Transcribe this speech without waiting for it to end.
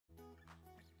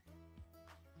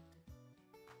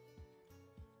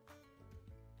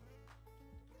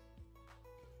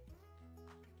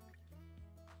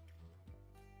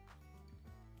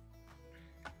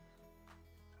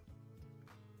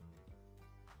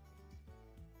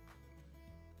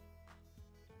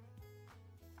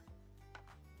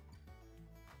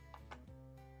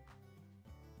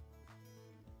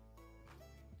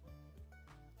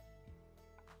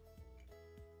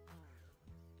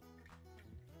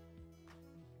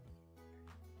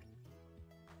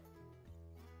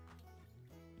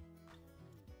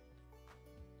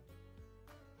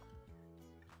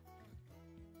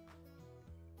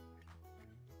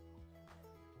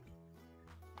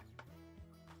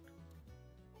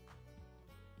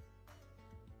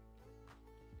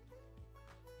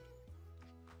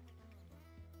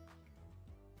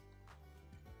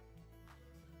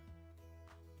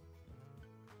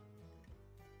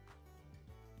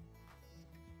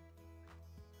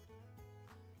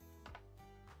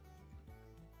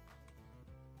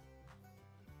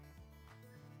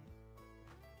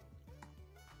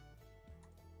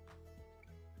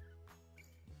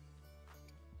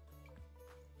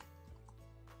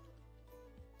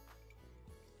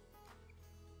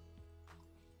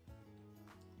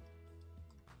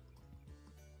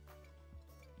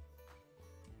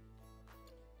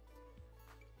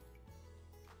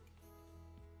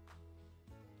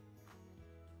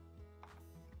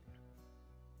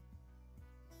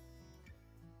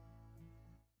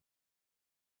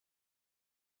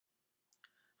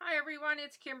everyone,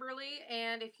 it's Kimberly,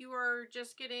 and if you are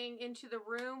just getting into the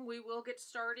room, we will get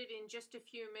started in just a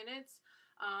few minutes.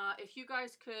 If you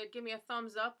guys could give me a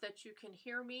thumbs up that you can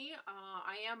hear me.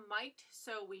 I am mic'd,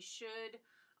 so we should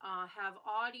have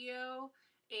audio,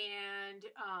 and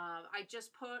I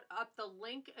just put up the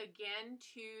link again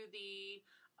to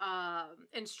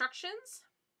the instructions.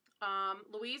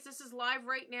 Louise, this is live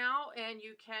right now, and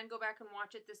you can go back and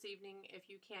watch it this evening if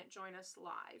you can't join us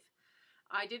live.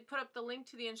 I did put up the link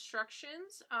to the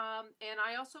instructions, and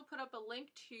I also put up a link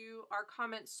to our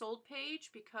comments sold page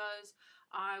because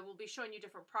I will be showing you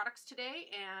different products today,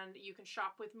 and you can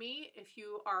shop with me. If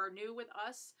you are new with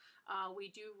us, we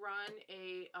do run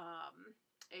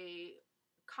a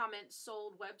comment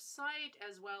sold website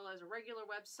as well as a regular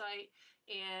website,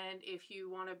 and if you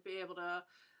want to be able to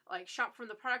shop from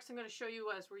the products I'm going to show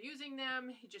you as we're using them,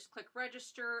 you just click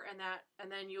register, and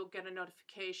then you'll get a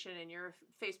notification in your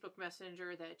Facebook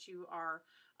Messenger that you are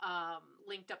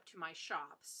linked up to my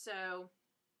shop. So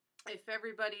if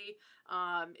everybody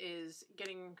is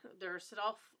getting their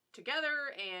stuff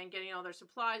together and getting all their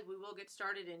supplies, we will get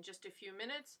started in just a few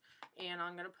minutes. And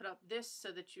I'm going to put up this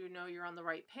so that you know you're on the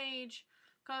right page,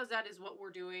 because that is what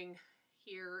we're doing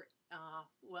here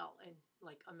well, in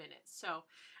like a minute. So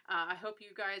I hope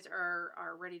you guys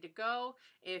are ready to go.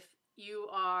 If you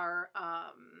are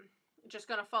just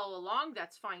going to follow along,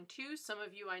 that's fine too. Some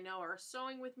of you I know are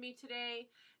sewing with me today,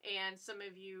 and some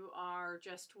of you are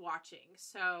just watching.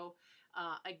 So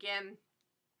again,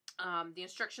 the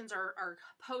instructions are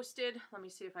posted. Let me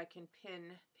see if I can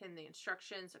pin the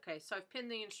instructions. Okay, so I've pinned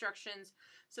the instructions.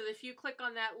 So if you click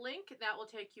on that link, that will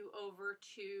take you over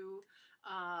to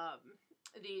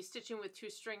the Stitching with Two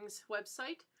Strings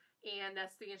website, and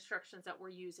that's the instructions that we're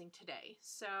using today.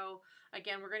 So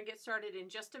again, we're going to get started in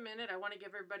just a minute. I want to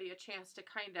give everybody a chance to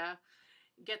kind of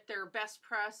get their best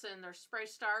press and their spray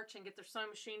starch and get their sewing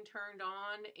machine turned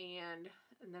on, and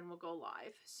then we'll go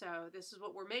live. So this is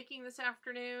what we're making this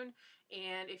afternoon,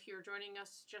 and if you're joining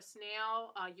us just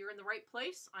now, you're in the right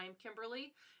place. I'm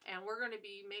Kimberly, and we're going to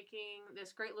be making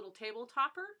this great little table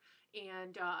topper.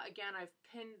 And again, I've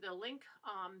pinned the link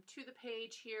to the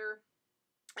page here,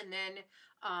 and then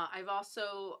I've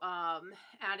also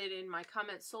added in my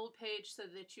comments sold page so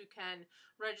that you can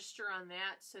register on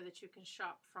that, so that you can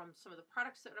shop from some of the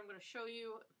products that I'm going to show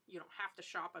you. You don't have to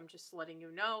shop, I'm just letting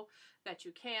you know that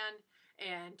you can.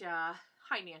 And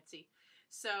hi, Nancy.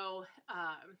 So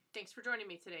thanks for joining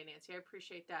me today, Nancy. I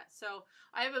appreciate that. So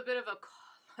I have a bit of a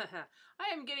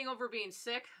I am getting over being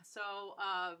sick, so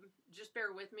just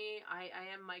bear with me. I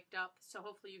am mic'd up, so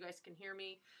hopefully you guys can hear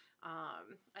me.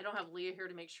 I don't have Leah here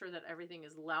to make sure that everything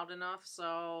is loud enough,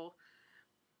 so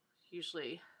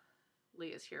usually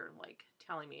Leah's here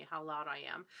telling me how loud I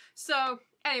am. So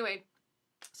anyway,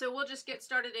 so we'll just get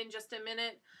started in just a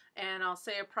minute, and I'll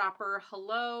say a proper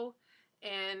hello.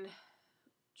 And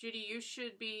Judy, you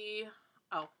should be...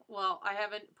 Oh, well, I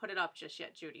haven't put it up just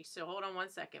yet, Judy, so hold on one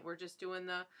second. We're just doing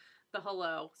the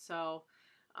hello. So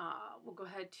we'll go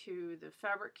ahead to the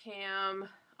fabric cam.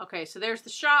 Okay, so there's the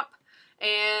shop,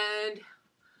 and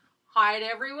hi to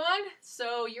everyone.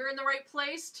 So you're in the right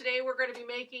place. Today we're going to be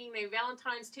making a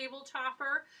Valentine's Table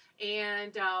Topper,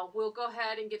 and we'll go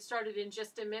ahead and get started in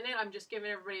just a minute. I'm just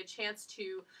giving everybody a chance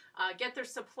to get their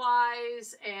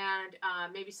supplies and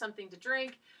maybe something to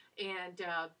drink, and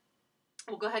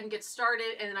we'll go ahead and get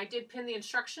started. And I did pin the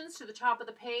instructions to the top of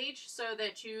the page so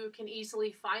that you can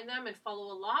easily find them and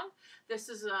follow along. This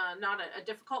is not a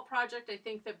difficult project. I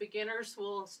think that beginners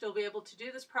will still be able to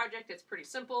do this project. It's pretty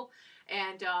simple,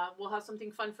 and we'll have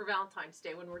something fun for Valentine's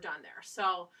Day when we're done there.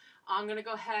 So I'm going to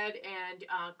go ahead and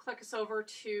click us over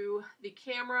to the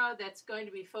camera that's going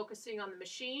to be focusing on the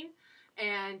machine,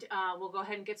 and we'll go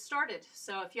ahead and get started.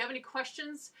 So if you have any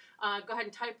questions, go ahead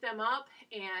and type them up,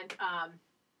 and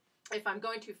if I'm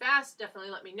going too fast,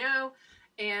 definitely let me know.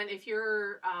 And if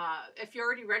you're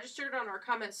already registered on our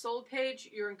comments sold page,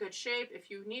 you're in good shape. If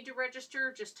you need to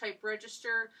register, just type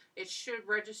register. It should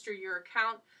register your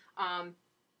account. And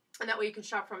that way you can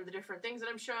shop from the different things that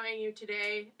I'm showing you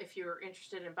today if you're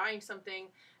interested in buying something.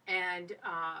 And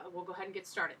we'll go ahead and get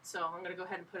started. So I'm going to go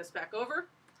ahead and put us back over.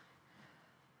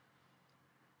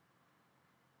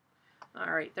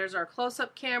 All right, there's our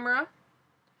close-up camera.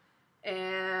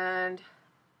 And...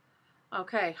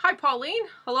 okay, hi Pauline,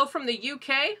 hello from the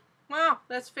UK. Wow,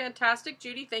 that's fantastic.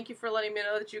 Judy, thank you for letting me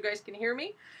know that you guys can hear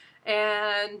me.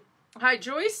 And hi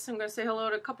Joyce, I'm going to say hello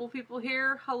to a couple people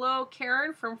here. Hello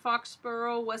Karen from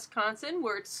Foxborough, Wisconsin,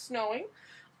 where it's snowing.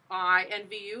 I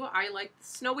envy you. I like the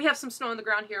snow. We have some snow on the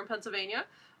ground here in Pennsylvania.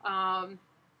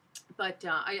 But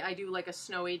I do like a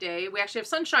snowy day. We actually have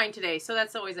sunshine today, so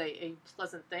that's always a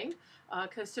pleasant thing.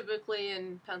 Because typically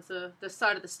in this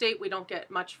side of the state, we don't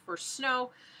get much for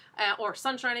snow or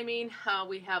sunshine. I mean,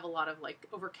 we have a lot of like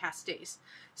overcast days.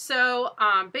 So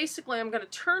basically, I'm going to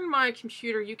turn my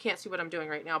computer. You can't see what I'm doing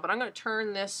right now, but I'm going to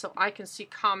turn this so I can see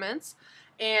comments.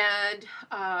 And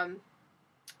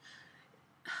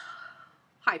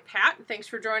hi, Pat. Thanks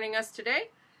for joining us today.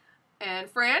 And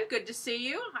Fran, good to see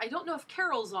you. I don't know if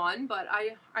Carol's on, but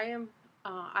I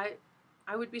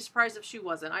would be surprised if she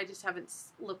wasn't. I just haven't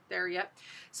looked there yet.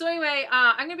 So anyway,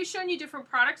 I'm going to be showing you different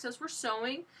products as we're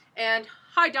sewing. And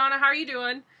hi, Donna, how are you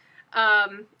doing?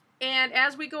 And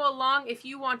as we go along, if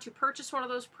you want to purchase one of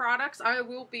those products, I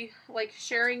will be like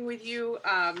sharing with you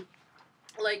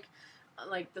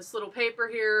like this little paper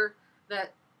here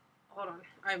that, hold on,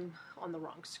 I'm on the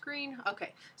wrong screen.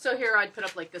 Okay, so here I'd put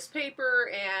up like this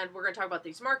paper, and we're going to talk about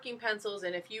these marking pencils.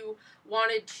 And if you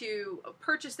wanted to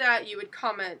purchase that, you would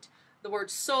comment the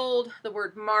word sold, the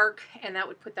word mark, and that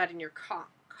would put that in your cart.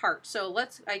 So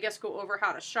let's, I guess, go over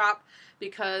how to shop,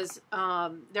 because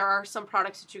there are some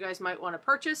products that you guys might want to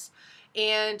purchase.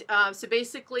 And so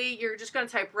basically, you're just going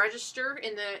to type register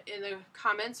in the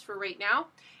comments for right now,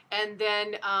 and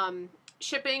then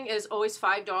shipping is always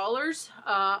 $5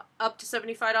 up to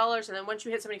 $75, and then once you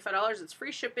hit $75, it's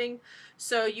free shipping.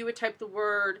 So you would type the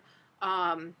word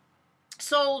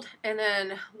sold, and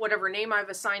then whatever name I've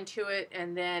assigned to it,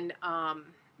 and then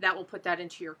that will put that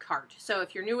into your cart. So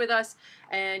if you're new with us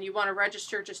and you want to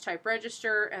register, just type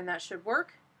register, and that should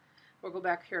work. We'll go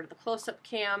back here to the close-up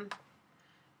cam,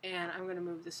 and I'm going to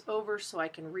move this over so I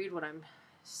can read what I'm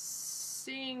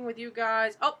seeing with you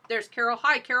guys. Oh, there's Carol.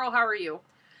 Hi, Carol. How are you?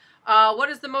 What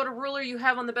is the motor ruler you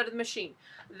have on the bed of the machine?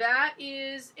 That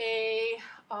is a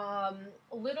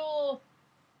little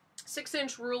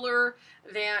 6-inch ruler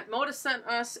that Moda sent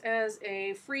us as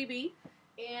a freebie,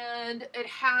 and it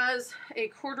has a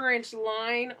 1/4-inch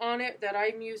line on it that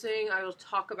I'm using. I will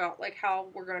talk about like how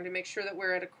we're going to make sure that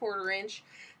we're at a 1/4 inch.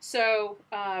 So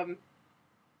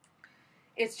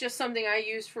it's just something I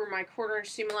use for my 1/4-inch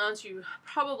seam allowance. You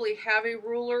probably have a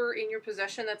ruler in your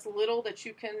possession that's little that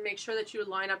you can make sure that you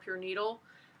line up your needle.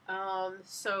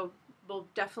 So we'll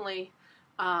definitely,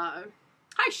 hi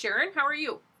Sharon, how are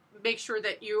you? Make sure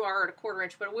that you are at a 1/4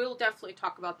 inch, but we'll definitely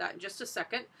talk about that in just a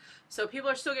second. So people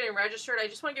are still getting registered. I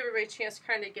just want to give everybody a chance to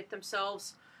kind of get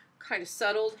themselves kind of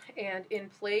settled and in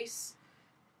place.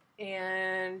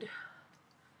 And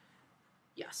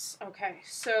yes, okay,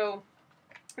 so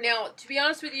now, to be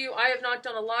honest with you, I have not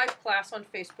done a live class on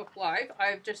Facebook Live.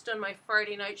 I've just done my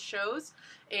Friday night shows,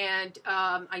 and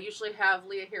I usually have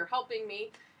Leah here helping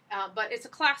me, but it's a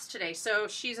class today. So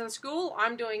she's in school,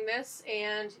 I'm doing this,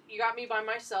 and you got me by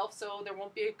myself, so there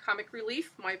won't be a comic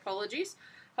relief. My apologies.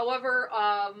 However,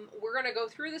 we're going to go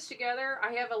through this together.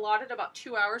 I have allotted about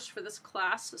 2 hours for this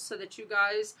class so that you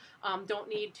guys don't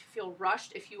need to feel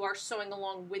rushed if you are sewing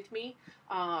along with me.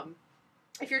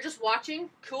 If you're just watching,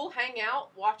 cool, hang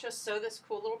out, watch us sew this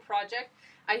cool little project.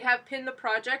 I have pinned the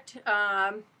project.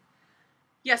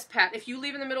 Yes, Pat, if you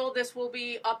leave in the middle of this, we'll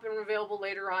be up and available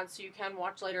later on, so you can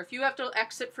watch later. If you have to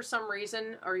exit for some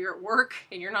reason, or you're at work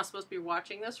and you're not supposed to be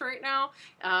watching this right now,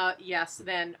 yes,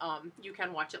 then you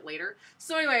can watch it later.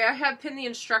 So anyway, I have pinned the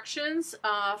instructions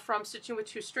from Stitching with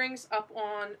 2 Strings up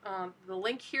on the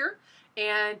link here,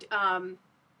 and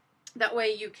that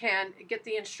way you can get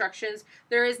the instructions.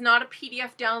 There is not a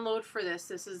PDF download for this.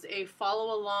 This is a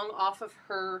follow along off of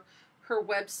her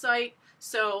website.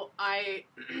 So I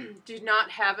do not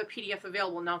have a PDF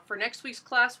available. Now for next week's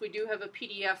class, we do have a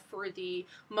PDF for the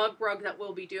mug rug that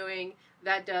we'll be doing.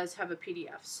 That does have a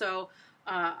PDF. So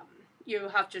you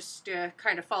have to just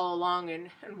kind of follow along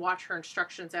and watch her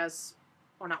instructions as,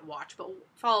 or not watch, but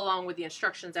follow along with the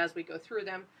instructions as we go through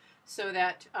them, so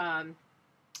that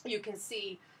you can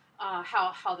see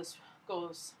how this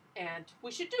goes, and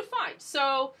we should do fine.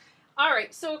 So, all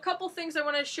right, so a couple things I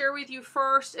want to share with you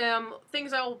first,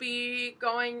 things I will be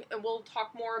going, and we'll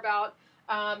talk more about.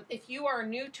 If you are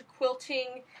new to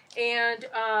quilting, and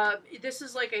this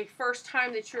is like a first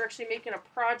time that you're actually making a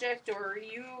project, or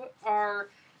you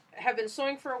have been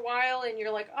sewing for a while, and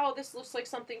you're like, oh, this looks like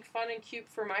something fun and cute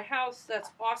for my house,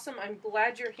 that's awesome, I'm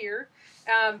glad you're here.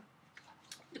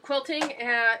 The quilting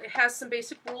has some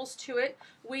basic rules to it.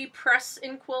 We press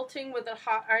in quilting with a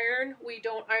hot iron. We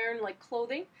don't iron like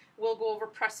clothing. We'll go over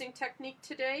pressing technique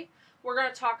today. We're going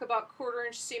to talk about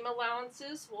 1/4-inch seam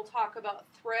allowances. We'll talk about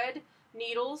thread,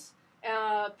 needles,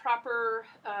 proper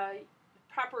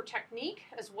technique,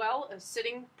 as well as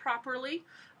sitting properly.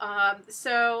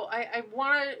 So I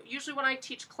want to, usually when I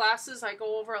teach classes, I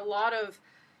go over a lot of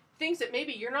things that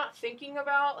maybe you're not thinking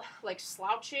about, like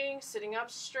slouching, sitting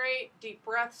up straight, deep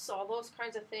breaths, all those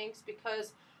kinds of things,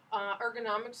 because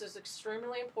ergonomics is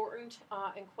extremely important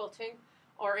in quilting,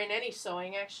 or in any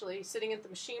sewing actually. Sitting at the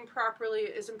machine properly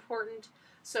is important,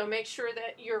 so make sure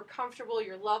that you're comfortable,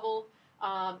 you're level,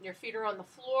 your feet are on the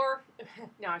floor.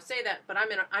 Now I say that, but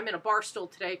I'm in a bar stool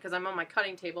today because I'm on my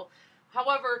cutting table.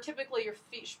 However, typically your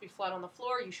feet should be flat on the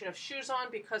floor. You should have shoes on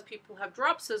because people have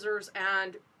drop scissors,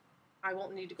 and I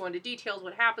won't need to go into details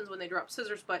what happens when they drop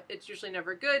scissors, but it's usually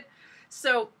never good.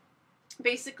 So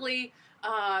basically,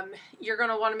 you're going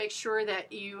to want to make sure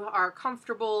that you are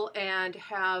comfortable and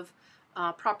have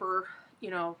proper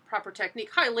technique.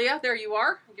 Hi, Leah. There you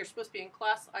are. You're supposed to be in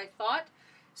class, I thought.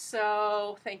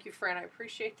 So thank you, Fran. I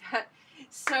appreciate that.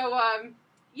 So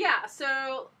yeah.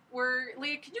 So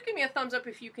Leah, can you give me a thumbs up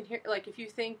if you can hear? Like, if you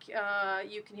think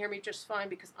you can hear me just fine,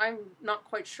 because I'm not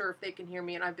quite sure if they can hear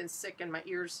me, and I've been sick in my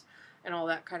ears and all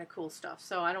that kind of cool stuff.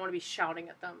 So I don't want to be shouting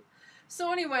at them.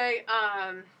 So anyway,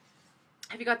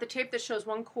 have you got the tape that shows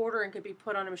 1/4 and could be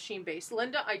put on a machine base?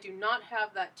 Linda, I do not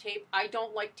have that tape. I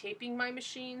don't like taping my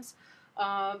machines.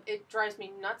 It drives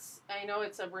me nuts. I know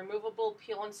it's a removable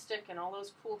peel and stick and all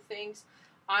those cool things.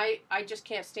 I just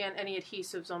can't stand any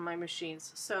adhesives on my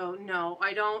machines. So no,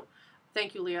 I don't.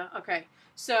 Thank you, Leah. Okay.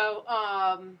 So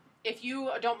if you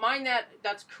don't mind that,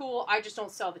 that's cool. I just don't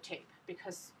sell the tape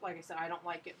because, like I said, I don't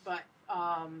like it. But,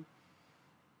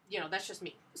 that's just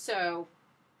me. So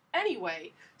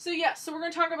anyway, so yeah, so we're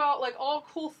going to talk about like all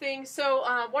cool things. So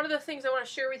one of the things I want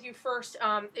to share with you first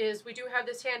is we do have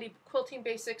this handy Quilting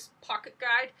Basics pocket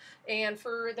guide. And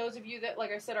for those of you that,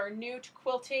 like I said, are new to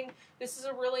quilting, this is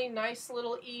a really nice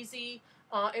little easy,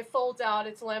 it folds out,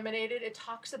 it's laminated, it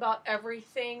talks about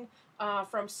everything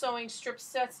from sewing strip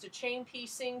sets to chain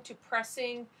piecing to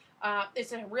pressing.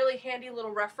 It's a really handy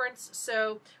little reference.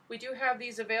 So we do have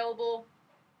these available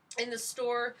in the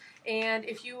store, and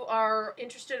if you are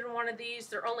interested in one of these,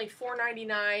 they're only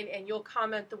 $4.99, and you'll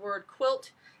comment the word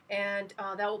quilt, and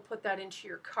that will put that into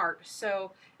your cart.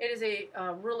 So it is a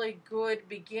really good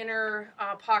beginner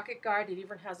pocket guide. It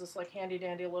even has this like handy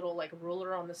dandy little like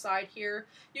ruler on the side here.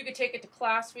 You could take it to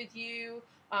class with you.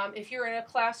 If you're in a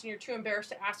class and you're too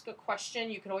embarrassed to ask a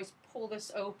question, you can always pull this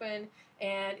open,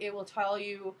 and it will tell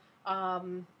you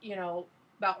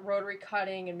about rotary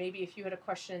cutting, and maybe if you had a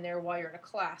question in there while you're in a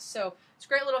class. So it's a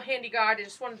great little handy guide. I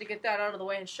just wanted to get that out of the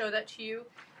way and show that to you.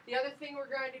 The other thing we're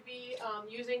going to be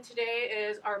using today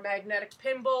is our magnetic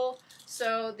pin bowl.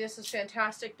 So this is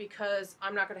fantastic because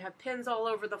I'm not going to have pins all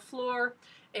over the floor,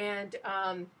 and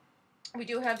we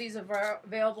do have these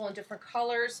available in different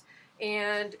colors,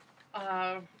 and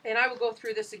I will go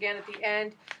through this again at the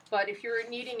end. But if you're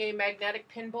needing a magnetic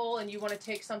pin bowl and you want to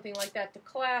take something like that to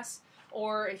class,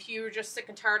 or if you're just sick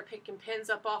and tired of picking pins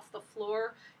up off the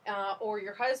floor, or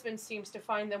your husband seems to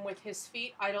find them with his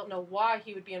feet. I don't know why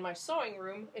he would be in my sewing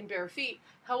room in bare feet.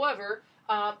 However,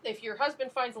 if your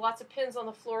husband finds lots of pins on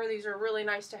the floor, these are really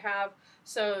nice to have.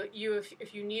 So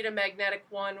if you need a magnetic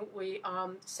one, we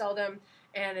sell them,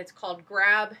 and it's called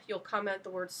Grab. You'll comment the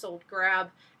word sold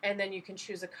Grab, and then you can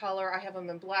choose a color. I have them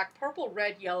in black, purple,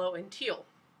 red, yellow, and teal.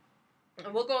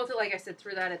 And we'll go through, like I said,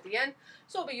 through that at the end.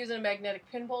 So we'll be using a magnetic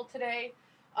pin bowl today.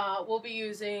 We'll be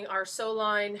using our Sew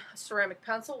Line ceramic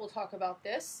pencil. We'll talk about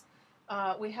this.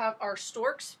 We have our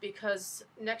storks, because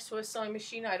next to a sewing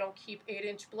machine I don't keep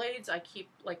 8-inch blades. I keep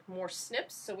like more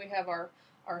snips. So we have our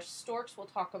storks. We'll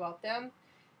talk about them.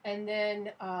 And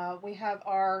then we have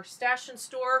our stash and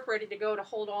store ready to go to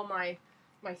hold all my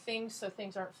things so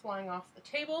things aren't flying off the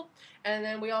table. And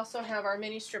then we also have our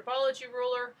mini stripology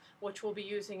ruler, which we'll be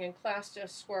using in class to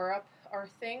square up our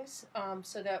things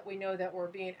so that we know that we're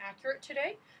being accurate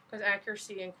today, because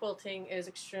accuracy in quilting is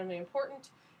extremely important,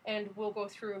 and we'll go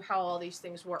through how all these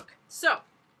things work. So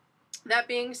that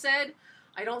being said,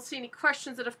 I don't see any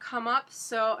questions that have come up,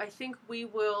 so I think we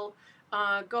will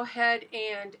go ahead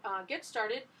and get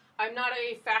started. I'm not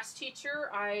a fast teacher.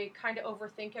 I kind of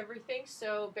overthink everything,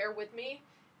 so bear with me.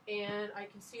 And I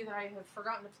can see that I have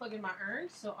forgotten to plug in my iron,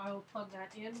 so I will plug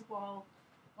that in while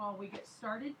we get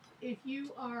started. If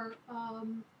you are,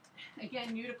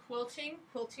 again, new to quilting,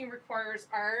 quilting requires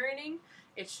ironing.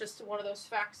 It's just one of those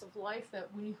facts of life that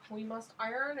we must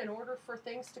iron in order for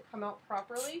things to come out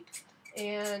properly.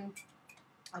 And,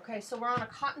 okay, so we're on a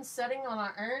cotton setting on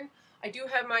our iron. I do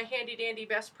have my handy dandy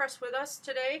Best Press with us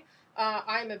today.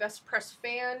 I'm a Best Press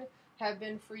fan, have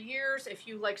been for years. If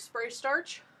you like spray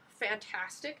starch,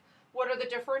 fantastic. What are the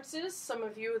differences? Some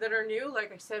of you that are new,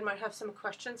 like I said, might have some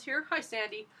questions here. Hi,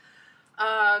 Sandy.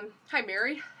 Hi,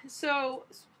 Mary. So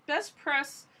Best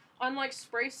Press, unlike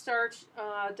spray starch,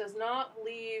 does not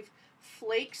leave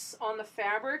flakes on the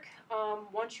fabric.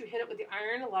 Once you hit it with the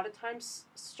iron, a lot of times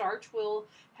starch will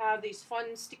have these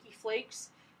fun sticky flakes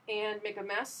and make a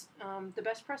mess. The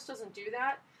best press doesn't do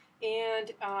that,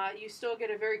 and you still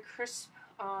get a very crisp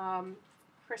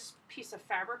piece of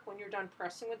fabric when you're done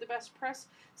pressing with the best press.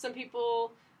 Some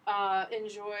people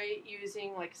enjoy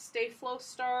using like Stay Flow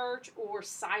starch or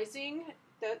sizing.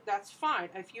 That's fine.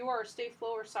 If you are a Stay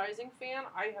Flow or sizing fan,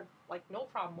 I have like no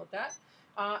problem with that.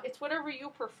 It's whatever you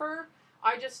prefer.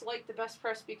 I just like the best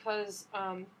press because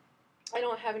I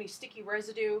don't have any sticky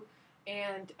residue,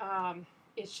 and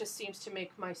it just seems to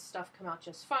make my stuff come out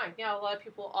just fine. Now, a lot of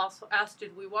people also asked,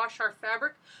 did we wash our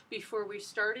fabric before we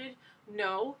started?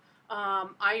 No.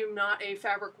 I am not a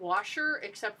fabric washer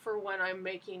except for when I'm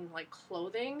making like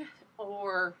clothing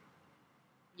or,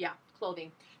 yeah,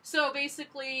 clothing. So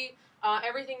basically,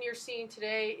 everything you're seeing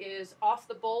today is off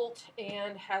the bolt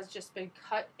and has just been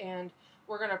cut, and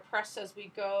we're going to press as we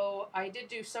go. I did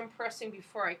do some pressing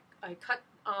before I cut,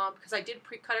 because I did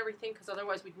pre-cut everything, because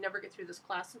otherwise we'd never get through this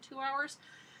class in 2 hours.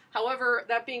 However,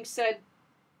 that being said,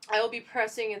 I will be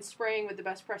pressing and spraying with the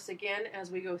best press again as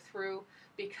we go through,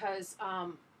 because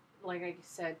like I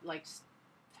said, like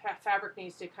fabric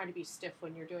needs to kind of be stiff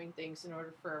when you're doing things in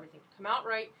order for everything to come out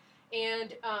right.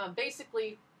 And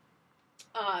basically,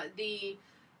 the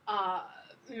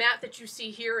mat that you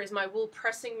see here is my wool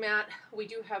pressing mat. We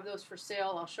do have those for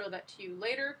sale. I'll show that to you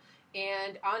later.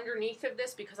 And underneath of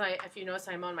this, because if you notice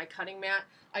I'm on my cutting mat,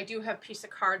 I do have a piece of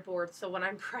cardboard. So when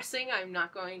I'm pressing, I'm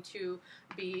not going to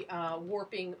be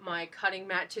warping my cutting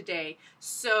mat today.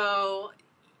 So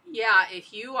yeah,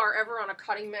 if you are ever on a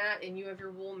cutting mat and you have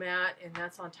your wool mat and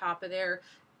that's on top of there,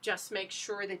 just make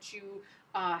sure that you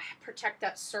protect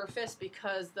that surface,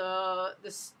 because the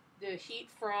heat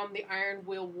from the iron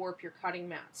will warp your cutting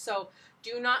mat. So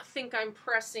do not think I'm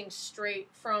pressing straight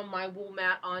from my wool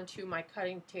mat onto my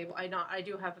cutting table. I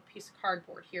do have a piece of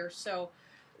cardboard here, so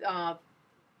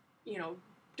you know,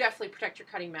 definitely protect your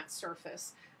cutting mat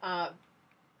surface.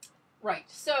 Right,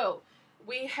 so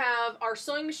we have our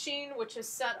sewing machine, which is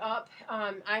set up.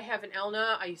 I have an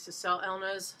Elna. I used to sell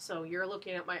Elnas, so you're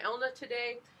looking at my Elna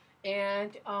today.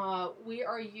 And we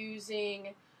are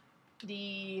using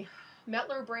the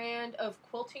Metler brand of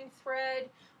quilting thread,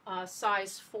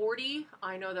 size 40.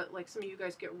 I know that like some of you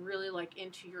guys get really like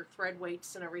into your thread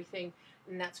weights and everything,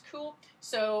 and that's cool.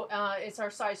 So it's our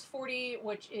size 40,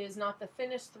 which is not the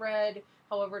thinnest thread.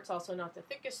 However, it's also not the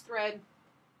thickest thread.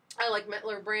 I like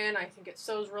Metler brand. I think it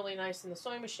sews really nice in the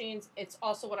sewing machines. It's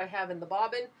also what I have in the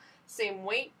bobbin, same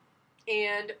weight.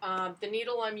 And the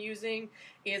needle I'm using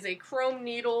is a chrome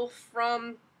needle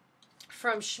from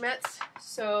Schmetz.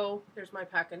 So there's my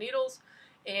pack of needles,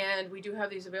 and we do have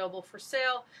these available for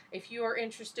sale. If you are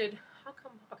interested, how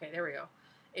come? Okay, there we go.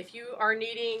 If you are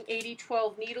needing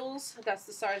 80-12 needles, that's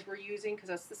the size we're using, because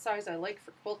that's the size I like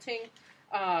for quilting,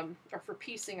 or for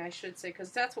piecing, I should say,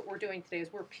 because that's what we're doing today,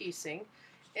 is we're piecing.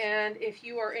 And if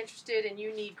you are interested and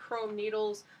you need chrome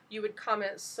needles, you would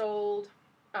comment sold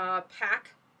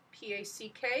pack,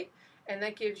 P-A-C-K, and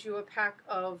that gives you a pack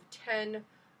of 10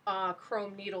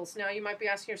 chrome needles. Now you might be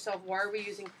asking yourself, why are we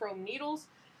using chrome needles?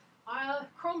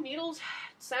 Chrome needles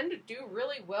tend to do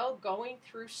really well going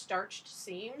through starched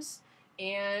seams,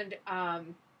 and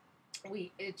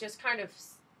it just kind of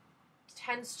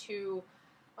tends to,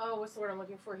 oh, what's the word I'm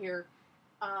looking for here?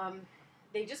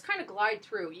 They just kind of glide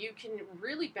through. You can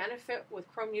really benefit with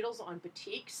chrome needles on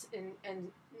batiks, and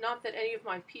not that any of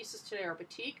my pieces today are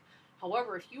batik.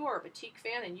 However, if you are a batik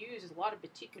fan and you use a lot of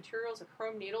batik materials, a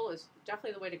chrome needle is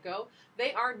definitely the way to go.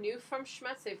 They are new from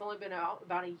Schmetz. They've only been out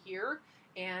about a year,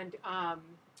 and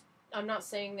I'm not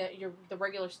saying that the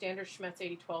regular standard Schmetz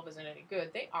 80-12 isn't any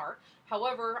good. They are.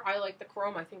 However, I like the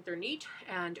chrome. I think they're neat,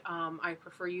 and I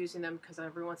prefer using them because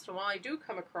every once in a while I do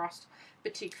come across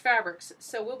batik fabrics.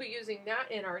 So we'll be using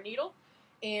that in our needle,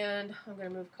 and I'm going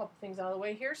to move a couple things out of the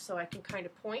way here so I can kind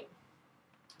of point.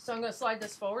 So I'm going to slide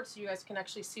this forward so you guys can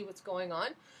actually see what's going on.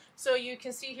 So you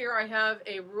can see here I have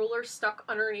a ruler stuck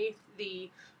underneath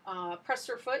the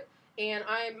presser foot. And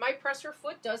my presser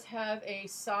foot does have a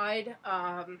side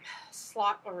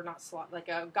slot, or not slot, like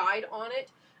a guide on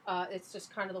it. It's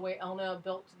just kind of the way Elna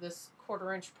built this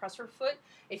 1/4-inch presser foot.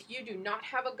 If you do not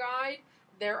have a guide,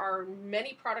 there are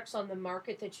many products on the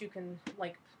market that you can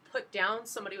like put down.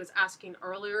 Somebody was asking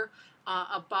earlier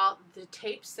about the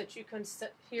tapes that you can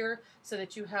set here so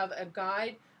that you have a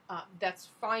guide. That's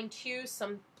fine too.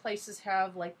 Some places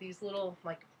have like these little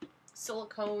like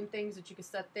silicone things that you can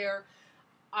set there.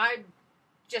 I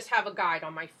just have a guide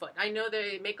on my foot. I know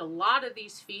they make a lot of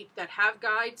these feet that have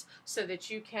guides so that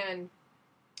you can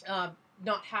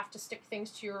not have to stick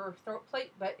things to your throat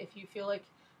plate, but if you feel like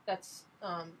that's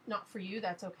not for you,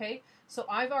 that's okay. So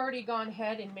I've already gone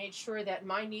ahead and made sure that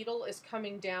my needle is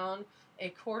coming down a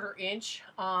 1/4 inch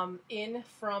in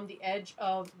from the edge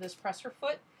of this presser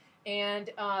foot,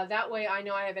 and that way I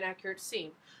know I have an accurate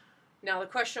seam. Now the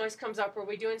question always comes up, are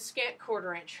we doing scant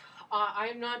 1/4 inch? I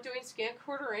am not doing scant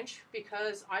 1/4 inch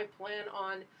because I plan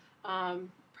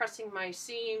on pressing my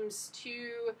seams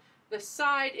to the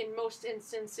side in most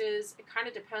instances. It kind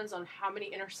of depends on how many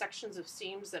intersections of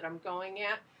seams that I'm going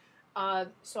at.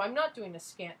 So I'm not doing a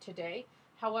scant today.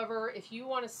 However, if you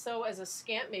want to sew as a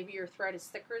scant, maybe your thread is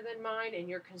thicker than mine and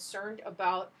you're concerned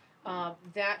about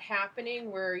that happening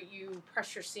where you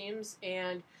press your seams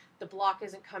and the block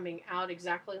isn't coming out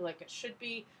exactly like it should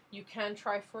be, you can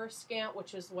try for a scant,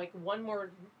 which is like one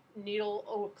more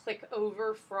needle click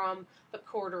over from the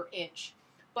 1/4 inch.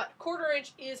 But 1/4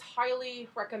 inch is highly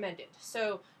recommended.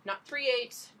 So not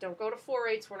 3/8, don't go to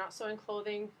 4/8. We're not sewing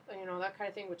clothing, you know, that kind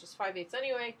of thing, which is 5/8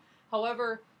 anyway.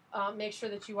 However, make sure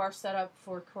that you are set up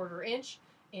for 1/4 inch,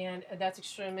 and that's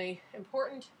extremely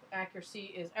important. Accuracy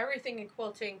is everything in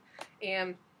quilting,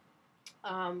 and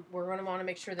we're going to want to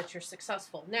make sure that you're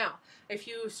successful. Now, if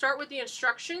you start with the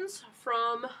instructions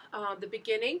from the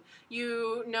beginning,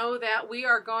 you know that we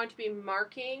are going to be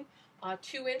marking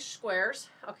 2-inch squares.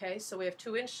 Okay, so we have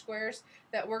 2-inch squares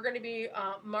that we're going to be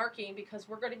marking because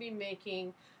we're going to be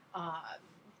making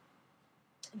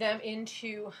them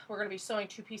into, we're going to be sewing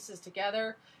 2 pieces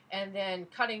together and then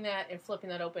cutting that and flipping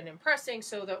that open and pressing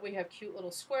so that we have cute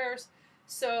little squares.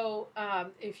 So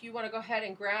if you want to go ahead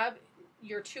and grab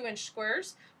your 2-inch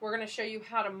squares, we're going to show you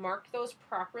how to mark those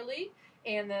properly,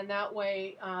 and then that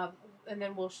way and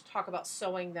then we'll talk about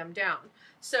sewing them down.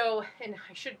 So, and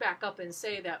I should back up and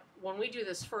say that when we do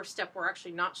this first step, we're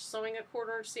actually not sewing a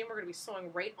 1/4 inch seam. We're going to be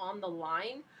sewing right on the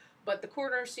line, but the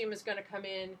 1/4 inch seam is going to come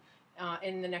in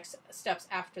the next steps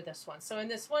after this one. So in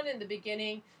this one, in the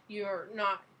beginning, you're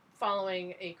not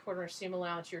following a 1/4 inch seam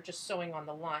allowance, you're just sewing on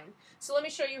the line. So let me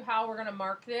show you how we're going to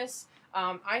mark this.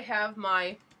 I have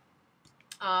my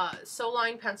sew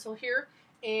line pencil here,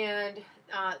 and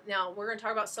now we're going to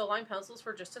talk about sew line pencils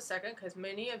for just a second because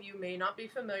many of you may not be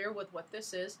familiar with what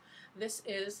this is. This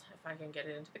is, if I can get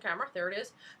it into the camera, there it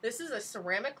is. This is a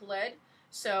ceramic lead,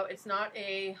 so it's not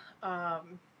a,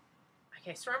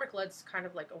 okay, ceramic lead's kind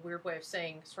of like a weird way of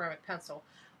saying ceramic pencil.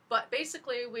 But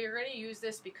basically we're going to use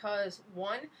this because,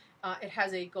 one, it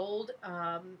has a gold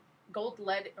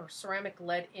lead or ceramic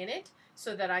lead in it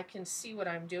so that I can see what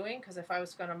I'm doing, because if I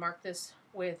was going to mark this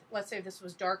with, let's say this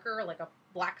was darker, like a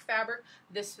black fabric,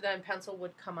 this then pencil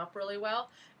would come up really well,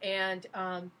 and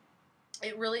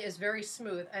it really is very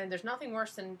smooth, and there's nothing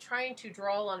worse than trying to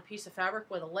draw on a piece of fabric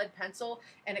with a lead pencil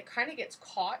and it kind of gets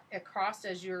caught across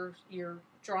as you're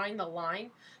drawing the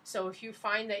line. So if you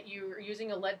find that you're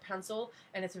using a lead pencil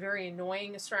and it's very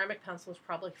annoying, a ceramic pencil is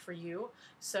probably for you.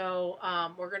 So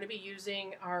we're going to be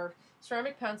using our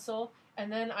ceramic pencil,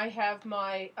 and then I have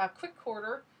my quick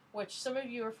quarter, which some of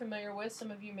you are familiar with,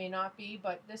 some of you may not be,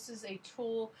 but this is a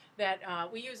tool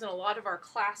that we use in a lot of our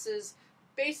classes.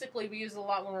 Basically, we use it a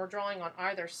lot when we're drawing on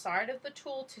either side of the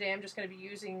tool. Today I'm just going to be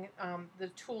using the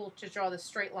tool to draw the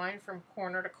straight line from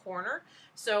corner to corner.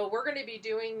 So we're going to be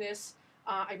doing this,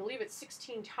 I believe it's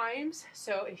 16 times.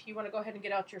 So if you want to go ahead and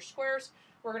get out your squares,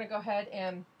 we're going to go ahead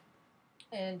and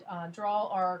draw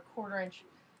our 1/4 inch,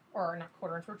 or not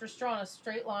 1/4 inch, we're just drawing a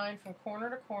straight line from corner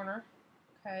to corner,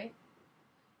 okay?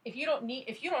 If you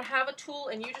don't have a tool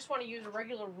and you just want to use a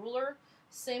regular ruler,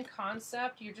 same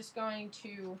concept. You're just going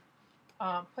to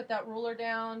put that ruler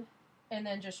down and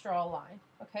then just draw a line,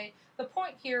 okay? The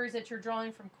point here is that you're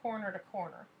drawing from corner to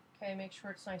corner, okay? Make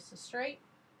sure it's nice and straight,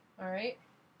 all right?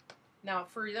 Now,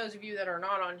 for those of you that are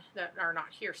not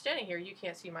here, standing here, you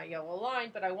can't see my yellow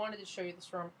line, but I wanted to show you the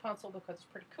ceramic pencil because it's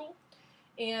pretty cool.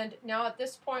 And now at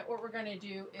this point, what we're going to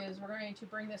do is we're going to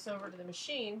bring this over to the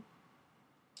machine,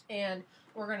 and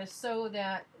we're going to sew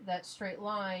that straight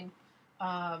line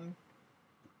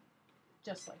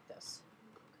just like this,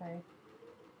 okay?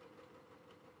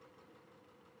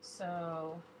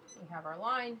 So we have our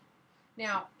line.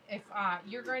 Now, if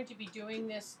you're going to be doing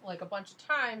this like a bunch of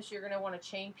times, you're going to want to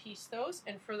chain piece those.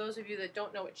 And for those of you that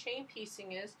don't know what chain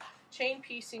piecing is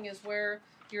where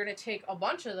you're going to take a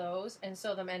bunch of those and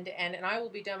sew them end to end. And I will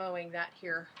be demoing that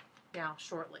here now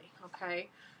shortly, okay?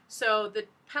 So the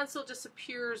pencil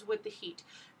disappears with the heat.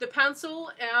 The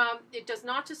pencil, it does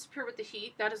not disappear with the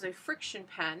heat. That is a friction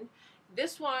pen.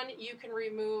 This one you can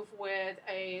remove with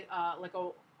a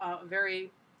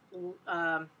very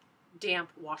damp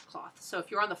washcloth. So if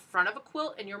you're on the front of a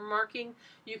quilt and you're marking,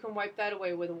 you can wipe that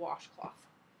away with a washcloth.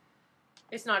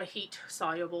 It's not a heat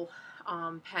soluble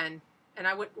pen. and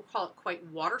I wouldn't call it quite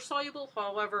water soluble.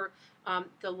 However,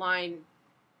 the line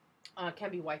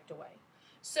can be wiped away.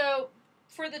 So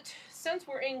since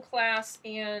we're in class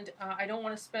and I don't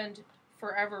want to spend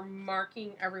forever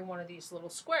marking every one of these little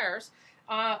squares,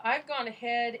 I've gone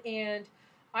ahead and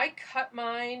I cut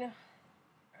mine.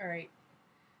 All right,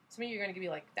 some of you are going to be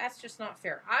like, that's just not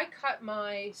fair. I cut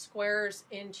my squares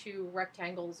into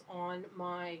rectangles on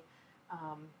my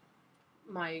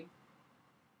my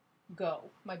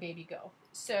baby Go,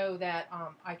 so that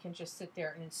I can just sit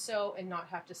there and sew and not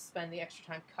have to spend the extra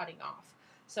time cutting off.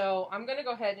 So I'm going to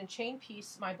go ahead and chain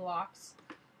piece my blocks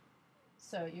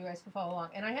so you guys can follow along.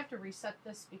 And I have to reset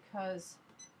this because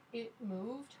it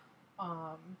moved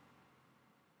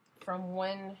from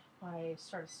when I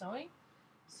started sewing.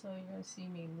 So you're going to see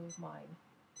me move mine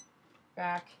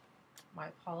back. My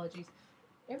apologies.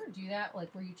 Ever do that,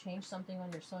 like where you change something on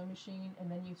your sewing machine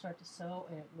and then you start to sew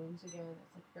and it moves again?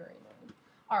 It's like very annoying.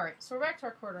 Alright, so we're back to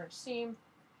our 1/4 inch seam.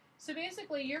 So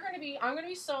basically I'm going to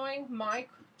be sewing my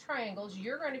triangles,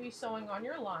 you're going to be sewing on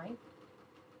your line.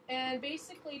 And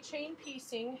basically chain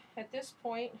piecing at this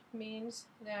point means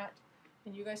that,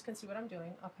 and you guys can see what I'm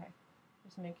doing, okay,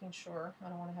 just making sure, I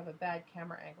don't want to have a bad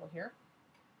camera angle here.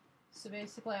 So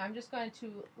basically I'm just going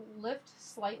to lift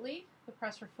slightly the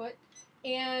presser foot,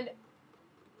 and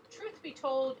truth be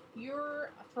told,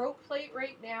 your throat plate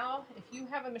right now, if you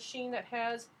have a machine that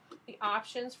has the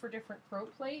options for different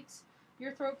throat plates,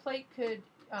 your throat plate could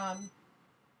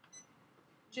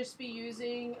just be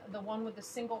using the one with the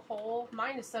single hole.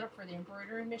 Mine is set up for the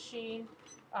embroidery machine.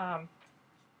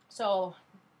 So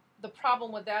the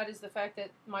problem with that is the fact that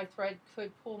my thread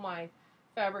could pull my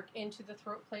fabric into the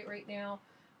throat plate right now.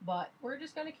 But we're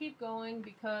just going to keep going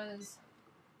because,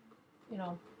 you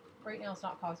know, right now it's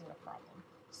not causing a problem.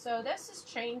 So this is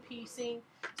chain piecing.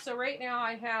 So right now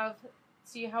I have,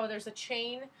 see how there's a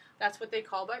chain? That's what they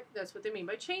mean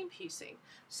by chain piecing.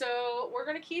 So we're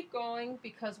going to keep going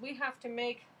because we have to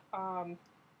make,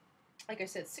 like I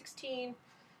said, 16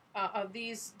 of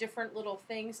these different little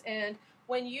things. And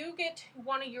when you get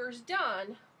one of yours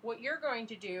done, what you're going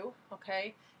to do,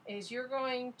 okay, is you're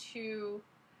going to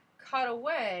cut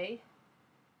away,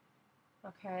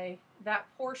 okay, that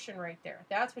portion right there.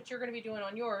 That's what you're going to be doing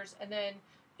on yours, and then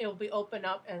it'll be open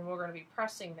up and we're going to be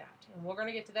pressing that. And we're going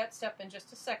to get to that step in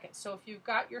just a second. So if you've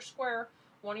got your square,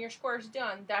 one of your squares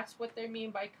done, that's what they mean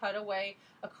by cut away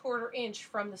a 1/4 inch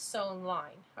from the sewn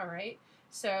line, all right?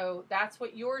 So that's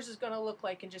what yours is going to look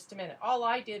like in just a minute. All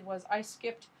I did was I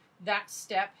skipped that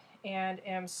step and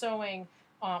am sewing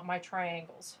my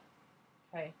triangles,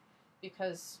 okay?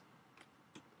 Because,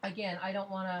 again, I don't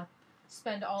want to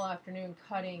spend all afternoon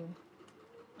cutting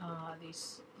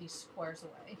these squares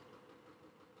away.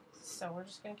 So we're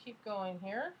just going to keep going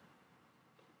here.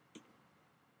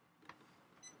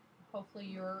 Hopefully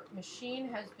your machine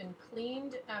has been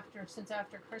cleaned since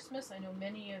after Christmas. I know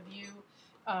many of you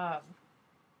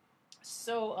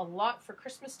sew a lot for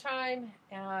Christmas time,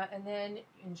 and then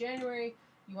in January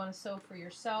you want to sew for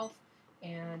yourself,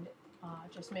 and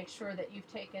just make sure that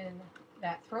you've taken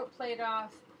that throat plate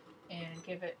off and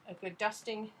give it a good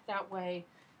dusting. That way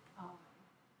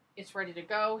it's ready to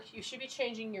go. You should be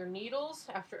changing your needles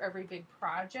after every big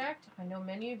project. I know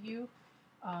many of you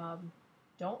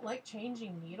don't like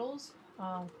changing needles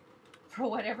for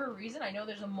whatever reason. I know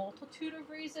there's a multitude of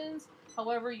reasons.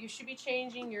 However, you should be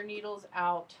changing your needles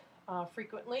out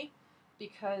frequently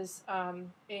because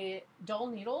a dull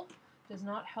needle does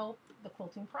not help the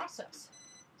quilting process.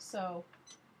 So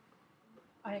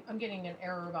I'm getting an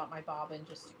error about my bobbin.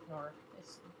 Just ignore it.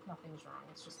 Nothing's wrong.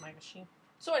 It's just my machine.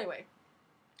 So anyway,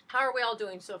 how are we all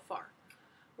doing so far?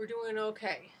 We're doing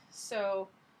okay. So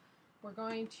we're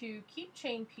going to keep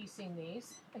chain piecing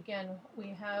these. Again, we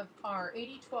have our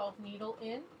 80-12 needle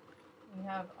in. We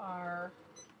have our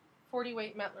 40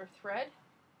 weight Metler thread.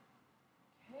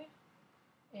 Okay.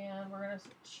 And we're going to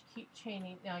keep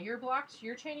chaining. Now your blocks,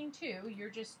 you're chaining too. You're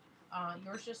just,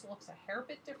 yours just looks a hair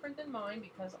bit different than mine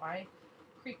because I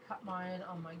pre-cut mine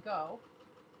on my Go,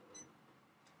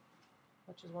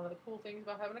 which is one of the cool things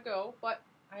about having a Go, but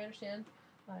I understand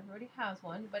not everybody has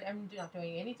one, but I'm not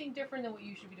doing anything different than what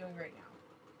you should be doing right now.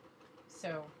 So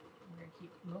we're going to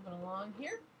keep moving along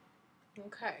here.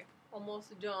 Okay,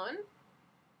 almost done.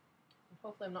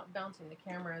 Hopefully I'm not bouncing the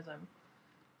camera as I'm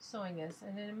sewing this.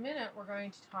 And in a minute we're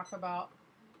going to talk about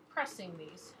pressing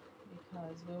these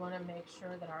because we want to make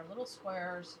sure that our little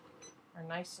squares are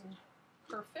nice and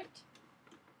perfect.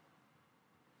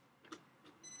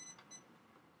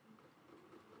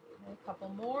 And a couple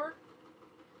more.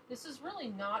 This is really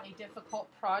not a difficult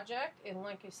project, and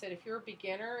like I said, if you're a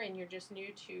beginner and you're just new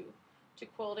to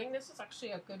quilting, this is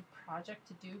actually a good project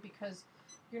to do because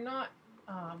you're not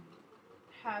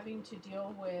having to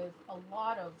deal with a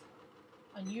lot of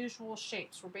unusual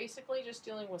shapes. We're basically just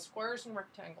dealing with squares and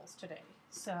rectangles today.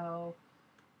 So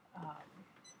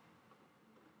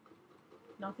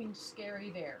nothing scary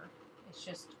there. It's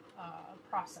just a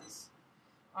process.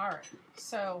 All right,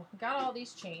 so got all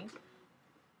these chained.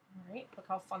 All right, look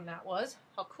how fun that was.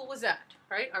 How cool was that?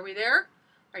 All right, are we there?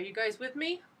 Are you guys with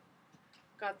me?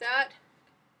 Got that?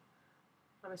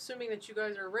 I'm assuming that you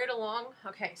guys are right along.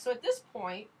 Okay, so at this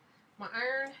point, my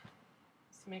iron,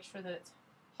 let's make sure that it's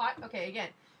hot. Okay, again,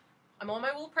 I'm on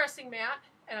my wool pressing mat,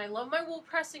 and I love my wool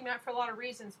pressing mat for a lot of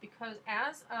reasons, because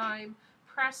as I'm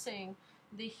pressing,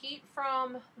 the heat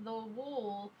from the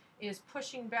wool is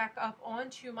pushing back up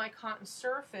onto my cotton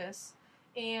surface,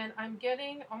 and I'm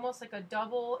getting almost like a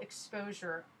double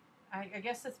exposure. I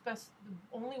guess that's the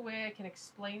only way I can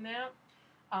explain that.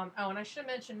 Oh, and I should have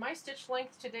mentioned my stitch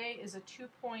length today is a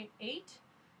 2.8.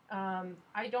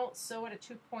 I don't sew at a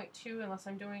 2.2 unless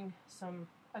I'm doing some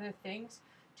other things.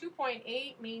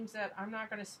 2.8 means that I'm not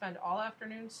going to spend all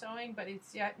afternoon sewing, but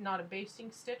it's yet not a basting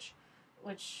stitch,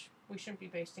 which we shouldn't be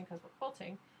basting because we're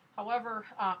quilting. However,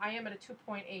 I am at a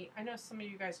 2.8. I know some of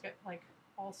you guys get like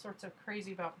all sorts of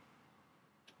crazy about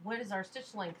what is our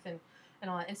stitch length and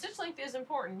all that. And stitch length is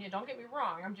important. Yeah, don't get me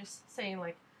wrong. I'm just saying,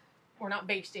 like, we're not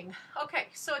basting. Okay,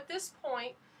 so at this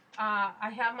point,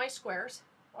 I have my squares,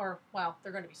 or, well,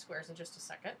 they're going to be squares in just a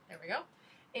second. There we go.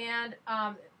 And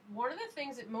one of the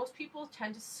things that most people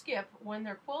tend to skip when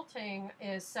they're quilting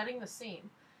is setting the seam.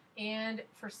 And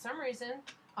for some reason,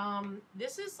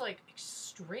 this is like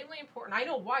extremely important. I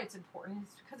know why it's important.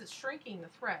 It's because it's shrinking the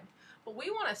thread. But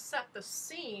we want to set the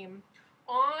seam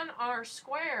on our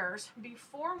squares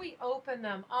before we open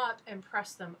them up and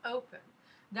press them open.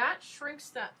 That shrinks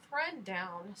that thread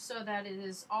down so that it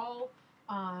is all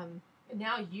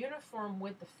now uniform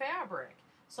with the fabric.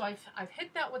 So I've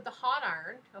hit that with the hot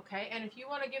iron, okay? And if you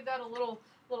want to give that a little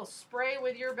spray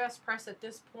with your best press at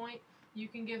this point, you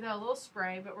can give that a little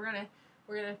spray, but we're gonna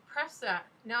press that.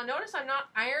 Now notice I'm not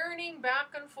ironing back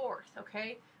and forth,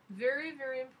 okay? Very,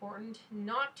 very important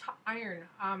not to iron.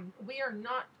 We are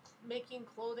not making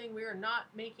clothing. We are not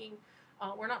making,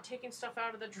 we're not taking stuff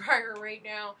out of the dryer right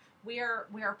now. We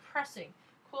are pressing.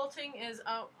 Quilting is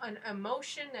an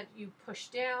emotion that you push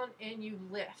down and you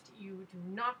lift. You do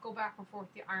not go back and forth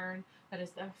with the iron. That is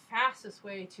the fastest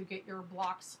way to get your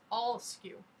blocks all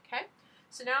askew, okay?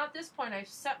 So now at this point I've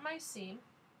set my seam.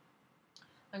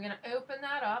 I'm going to open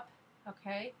that up,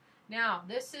 okay? Now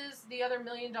this is the other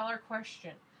million-dollar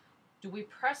question. Do we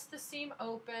press the seam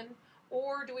open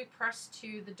or do we press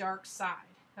to the dark side,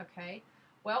 okay?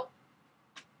 Well,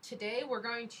 today we're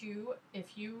going to,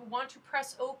 if you want to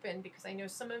press open, because I know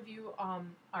some of you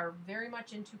are very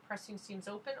much into pressing seams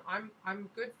open, I'm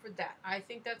good for that. I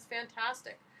think that's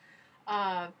fantastic.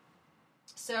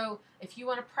 So if you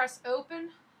want to press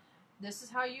open, this is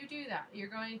how you do that. You're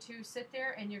going to sit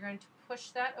there and you're going to push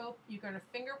that open. You're going to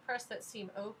finger press that seam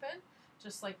open,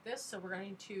 just like this. So we're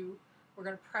going to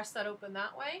press that open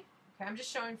that way. Okay, I'm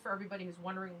just showing for everybody who's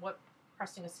wondering what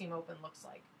pressing a seam open looks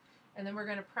like. And then we're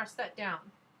going to press that down.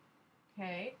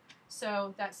 Okay,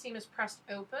 so that seam is pressed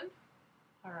open.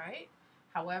 All right.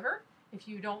 However, if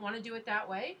you don't want to do it that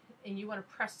way and you want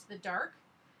to press to the dark,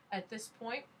 at this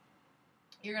point,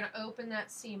 you're going to open that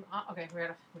seam up. Okay, we're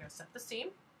going to set the seam.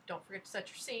 Don't forget to set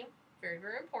your seam. Very,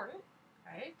 very important.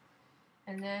 Okay.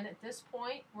 And then at this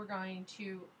point, we're going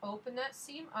to open that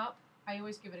seam up. I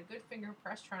always give it a good finger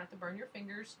press. Try not to burn your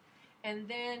fingers. And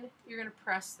then you're going to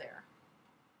press there.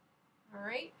 All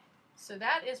right. So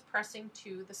that is pressing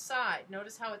to the side.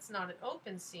 Notice how it's not an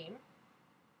open seam,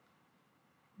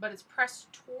 but it's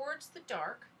pressed towards the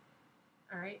dark.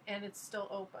 All right. And it's still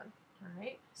open. All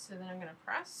right. So then I'm going to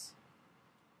press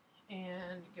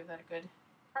and give that a good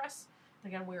press.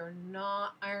 Again, we are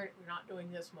not iron. We're not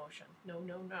doing this motion. No,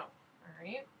 no, no. All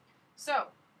right. So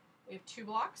we have 2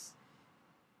 blocks.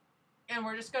 And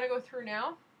we're just going to go through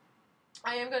now.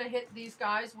 I am going to hit these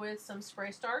guys with some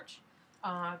spray starch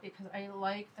because I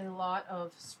like a lot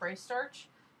of spray starch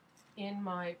in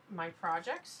my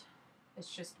projects.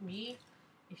 It's just me.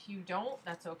 If you don't,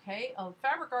 that's okay.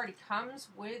 Fabric already comes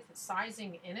with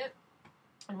sizing in it.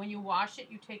 And when you wash it,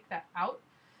 you take that out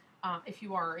if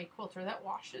you are a quilter that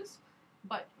washes.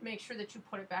 But make sure that you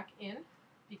put it back in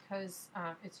because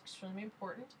it's extremely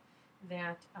important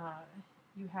that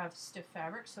you have stiff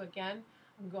fabric. So again,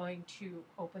 I'm going to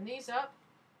open these up.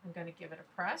 I'm going to give it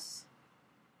a press.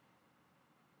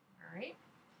 All right.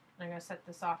 And I'm going to set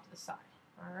this off to the side.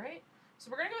 All right. So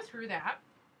we're going to go through that.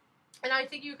 And I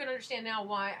think you can understand now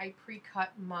why I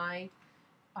pre-cut my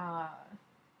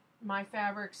my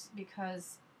fabrics,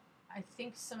 because I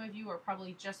think some of you are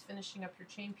probably just finishing up your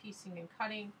chain piecing and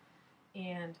cutting,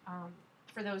 and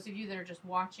for those of you that are just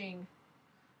watching,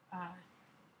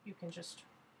 you can just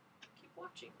keep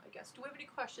watching, I guess. Do we have any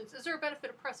questions? Is there a benefit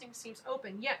of pressing seams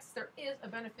open? Yes, there is a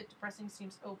benefit to pressing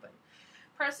seams open.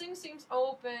 Pressing seams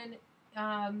open,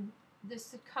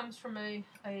 this comes from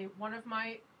one of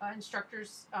my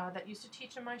instructors that used to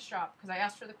teach in my shop, because I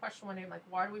asked her the question one day, like,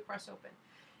 why do we press open?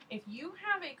 If you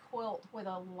have a quilt with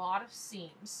a lot of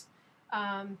seams,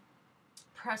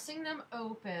 pressing them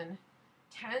open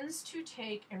tends to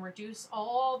take and reduce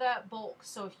all that bulk.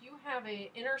 So if you have an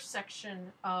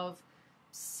intersection of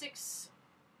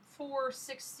 4,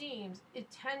 6 seams, it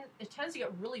tends to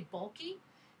get really bulky.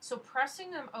 So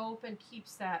pressing them open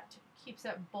keeps that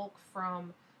bulk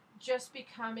from just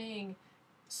becoming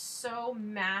so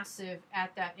massive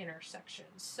at that intersection.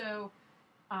 So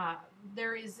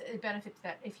there is a benefit to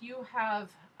that. If you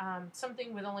have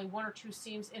something with only 1 or 2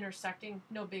 seams intersecting,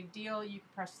 no big deal. You can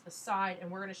press to the side, and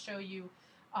we're going to show you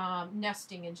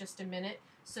nesting in just a minute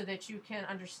so that you can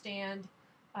understand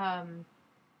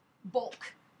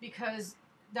bulk, because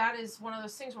that is one of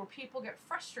those things where people get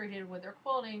frustrated with their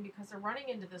quilting because they're running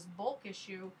into this bulk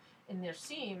issue in their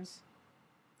seams,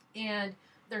 and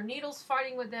their needle's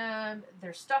fighting with them,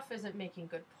 their stuff isn't making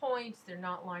good points,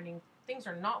 things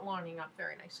are not lining up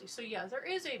very nicely. So yeah, there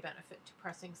is a benefit to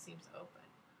pressing seams open.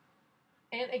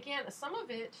 And again, some of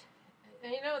it,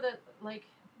 you know that like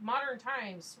modern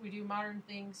times, we do modern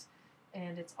things,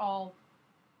 and it's all,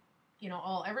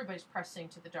 everybody's pressing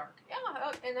to the dark.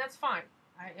 Yeah, and that's fine.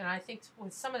 I think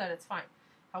with some of that, it's fine.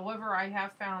 However, I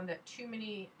have found that too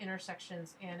many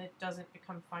intersections, and it doesn't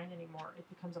become fine anymore. It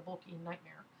becomes a bulky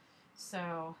nightmare.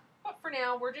 So, but for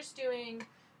now, we're just doing,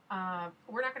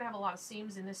 we're not going to have a lot of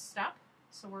seams in this step,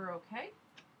 so we're okay.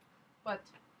 But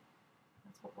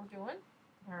that's what we're doing.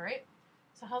 All right.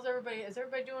 So how's everybody? Is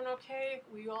everybody doing okay?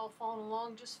 We all following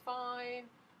along just fine?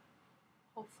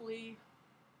 Hopefully.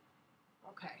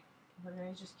 Okay. We're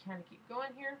going to just kind of keep going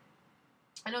here.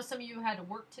 I know some of you had to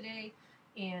work today,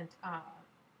 and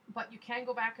but you can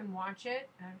go back and watch it,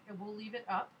 and we'll leave it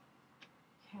up.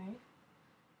 Okay.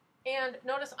 And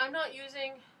notice I'm not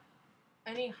using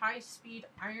any high-speed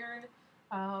iron.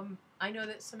 I know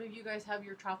that some of you guys have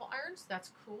your travel irons.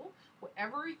 That's cool.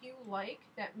 Whatever you like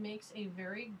that makes a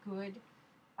very good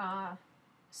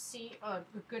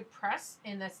good press,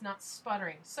 and that's not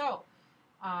sputtering. So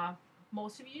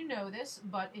most of you know this,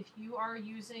 but if you are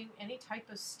using any type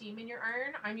of steam in your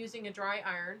iron, I'm using a dry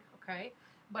iron, okay?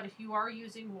 But if you are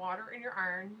using water in your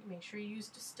iron, make sure you use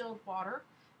distilled water,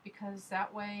 because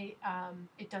that way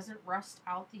it doesn't rust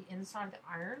out the inside of the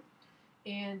iron.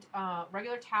 And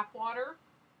regular tap water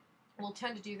will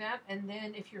tend to do that. And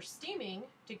then if you're steaming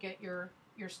to get your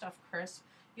stuff crisp,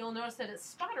 you'll notice that it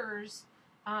sputters,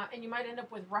 and you might end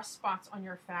up with rust spots on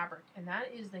your fabric. And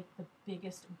that is like the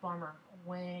biggest bummer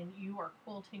when you are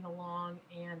quilting along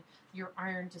and your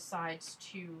iron decides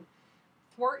to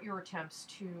thwart your attempts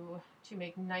to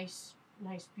make nice,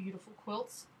 beautiful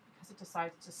quilts, because it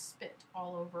decides to spit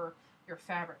all over your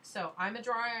fabric. So I'm a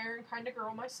dry iron kind of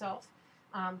girl myself.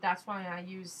 That's why I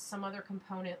use some other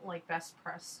component like Best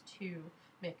Press to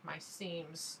make my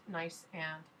seams nice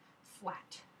and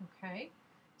flat. Okay,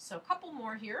 so a couple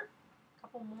more here.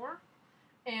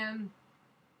 And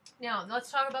now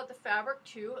let's talk about the fabric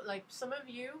too. Like some of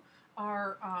you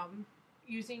are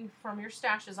using from your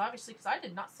stashes, obviously, because I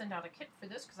did not send out a kit for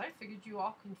this, because I figured you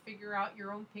all can figure out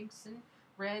your own pinks and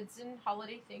reds and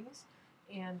holiday things,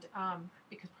 and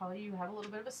because probably you have a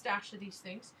little bit of a stash of these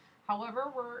things.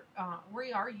 However,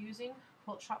 we are using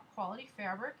Quilt Shop quality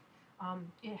fabric.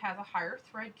 It has a higher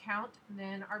thread count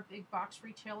than our big box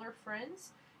retailer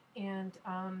friends, and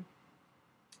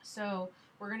so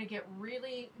we're going to get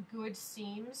really good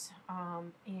seams,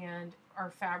 and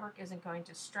our fabric isn't going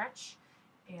to stretch,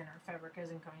 and our fabric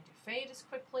isn't going to fade as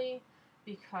quickly,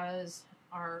 because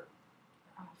our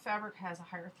fabric has a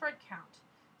higher thread count.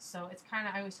 So it's kind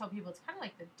of, I always tell people, it's kind of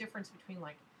like the difference between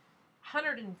like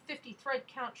 150 thread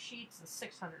count sheets and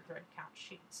 600 thread count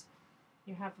sheets.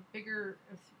 You have a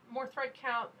more thread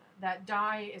count, that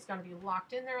dye is going to be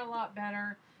locked in there a lot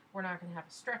better. We're not going to have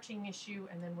a stretching issue.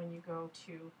 And then when you go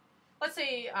to, let's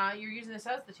say you're using this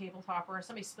as the table topper and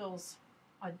somebody spills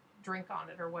a drink on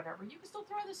it or whatever, you can still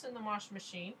throw this in the washing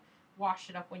machine, wash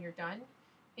it up when you're done.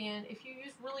 And if you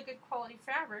use really good quality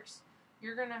fabrics,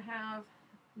 you're going to have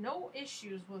no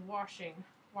issues with washing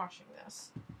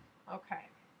this. Okay,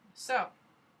 so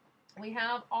we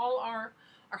have all our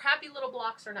happy little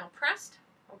blocks are now pressed,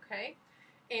 okay?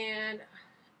 And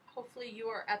hopefully you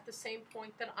are at the same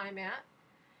point that I'm at.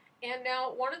 And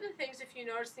now one of the things, if you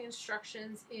notice the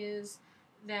instructions, is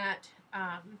that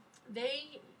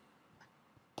they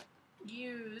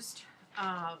used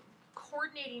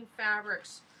coordinating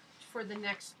fabrics for the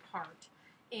next part.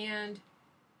 And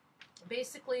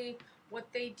basically what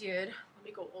they did, let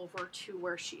me go over to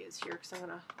where she is here, because I'm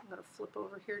gonna flip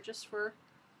over here just for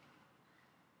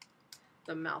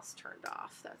the mouse turned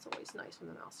off. That's always nice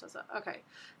when the mouse does that. Okay,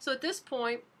 so at this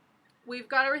point we've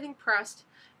got everything pressed,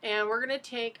 and we're going to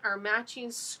take our matching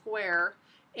square,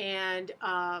 and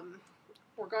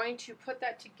we're going to put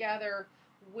that together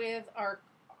with our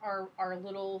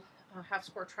little half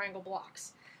square triangle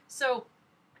blocks. So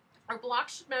our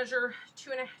blocks should measure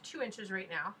 2 inches right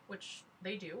now, which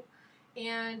they do.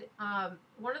 And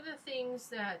one of the things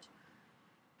that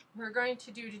we're going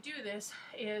to do this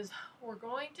is we're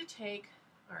going to take,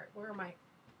 all right, where am I?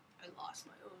 I lost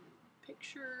my own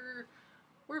picture.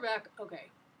 We're back. Okay,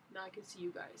 now I can see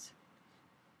you guys.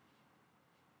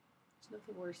 It's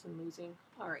nothing worse than losing.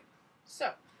 All right,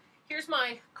 so here's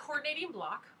my coordinating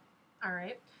block. All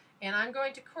right, and I'm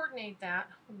going to coordinate that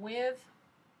with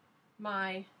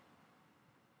my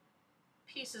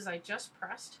pieces I just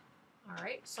pressed. All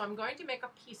right, so I'm going to make a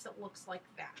piece that looks like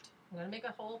that. I'm going to make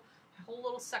a whole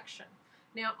little section.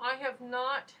 Now I have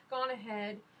not gone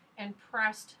ahead and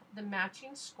pressed the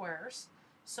matching squares,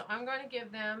 so I'm going to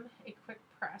give them a quick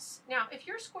press. Now if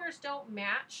your squares don't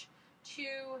match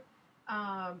to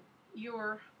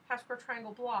your half square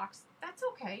triangle blocks, that's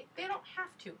okay. They don't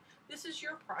have to. This is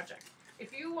your project.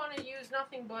 If you want to use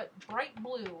nothing but bright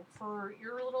blue for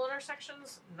your little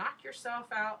intersections, knock yourself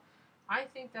out. I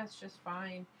think that's just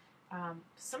fine.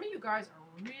 Some of you guys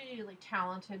are really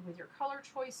talented with your color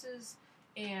choices,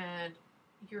 and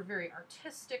you're very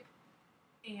artistic,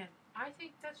 and I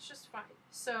think that's just fine.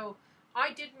 So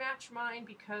I did match mine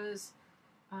because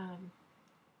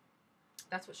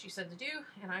that's what she said to do,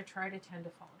 and I try to tend to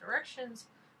follow directions.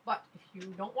 But if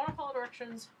you don't want to follow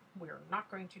directions, we're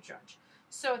not going to judge.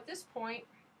 So at this point,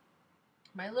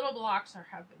 my little blocks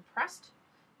have been pressed.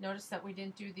 Notice that we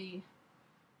didn't do the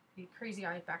crazy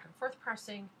eye back and forth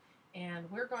pressing, and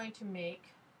we're going to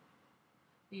make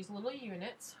these little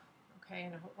units. Okay,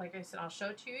 and like I said, I'll show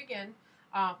it to you again.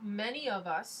 Many of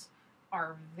us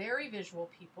are very visual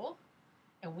people,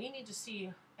 and we need to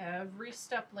see every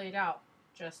step laid out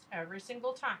just every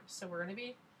single time. So we're going to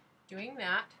be doing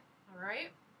that. All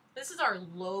right, this is our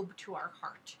lobe to our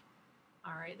heart.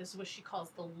 All right, this is what she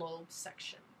calls the lobe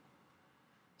section.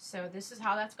 So this is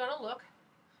how that's going to look.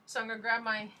 So I'm going to grab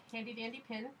my handy dandy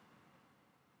pin,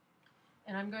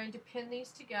 and I'm going to pin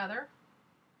these together.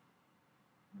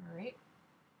 All right.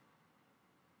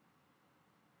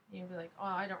 You'll be like, oh,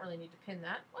 I don't really need to pin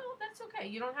that. Well, that's okay.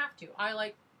 You don't have to. I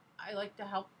like to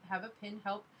have a pin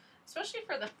help, especially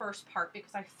for the first part,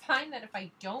 because I find that if I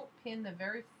don't pin the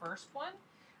very first one,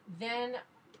 then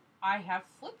I have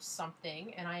flipped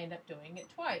something and I end up doing it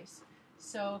twice.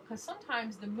 So, because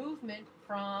sometimes the movement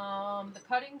from the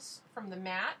cuttings from the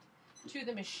mat to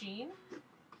the machine,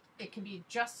 it can be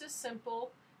just as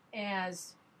simple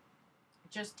as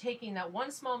just taking that one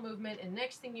small movement, and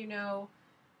next thing you know,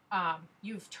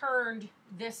 you've turned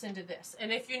this into this.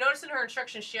 And if you notice in her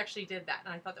instructions, she actually did that,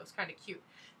 and I thought that was kind of cute.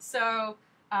 So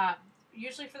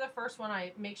usually for the first one,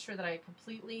 I make sure that I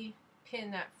completely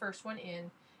pin that first one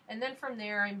in, and then from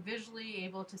there, I'm visually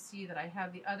able to see that I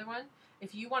have the other one.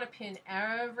 If you want to pin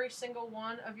every single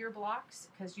one of your blocks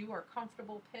because you are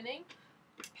comfortable pinning,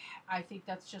 I think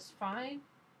that's just fine.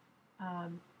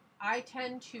 I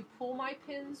tend to pull my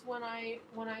pins when I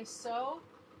sew.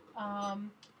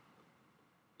 And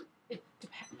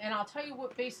I'll tell you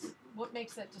what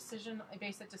makes that decision. I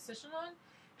base that decision on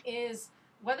is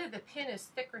whether the pin is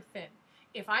thick or thin.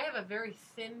 If I have a very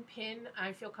thin pin,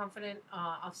 I feel confident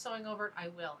of sewing over it, I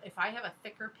will. If I have a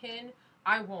thicker pin,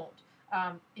 I won't.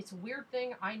 It's a weird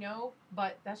thing, I know,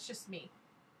 but that's just me.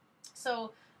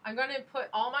 So I'm going to put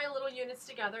all my little units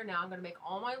together now. I'm going to make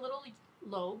all my little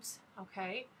lobes,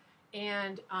 okay?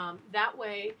 And that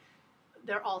way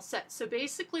they're all set. So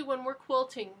basically when we're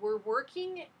quilting, we're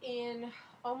working in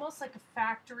almost like a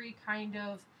factory kind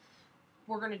of,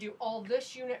 we're going to do all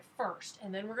this unit first,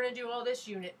 and then we're going to do all this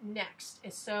unit next,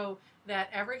 so that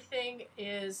everything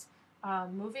is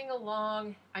moving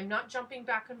along. I'm not jumping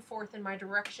back and forth in my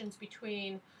directions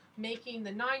between making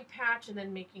the 9 patch and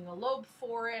then making a lobe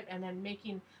for it, and then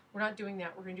making, we're not doing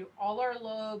that. We're going to do all our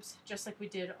lobes just like we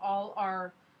did all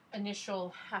our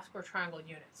initial half square triangle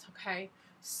units, okay?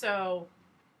 So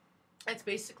that's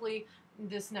basically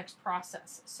this next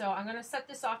process. So I'm going to set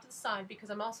this off to the side because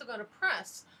I'm also going to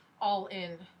press all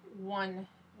in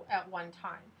at one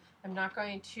time. I'm not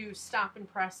going to stop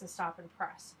and press and stop and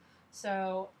press.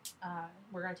 So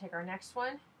we're going to take our next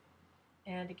one,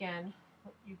 and again,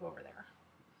 you go over there.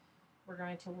 We're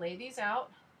going to lay these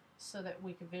out so that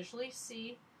we can visually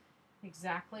see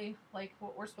exactly like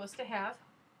what we're supposed to have,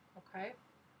 okay?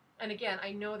 And again,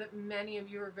 I know that many of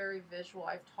you are very visual.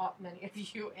 I've taught many of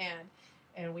you,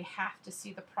 and we have to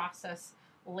see the process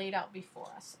laid out before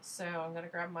us. So I'm going to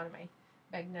grab one of my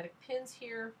magnetic pins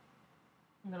here.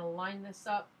 I'm going to line this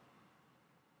up.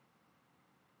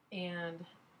 And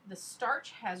the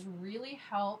starch has really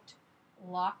helped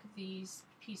lock these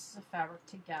pieces of fabric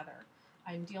together.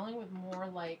 I'm dealing with more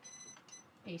like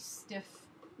a stiff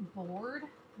board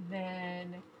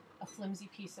than a flimsy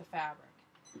piece of fabric.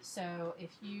 So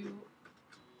if you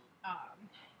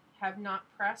have not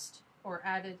pressed or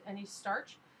added any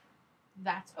starch,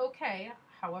 that's okay.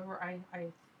 However, I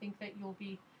think that you'll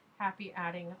be happy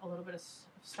adding a little bit of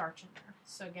starch in there.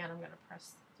 So again, I'm going to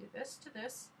do this to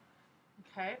this.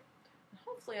 Okay. And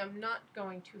hopefully I'm not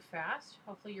going too fast.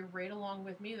 Hopefully you're right along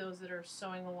with me, those that are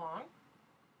sewing along.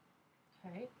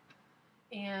 Okay.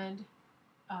 And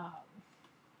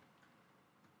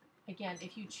again,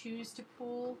 if you choose to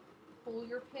pull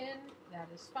your pin, that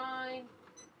is fine.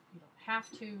 You don't have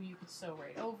to. You can sew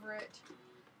right over it.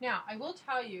 Now, I will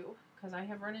tell you, because I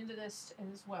have run into this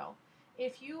as well,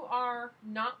 if you are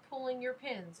not pulling your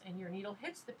pins and your needle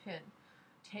hits the pin,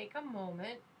 take a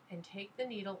moment and take the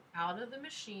needle out of the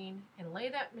machine and lay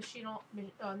that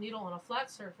needle on a flat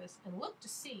surface and look to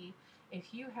see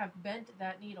if you have bent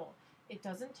that needle. It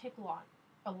doesn't take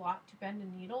a lot to bend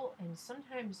a needle, and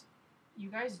sometimes you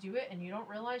guys do it and you don't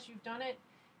realize you've done it,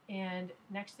 and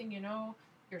next thing you know,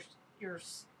 your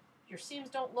seams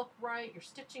don't look right, your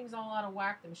stitching's all out of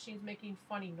whack, the machine's making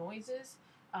funny noises.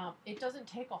 It doesn't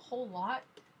take a whole lot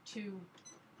to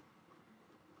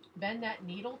bend that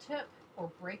needle tip or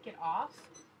break it off.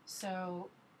 So,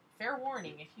 fair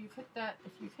warning, if you've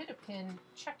hit a pin,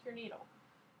 check your needle.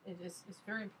 It's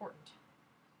very important.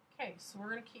 Okay, so we're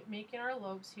going to keep making our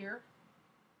lobes here.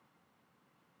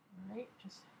 All right,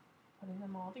 just putting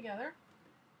them all together.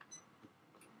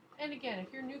 And again,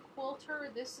 if you're a new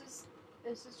quilter, this is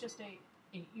just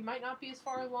you might not be as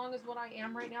far along as what I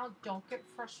am right now. Don't get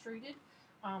frustrated.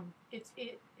 It's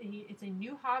a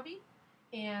new hobby,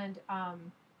 and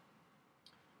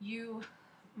you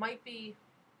might be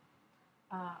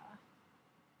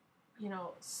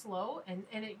slow, and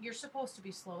you're supposed to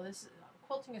be slow.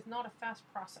 Quilting is not a fast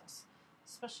process,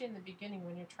 especially in the beginning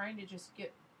when you're trying to just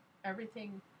get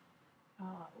everything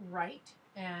right,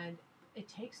 and it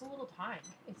takes a little time.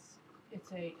 It's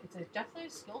definitely a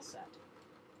skill set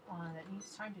that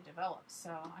needs time to develop. So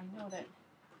I know that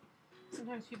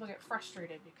sometimes people get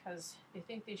frustrated because they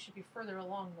think they should be further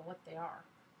along than what they are.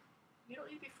 You don't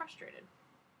need to be frustrated.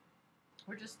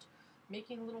 We're just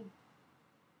making little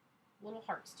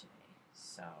hearts today.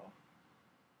 So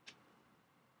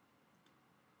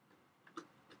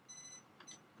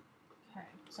okay,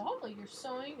 so hopefully your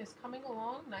sewing is coming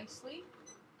along nicely,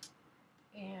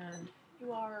 and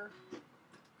you're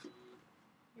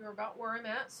about where I'm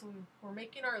at. So we're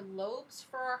making our lobes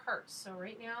for our hearts. So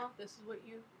right now, this is what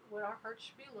our hearts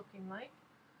should be looking like.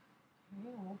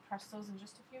 Okay, and we'll press those in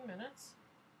just a few minutes.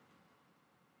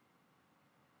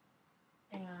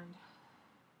 And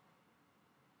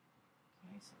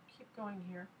okay, so keep going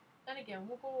here. And again,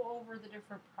 we'll go over the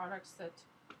different products that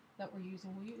we're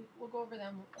using. We'll go over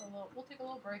them. We'll take a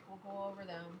little break. We'll go over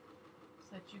them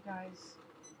so that you guys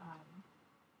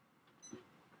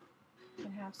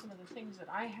can have some of the things that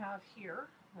I have here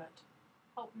that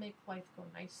help make life go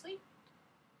nicely.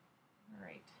 All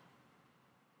right.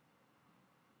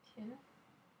 Pin.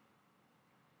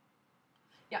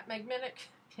 Yeah, magnetic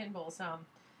pin bowls.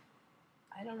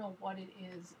 I don't know what it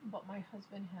is, but my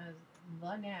husband has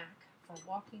the knack for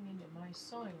walking into my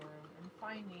sewing room and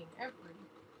finding every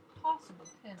possible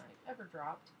pin I've ever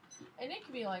dropped. And it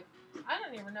could be like, I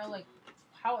don't even know like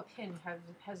how a pin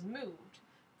has moved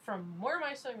from where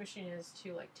my sewing machine is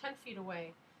to like 10 feet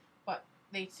away, but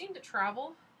they seem to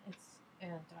travel.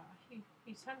 He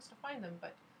tends to find them,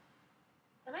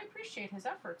 and I appreciate his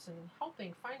efforts in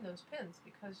helping find those pins,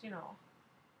 because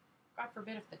God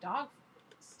forbid if the dog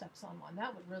steps on one,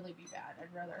 that would really be bad.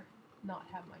 I'd rather not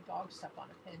have my dog step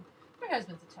on a pin. My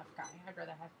husband's a tough guy. I'd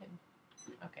rather have him.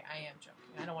 Okay, I am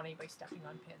joking. I don't want anybody stepping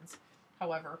on pins.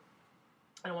 However,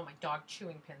 I don't want my dog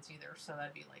chewing pins either, so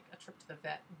that'd be like a trip to the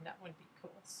vet, and that wouldn't be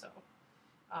cool. So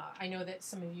I know that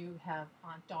some of you have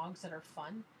dogs that are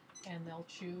fun, and they'll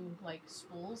chew like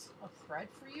spools of thread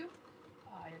for you.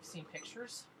 I have seen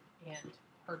pictures and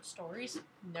heard stories.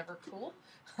 Never cool.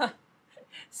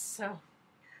 So,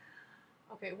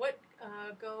 okay, what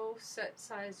go set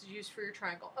size use for your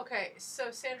triangle? Okay,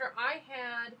 so Sandra, I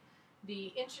had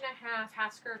the 1.5"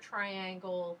 Hasker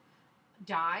triangle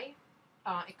die.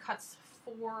 It cuts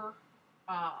 4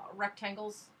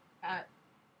 rectangles at,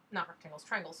 not rectangles,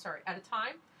 triangles, sorry, at a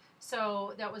time.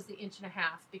 So that was the 1.5 inches,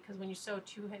 because when you sew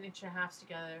 2 1.5 inches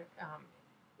together,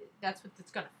 that's what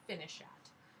it's going to finish at.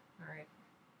 All right,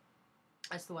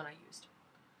 that's the one I used.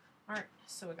 All right,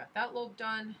 so we got that lobe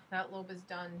done. That lobe is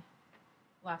done.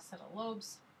 Last set of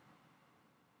lobes.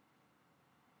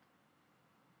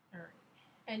 All right,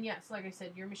 and yes, like I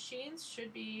said, your machines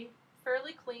should be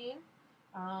fairly clean.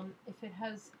 If it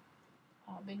has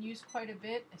been used quite a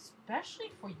bit,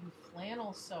 especially for you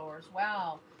flannel sewers.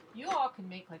 Wow, you all can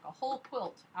make like a whole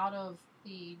quilt out of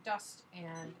the dust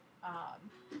and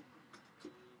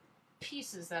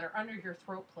pieces that are under your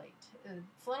throat plate.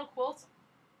 Flannel quilts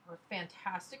are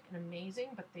fantastic and amazing,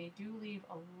 but they do leave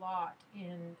a lot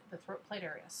in the throat plate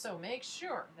area. So make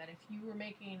sure that if you were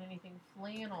making anything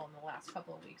flannel in the last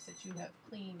couple of weeks, that you have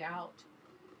cleaned out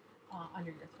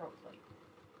under your throat plate.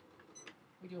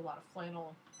 We do a lot of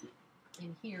flannel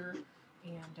in here,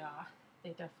 and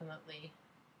they definitely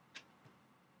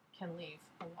can leave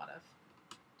a lot of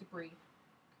debris.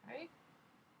 Okay.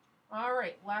 All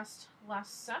right, last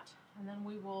set, and then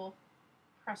we will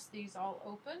press these all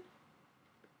open.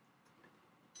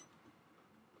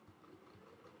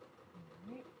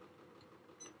 All right.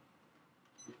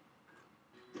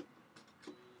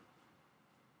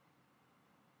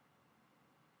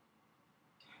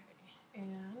 Okay,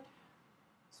 and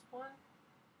this one.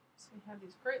 So we have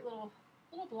these great little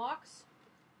blocks.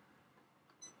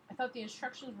 I thought the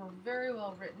instructions were very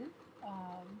well written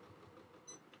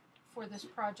for this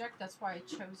project. That's why I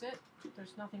chose it.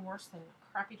 There's nothing worse than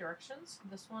crappy directions.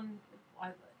 This one,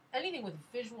 anything with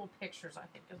visual pictures, I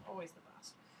think, is always the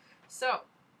best. So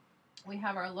we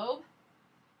have our lobe,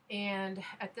 and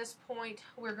at this point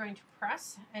we're going to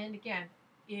press. And again,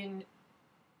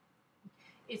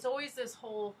 it's always this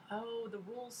whole, oh, the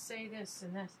rules say this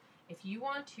and this. If you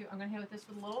want to, I'm going to hit this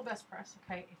with a little best press,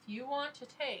 okay? If you want to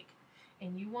take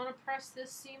and you want to press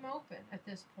this seam open at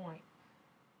this point,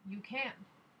 you can,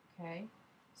 okay?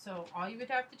 So all you would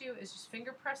have to do is just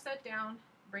finger press that down,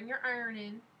 bring your iron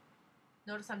in.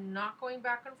 Notice I'm not going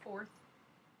back and forth,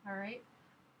 all right?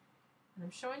 And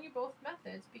I'm showing you both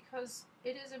methods because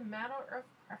it is a matter of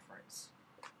preference.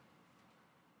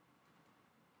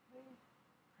 Okay.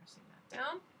 Pressing that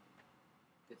down.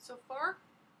 Good so far?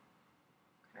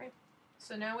 Okay,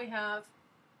 so now we have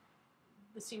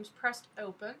the seams pressed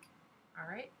open, all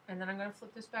right, and then I'm going to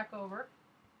flip this back over.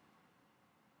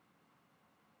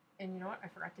 And you know what? I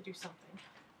forgot to do something.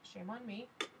 Shame on me.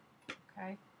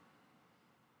 Okay.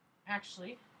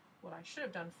 Actually, what I should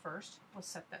have done first was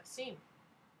set that seam.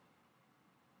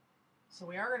 So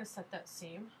we are going to set that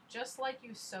seam just like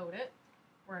you sewed it.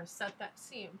 We're going to set that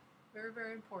seam. Very,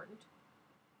 very important.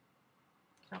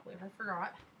 Can't believe I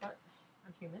forgot, but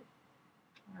I'm human.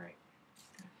 All right,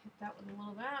 hit that with a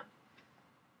little of that.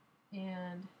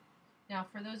 And now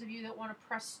for those of you that want to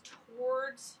press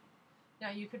towards,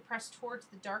 now you could press towards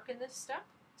the dark in this step.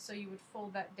 So you would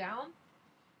fold that down,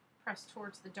 press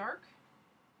towards the dark.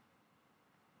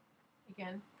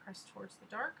 Again, press towards the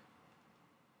dark.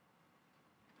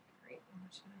 Great, I'm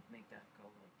just going to make that go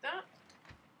like that.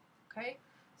 Okay,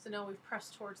 so now we've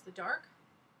pressed towards the dark.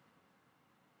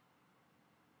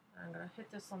 I'm going to hit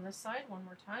this on this side one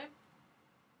more time.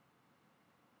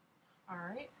 All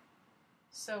right,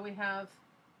 so we have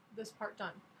this part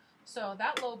done. So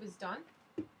that lobe is done,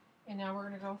 and now we're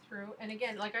going to go through, and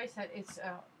again, like I said, it's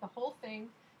the whole thing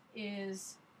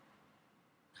is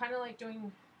kind of like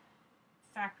doing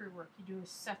factory work. You do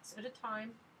sets at a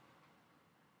time,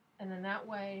 and then that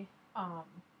way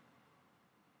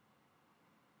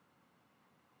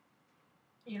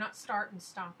you're not starting and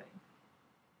stopping.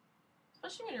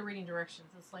 Especially when you're reading directions,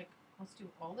 it's like, let's do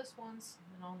all this once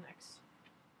and then all next.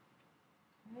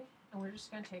 Okay, and we're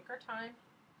just going to take our time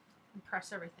and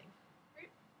press everything.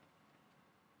 Right.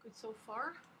 Good so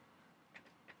far.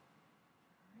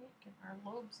 All right, get our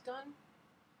lobes done.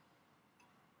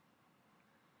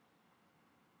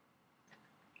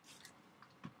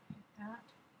 Hit that.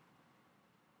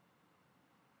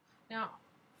 Now,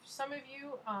 some of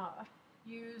you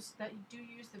use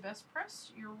the best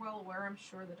press. You're well aware, I'm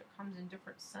sure, that it comes in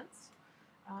different scents.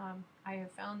 I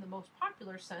have found the most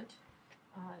popular scent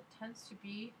tends to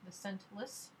be the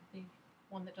scentless, the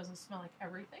one that doesn't smell like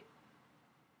everything.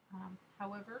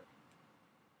 However,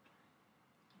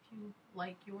 if you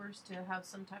like yours to have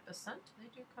some type of scent, they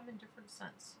do come in different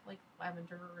scents, like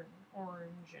lavender and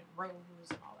orange and rose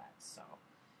and all that. So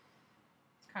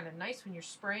it's kind of nice when you're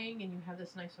spraying and you have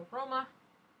this nice aroma.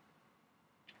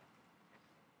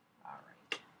 All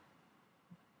right.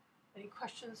 Any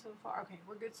questions so far? Okay,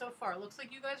 we're good so far. Looks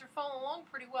like you guys are following along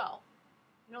pretty well.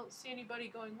 You don't see anybody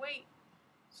going, wait,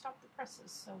 stop the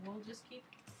presses. So we'll just keep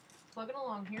plugging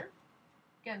along here.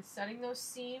 Again, setting those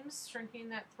seams, shrinking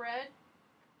that thread,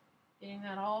 getting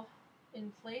that all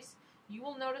in place. You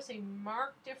will notice a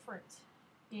marked difference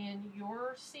in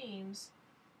your seams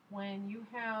when you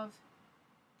have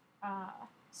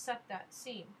set that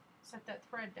seam, set that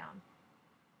thread down.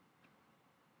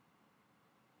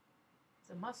 It's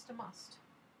a must, a must.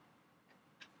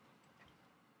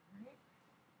 All right.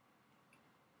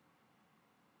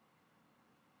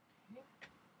 Okay.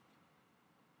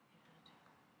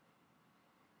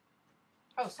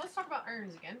 Oh, so let's talk about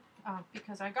irons again,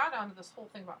 because I got onto this whole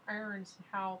thing about irons and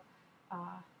how,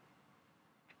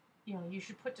 you know, you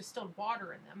should put distilled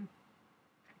water in them.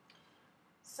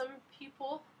 Some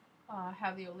people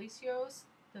have the Olicios.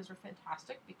 Those are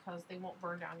fantastic because they won't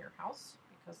burn down your house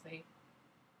because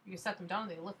you set them down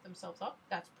and they lift themselves up.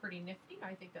 That's pretty nifty.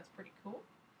 I think that's pretty cool.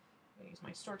 I'm going to use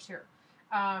my storks here.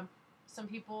 Some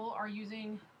people are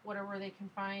using whatever they can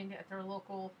find at their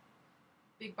local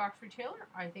big box retailer.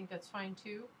 I think that's fine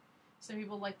too. Some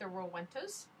people like their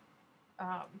Rowentas.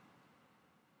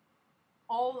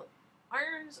 All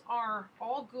irons are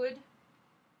all good,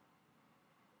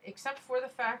 except for the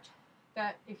fact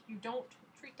that if you don't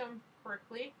treat them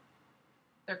correctly,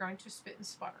 they're going to spit and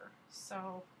sputter.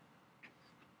 So,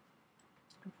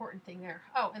 important thing there.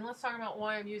 Oh, and let's talk about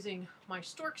why I'm using my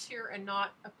storks here and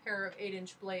not a pair of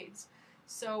 8-inch blades.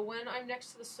 So when I'm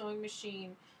next to the sewing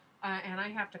machine and I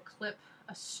have to clip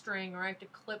a string or I have to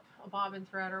clip a bobbin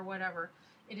thread or whatever,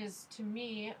 it is to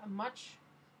me much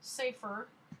safer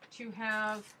to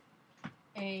have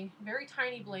a very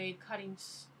tiny blade cutting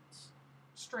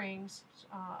strings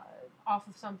off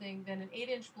of something than an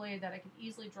 8-inch blade that I can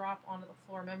easily drop onto the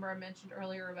floor. Remember I mentioned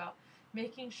earlier about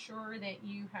making sure that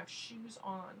you have shoes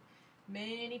on.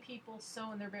 Many people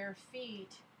sew in their bare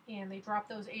feet and they drop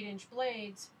those 8-inch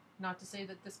blades. Not to say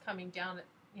that this coming down at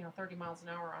 30 miles an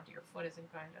hour onto your foot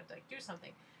isn't going to like do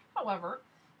something. However,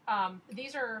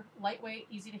 these are lightweight,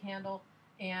 easy to handle,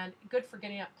 and good for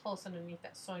getting up close underneath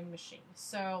that sewing machine.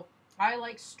 So I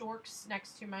like storks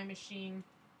next to my machine.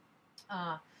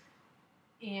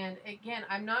 And again,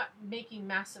 I'm not making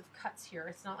massive cuts here.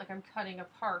 It's not like I'm cutting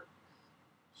apart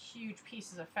huge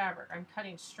pieces of fabric. I'm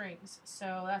cutting strings.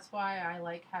 So that's why I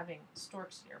like having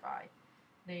storks nearby.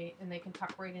 They can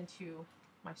tuck right into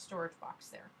my storage box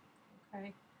there.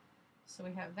 Okay, so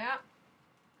we have that.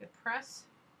 Good press.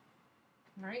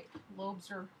 All right,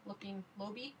 lobes are looking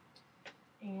loby.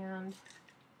 And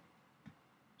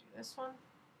do this one.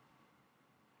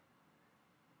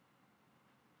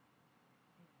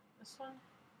 This one.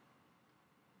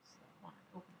 So I want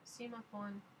to open the seam up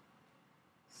one.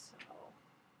 So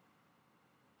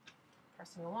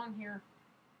pressing along here.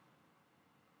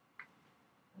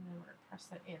 And then we're going to press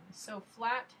that in. So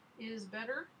flat is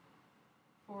better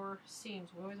for seams.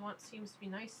 We always want seams to be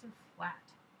nice and flat.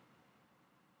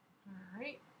 All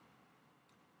right.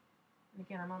 And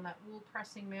again, I'm on that wool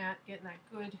pressing mat, getting that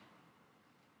good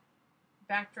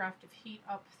backdraft of heat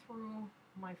up through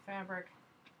my fabric.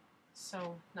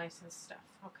 So nice and stiff.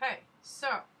 Okay, so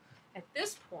at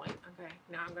this point, okay,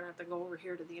 now I'm going to have to go over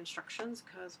here to the instructions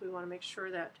because we want to make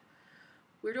sure that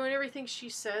we're doing everything she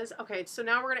says. Okay, so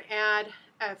now we're going to add,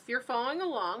 if you're following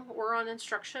along, we're on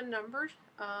instruction number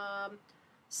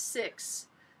 6.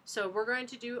 So we're going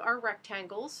to do our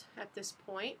rectangles at this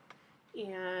point,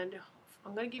 and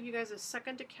I'm going to give you guys a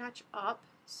second to catch up.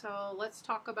 So let's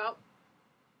talk about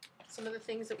some of the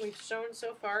things that we've shown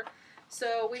so far.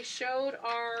 So we showed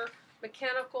our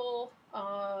mechanical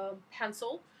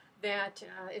pencil that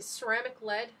is ceramic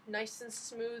lead, nice and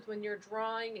smooth when you're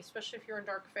drawing, especially if you're in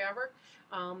dark fabric.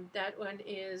 That one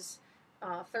is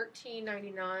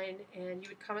 $13.99, and you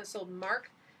would comment sold mark.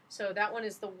 So that one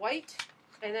is the white,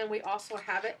 and then we also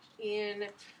have it in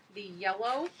the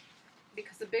yellow,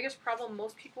 because the biggest problem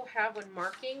most people have when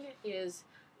marking is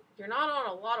you're not on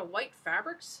a lot of white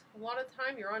fabrics. A lot of the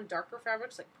time you're on darker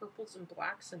fabrics like purples and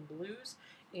blacks and blues,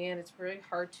 and it's very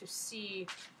hard to see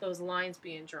those lines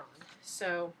being drawn.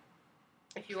 So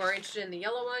if you are interested in the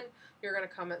yellow one, you're going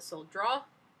to comment sold draw.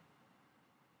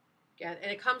 Again,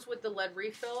 and it comes with the lead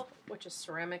refill, which is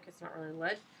ceramic. It's not really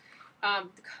lead.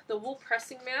 The wool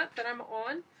pressing mat that I'm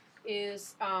on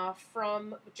is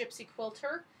from Gypsy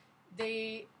Quilter.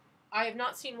 I have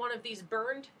not seen one of these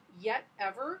burned yet,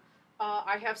 ever.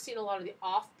 I have seen a lot of the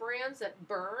off brands that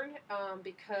burn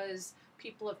because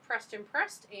people have pressed and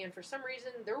pressed, and for some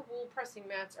reason their wool pressing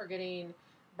mats are getting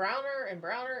browner and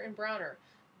browner and browner.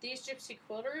 These Gypsy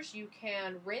Quilters you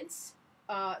can rinse,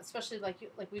 especially like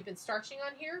we've been starching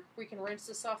on here. We can rinse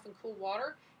this off in cool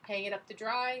water, hang it up to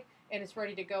dry, and it's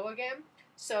ready to go again.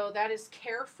 So that is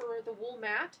care for the wool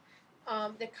mat.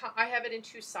 I have it in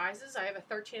two sizes. I have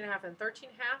a 13.5 and 13.5.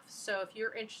 So if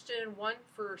you're interested in one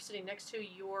for sitting next to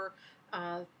your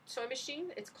sewing machine,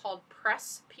 it's called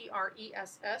Press,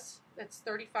 Press. That's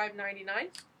 $35.99.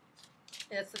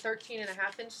 And it's the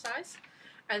 13.5-inch size.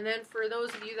 And then for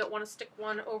those of you that want to stick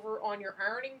one over on your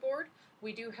ironing board,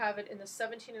 we do have it in the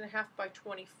 17.5 by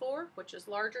 24, which is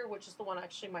larger, which is the one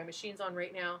actually my machine's on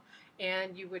right now.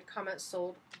 And you would comment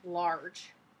sold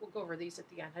large. We'll go over these at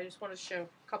the end. I just want to show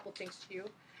a couple things to you.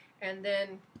 And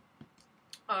then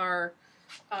our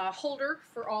holder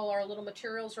for all our little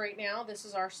materials right now. This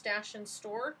is our stash and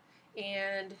store.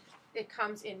 And it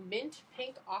comes in mint,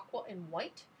 pink, aqua, and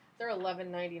white. They're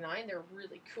 $11.99. They're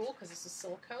really cool because this is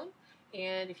silicone.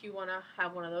 And if you want to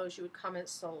have one of those, you would comment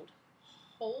sold.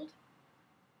 Hold.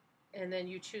 And then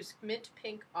you choose mint,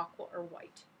 pink, aqua, or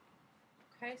white.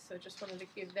 Okay, so just wanted to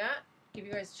give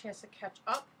you guys a chance to catch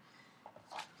up.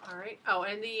 All right. Oh,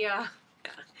 and the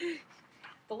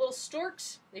little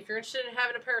storks. If you're interested in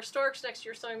having a pair of storks next to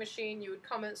your sewing machine, you would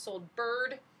comment sold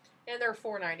bird, and they're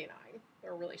 $4.99.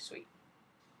 They're really sweet.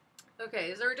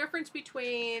 Okay, is there a difference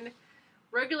between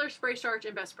regular spray starch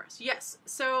and best press? Yes.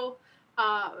 So,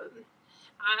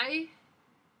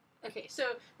 okay,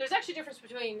 so there's actually a difference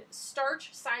between starch,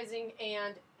 sizing,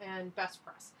 and best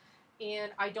press.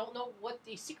 And I don't know what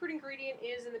the secret ingredient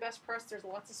is in the best press. There's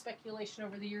lots of speculation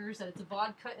over the years that it's a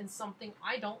vodka and something.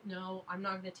 I don't know. I'm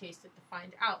not going to taste it to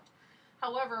find out.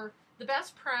 However, the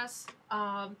best press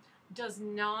does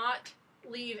not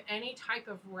leave any type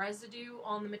of residue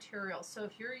on the material. So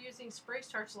if you're using spray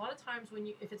starch, a lot of times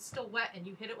if it's still wet and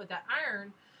you hit it with that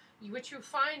iron, what you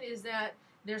find is that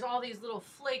there's all these little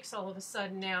flakes all of a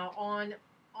sudden now on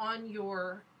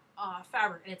your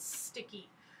fabric, and it's sticky.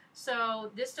 So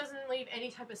this doesn't leave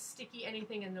any type of sticky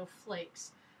anything and no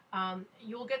flakes.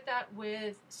 You'll get that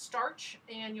with starch,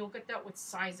 and you'll get that with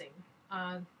sizing.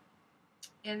 And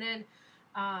then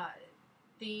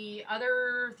the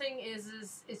other thing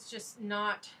is it's just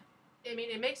not, I mean,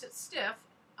 it makes it stiff.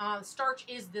 Starch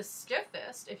is the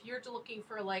stiffest. If you're looking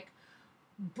for like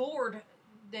board,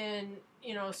 then,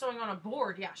 you know, sewing on a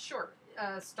board, yeah, sure.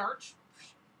 Starch,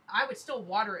 I would still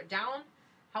water it down.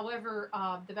 However,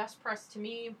 the best press to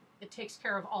me, it takes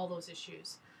care of all those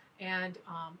issues and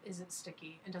isn't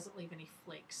sticky and doesn't leave any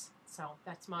flakes. So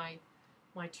that's my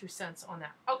 2 cents on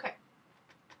that. Okay,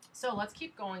 so let's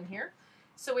keep going here.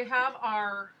 So we have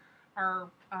our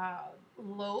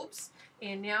lobes,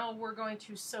 and now we're going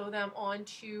to sew them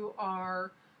onto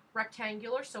our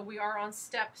rectangular. So we are on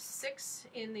step 6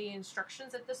 in the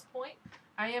instructions at this point.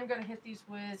 I am going to hit these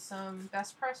with some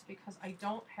best press because I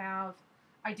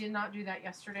did not do that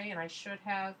yesterday, and I should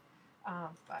have,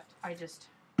 but I just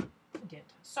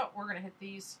didn't. So we're going to hit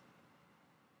these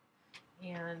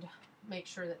and make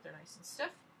sure that they're nice and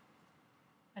stiff.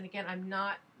 And again, I'm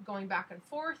not going back and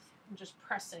forth. I'm just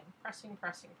pressing, pressing,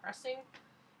 pressing, pressing.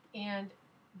 And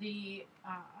the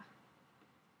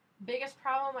biggest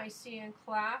problem I see in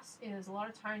class is a lot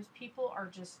of times people are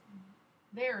just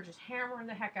hammering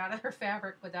the heck out of their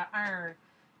fabric with that iron.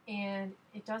 And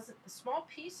it doesn't, the small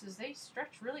pieces, they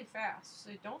stretch really fast,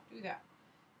 so don't do that.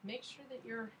 Make sure that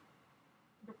you're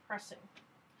pressing,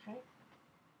 okay?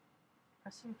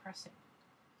 Pressing, pressing.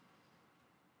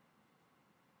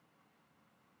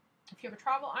 If you have a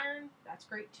travel iron, that's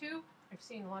great too. I've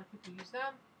seen a lot of people use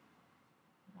them.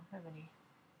 I don't have any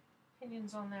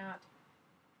opinions on that.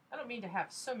 I don't mean to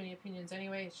have so many opinions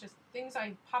anyway. It's just things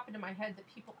I pop into my head that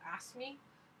people ask me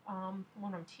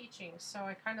when I'm teaching. So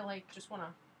I kind of like just want to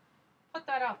put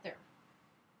that out there.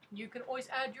 You can always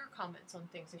add your comments on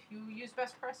things. If you use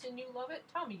best press and you love it,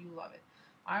 tell me you love it.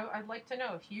 I'd like to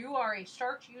know. If you are a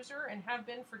starch user and have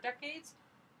been for decades,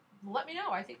 let me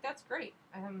know. I think that's great.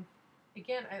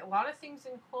 Again, a lot of things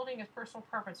in quilting is personal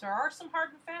preference. There are some hard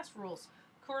and fast rules.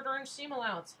 1/4 inch seam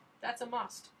allowance, that's a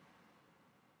must.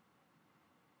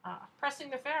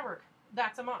 Pressing the fabric,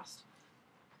 that's a must.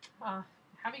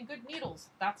 Having good needles,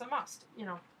 that's a must. You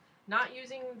know, not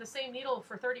using the same needle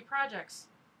for 30 projects,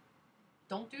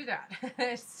 don't do that.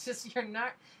 It's just you're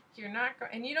not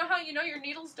and you know how you know your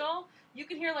needle's dull? You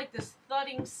can hear like this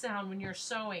thudding sound when you're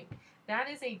sewing. That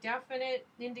is a definite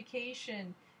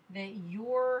indication that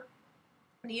your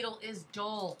needle is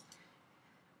dull,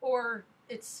 or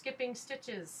it's skipping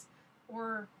stitches,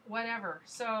 or whatever.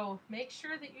 So make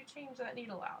sure that you change that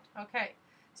needle out. Okay,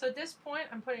 so at this point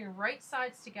I'm putting right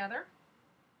sides together.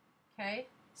 Okay,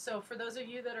 so for those of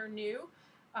you that are new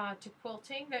to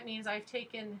quilting, that means I've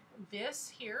taken this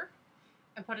here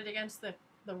and put it against the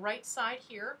right side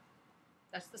here.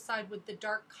 That's the side with the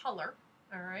dark color.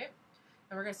 All right,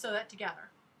 and we're going to sew that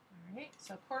together. All right,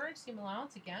 so 1/4 inch seam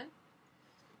allowance again,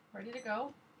 ready to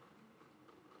go.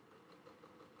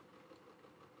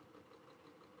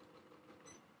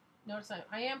 Notice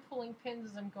I am pulling pins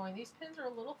as I'm going. These pins are a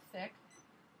little thick,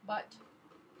 but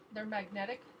they're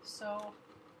magnetic, so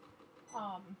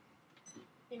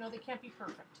you know, they can't be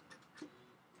perfect.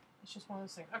 It's just one of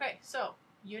those things. Okay, so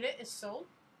unit is sewed.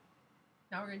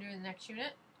 Now we're going to do the next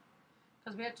unit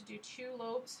because we have to do 2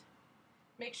 lobes.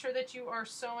 Make sure that you are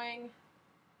sewing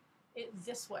it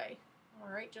this way,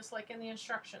 all right, just like in the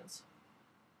instructions.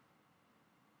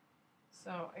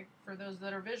 So for those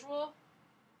that are visual,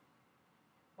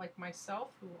 like myself,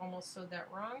 who almost sewed that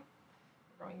wrong,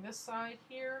 we're going this side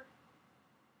here.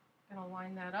 Gonna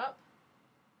line that up.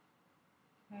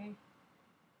 Okay.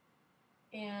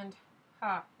 And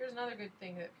here's another good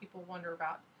thing that people wonder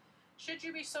about. Should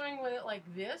you be sewing with it like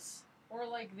this or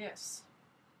like this?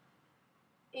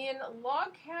 In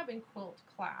log cabin quilt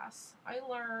class, I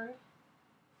learned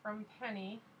from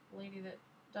Penny, the lady that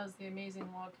does the amazing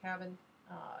log cabin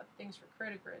things for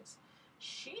credit grids.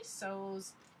 She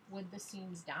sews with the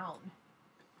seams down.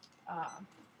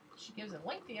 She gives a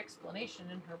lengthy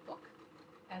explanation in her book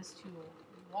as to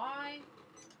why.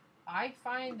 I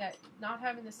find that not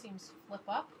having the seams flip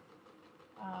up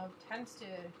tends to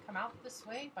come out this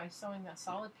way by sewing that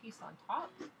solid piece on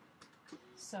top.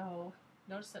 So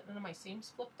notice that none of my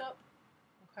seams flipped up.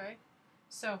 Okay,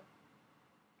 so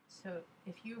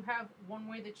if you have one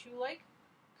way that you like,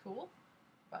 cool.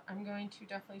 But I'm going to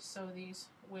definitely sew these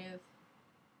with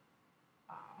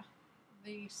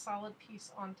the solid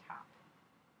piece on top.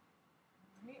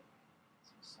 All right,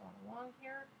 so sew it along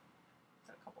here.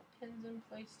 Got a couple pins in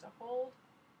place to hold.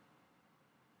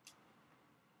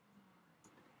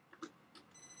 I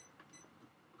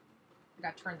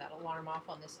got to turn that alarm off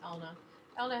on this Elna.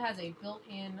 Elna has a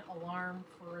built-in alarm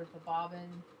for the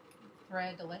bobbin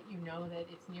thread to let you know that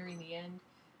it's nearing the end.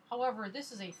 However,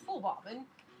 this is a full bobbin,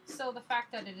 so the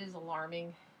fact that it is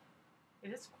alarming,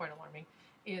 it is quite alarming,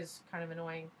 is kind of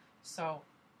annoying. So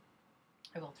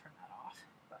I will turn that off,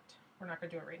 but we're not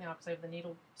going to do it right now because I have the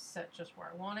needle set just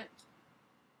where I want it.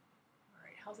 All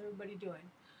right, how's everybody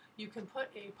doing? You can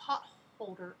put a pot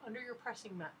holder under your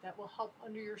pressing mat. That will help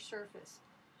under your surface.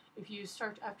 If you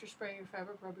start after spraying your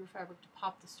fabric, rub your fabric to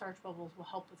pop the starch bubbles, will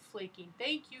help with flaking.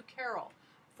 Thank you, Carol,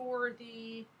 for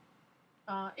the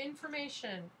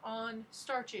information on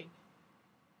starching,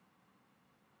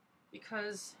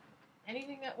 because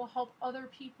anything that will help other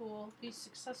people be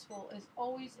successful is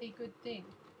always a good thing.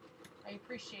 I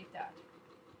appreciate that.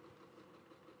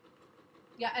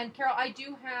 Yeah, and Carol, I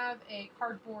do have a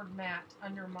cardboard mat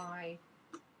under my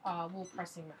wool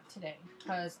pressing mat today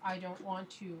because I don't want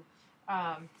to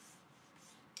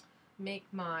make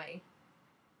my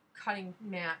cutting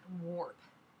mat warp.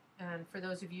 And for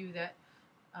those of you that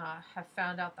have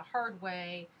found out the hard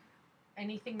way,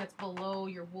 anything that's below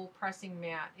your wool pressing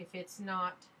mat, if it's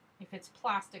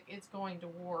plastic, it's going to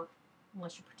warp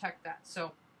unless you protect that.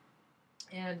 So,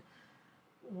 and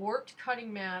warped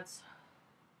cutting mats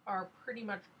are pretty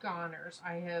much goners.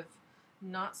 I have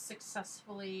not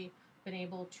successfully been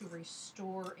able to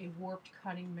restore a warped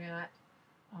cutting mat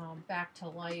back to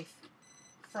life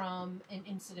from an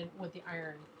incident with the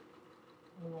iron.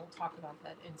 We won't talk about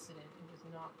that incident. It was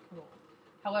not cool.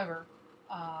 However,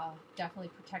 definitely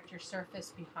protect your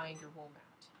surface behind your wool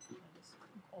mat. That is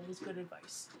always good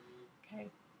advice.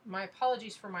 Okay. My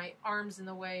apologies for my arms in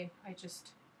the way. I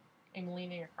just am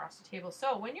leaning across the table.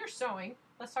 So when you're sewing,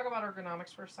 let's talk about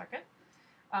ergonomics for a second.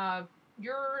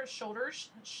 Your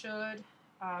shoulders should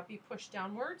be pushed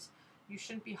downwards. You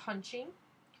shouldn't be hunching.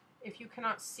 If you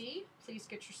cannot see, please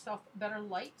get yourself better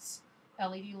lights.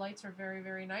 LED lights are very,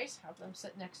 very nice. Have them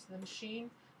sit next to the machine,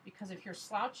 because if you're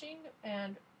slouching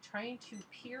and trying to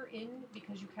peer in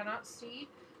because you cannot see,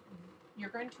 you're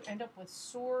going to end up with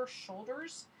sore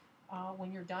shoulders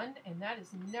when you're done, and that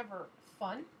is never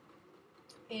fun.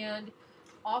 And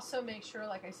also make sure,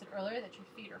 like I said earlier, that your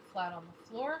feet are flat on the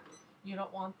floor. You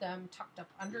don't want them tucked up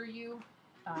under you.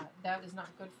 That is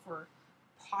not good for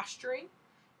posturing.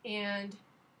 And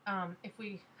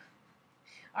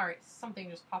all right, something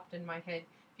just popped in my head.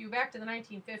 If you go back to the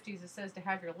 1950s, it says to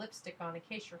have your lipstick on in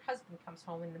case your husband comes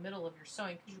home in the middle of your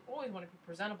sewing, because you always want to be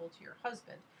presentable to your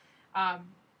husband.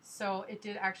 So it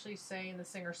did actually say in the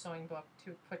Singer Sewing book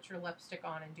to put your lipstick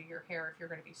on and do your hair if you're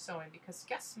going to be sewing, because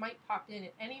guests might pop in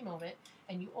at any moment,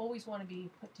 and you always want to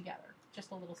be put together.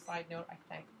 Just a little side note, I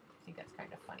think that's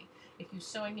kind of funny. If you're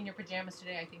sewing in your pajamas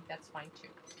today, I think that's fine too.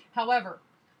 However,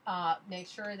 make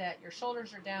sure that your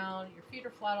shoulders are down, your feet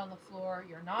are flat on the floor,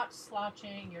 you're not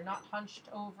slouching, you're not hunched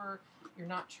over, you're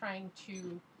not trying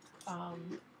to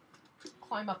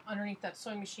climb up underneath that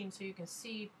sewing machine so you can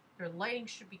see. Your lighting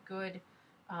should be good.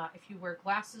 If you wear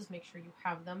glasses, make sure you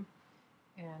have them,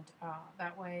 and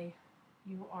that way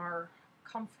you are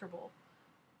comfortable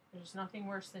There's nothing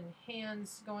worse than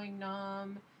hands going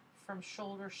numb from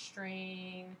shoulder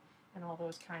strain and all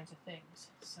those kinds of things.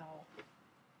 So,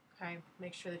 okay,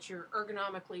 make sure that you're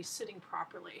ergonomically sitting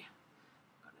properly.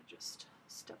 I'm gonna just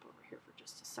step over here for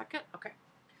just a second. Okay,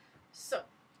 so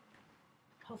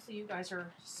hopefully you guys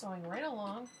are sewing right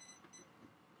along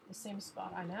the same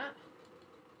spot I'm at.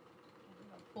 I'm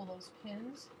gonna pull those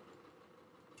pins.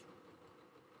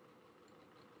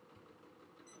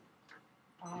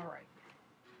 All right.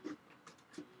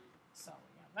 So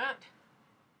we have that.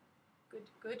 Good,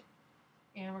 good.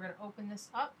 And we're going to open this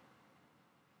up.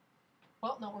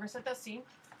 Well, no, we're going to set that seam.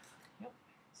 Yep,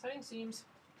 setting seams.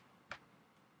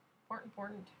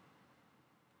 Important.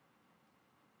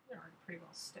 They're already pretty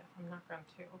well stiff. I'm not going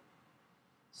to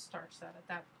starch that at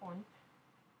that point.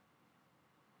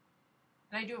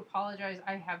 And I do apologize,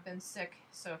 I have been sick,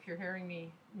 so if you're hearing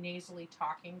me nasally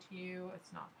talking to you,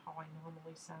 it's not how I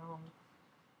normally sound.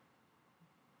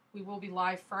 We will be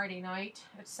live Friday night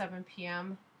at 7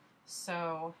 p.m.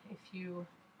 So if you,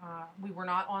 we were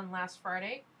not on last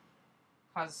Friday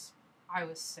because I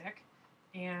was sick.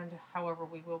 And however,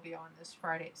 we will be on this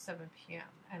Friday at 7 p.m.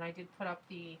 And I did put up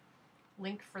the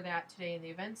link for that today in the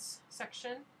events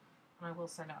section. And I will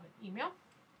send out an email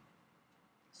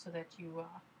so that you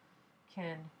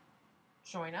can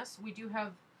join us. We do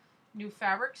have new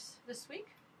fabrics this week.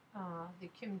 The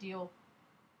Kim Deal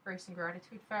Grace and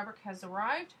Gratitude fabric has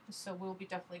arrived, so we'll be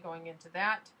definitely going into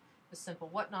that. The Simple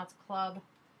Whatnots Club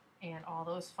and all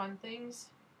those fun things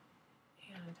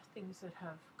and things that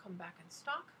have come back in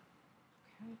stock.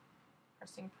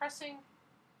 Okay, pressing.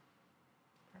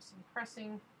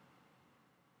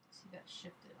 See, that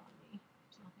shifted on me.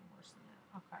 There's nothing worse than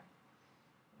that. Okay,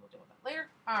 we'll deal with that later.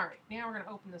 All right, now we're going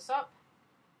to open this up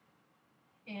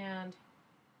and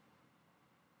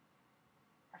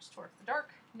press towards the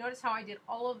dark. Notice how I did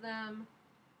all of them.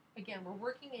 Again, we're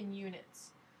working in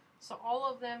units. So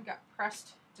all of them got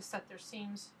pressed to set their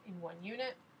seams in one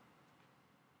unit.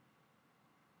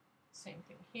 Same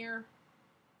thing here.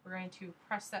 We're going to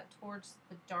press that towards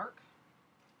the dark.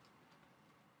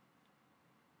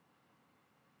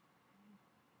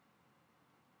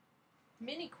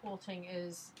 Mini quilting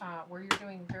is where you're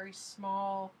doing very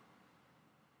small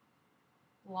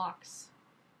blocks.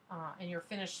 And your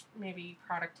finished maybe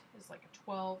product is like a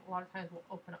 12. A lot of times we'll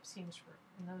open up seams for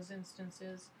in those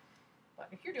instances. But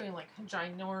if you're doing like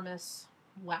ginormous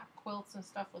lap quilts and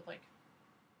stuff with like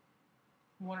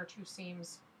 1 or 2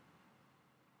 seams,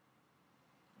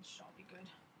 this shall be good.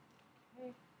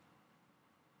 Okay,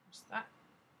 there's that.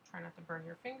 Try not to burn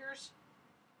your fingers.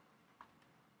 All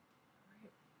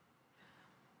right.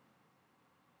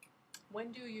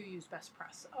 When do you use best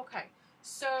press? Okay,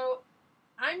 so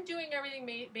I'm doing everything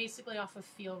basically off of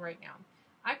feel right now.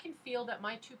 I can feel that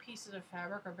my 2 pieces of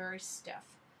fabric are very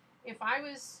stiff. If I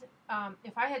was,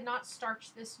 if I had not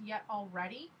starched this yet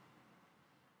already,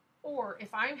 or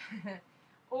if I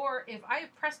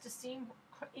have pressed a seam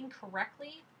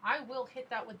incorrectly, I will hit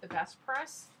that with the best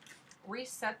press,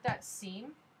 reset that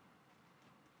seam,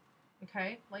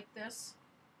 okay, like this,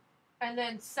 and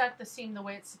then set the seam the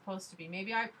way it's supposed to be.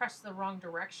 Maybe I pressed the wrong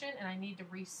direction and I need to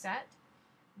reset.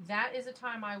 That is a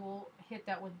time I will hit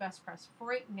that with best press. For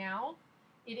right now,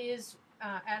 it is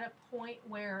at a point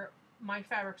where my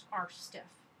fabrics are stiff.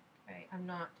 Okay, I'm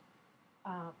not.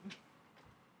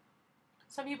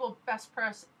 Some people best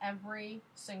press every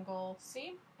single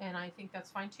seam, and I think that's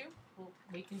fine too.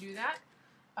 We can do that.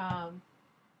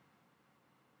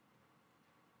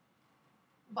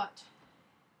 But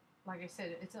like I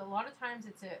said, it's a lot of times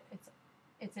it's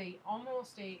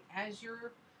almost as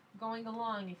you're going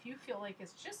along, if you feel like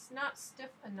it's just not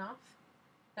stiff enough,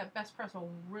 that best press will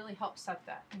really help set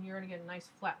that, and you're going to get a nice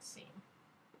flat seam.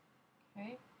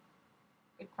 Okay,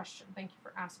 good question. Thank you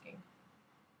for asking.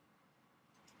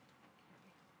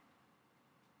 Okay.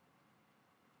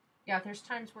 Yeah, there's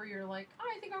times where you're like, oh,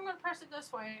 I think I'm going to press it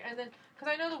this way, and then because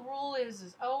I know the rule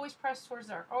is always press towards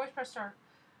dark, always press dark.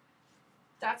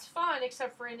 That's fine,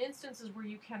 except for in instances where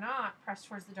you cannot press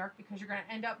towards the dark because you're going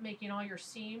to end up making all your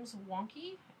seams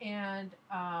wonky, and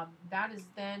that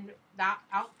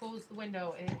out goes the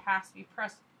window. It has to be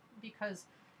pressed because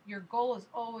your goal is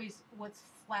always what's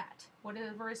flat,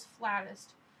 whatever is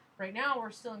flattest. Right now we're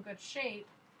still in good shape,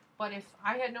 but if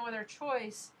I had no other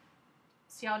choice,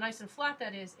 see how nice and flat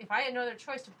that is, if I had no other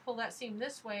choice to pull that seam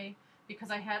this way because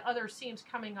I had other seams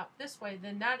coming up this way,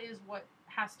 then that is what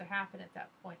has to happen at that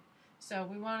point. So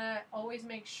we want to always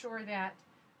make sure that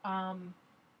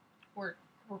we're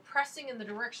pressing in the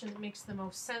direction that makes the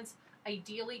most sense.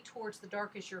 Ideally towards the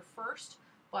dark is your first,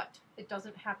 but it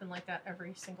doesn't happen like that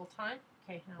every single time.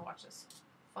 Okay, now watch this.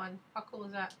 Fun. How cool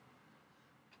is that?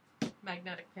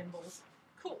 magnetic pinballs.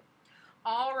 Cool.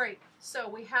 All right, so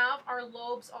we have our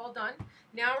lobes all done.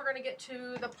 Now we're going to get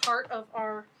to the part of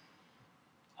our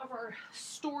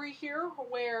story here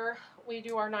where we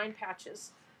do our 9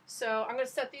 patches. So I'm going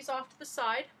to set these off to the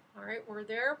side. All right, we're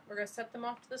there. We're going to set them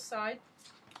off to the side.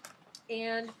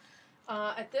 And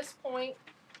at this point,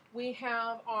 we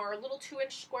have our little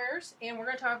 2-inch squares, and we're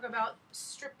going to talk about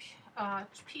strip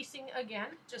piecing again,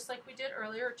 just like we did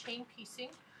earlier, chain piecing.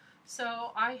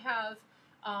 So I have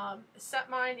set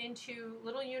mine into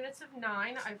little units of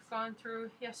 9. I've gone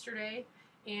through yesterday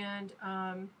and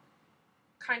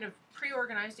kind of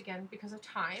pre-organized again because of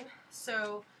time.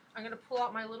 So I'm going to pull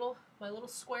out my little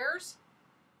squares.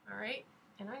 All right,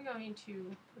 and I'm going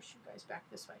to push you guys back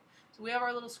this way. So we have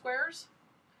our little squares,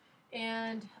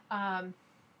 and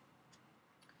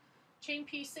chain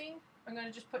piecing, I'm going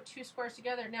to just put 2 squares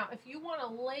together. Now, if you want to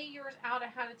lay yours out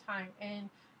ahead of time and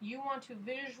you want to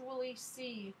visually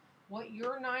see what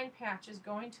your 9 patch is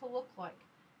going to look like,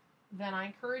 then I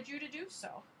encourage you to do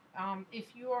so.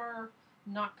 If you are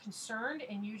not concerned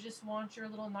and you just want your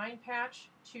little 9 patch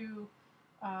to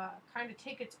kind of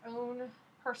take its own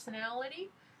personality,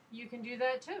 you can do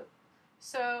that too.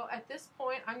 So at this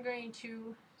point, I'm going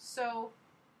to sew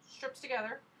strips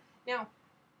together. Now,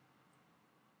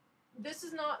 this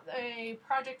is not a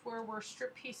project where we're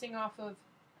strip piecing off of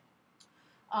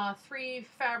 3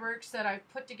 fabrics that I've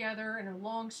put together in a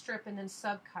long strip and then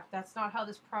subcut. That's not how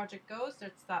this project goes.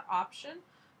 That's that option.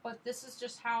 But this is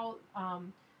just how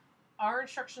our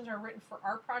instructions are written for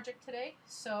our project today.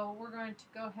 So we're going to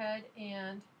go ahead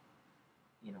and,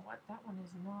 you know what, that one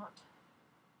is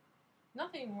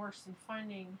nothing worse than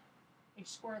finding a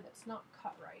square that's not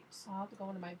cut right. So I'll have to go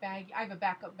into my bag. I have a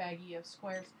backup baggie of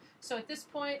squares. So at this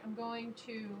point, I'm going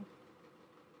to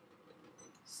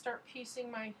start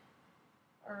piecing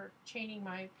chaining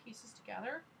my pieces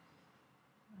together.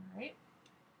 All right.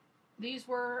 These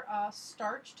were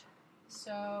starched,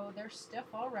 so they're stiff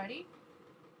already.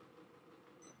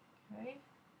 Okay.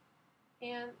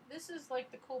 And this is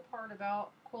like the cool part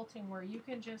about quilting, where you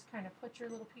can just kind of put your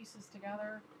little pieces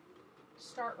together,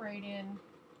 start right in.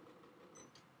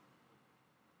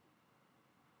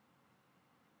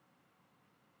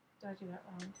 Did I do that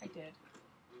wrong? I did.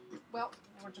 Well,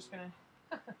 we're just gonna,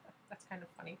 that's kind of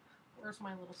funny. Where's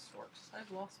my little storks? I've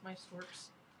lost my storks.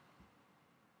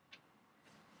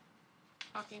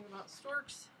 Talking about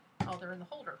storks. Oh, they're in the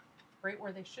holder, right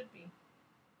where they should be.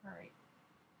 All right.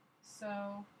 So,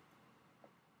 all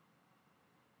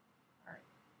right.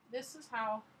 This is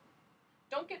how,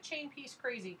 don't get chain piece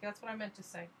crazy. That's what I meant to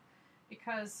say.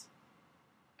 Because,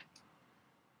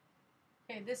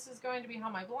 okay, this is going to be how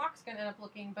my block's going to end up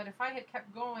looking, but if I had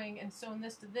kept going and sewn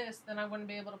this to this, then I wouldn't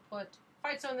be able to put, if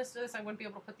I'd sewn this to this, I wouldn't be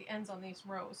able to put the ends on these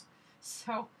rows.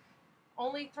 So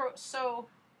only sew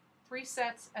 3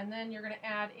 sets, and then you're going to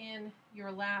add in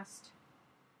your last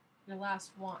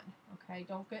one. Okay,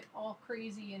 don't get all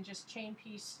crazy and just chain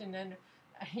piece, and then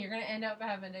you're going to end up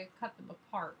having to cut them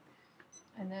apart.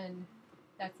 And then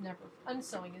that's never,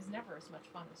 unsewing is never as much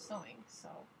fun as sewing. So,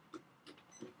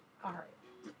 all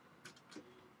right.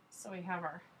 So we have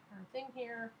our thing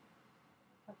here.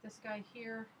 Put this guy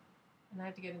here, and I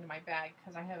have to get into my bag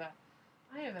because I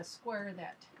have a square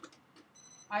that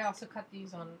I also cut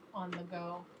these on the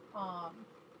go.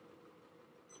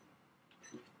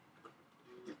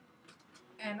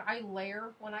 And I layer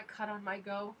when I cut on my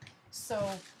go. So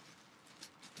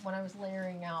when I was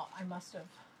layering out, I must have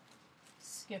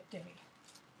skipped a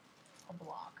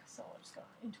block. So we'll just go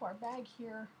into our bag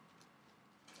here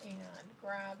and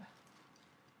grab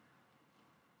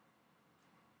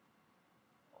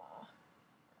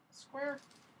square.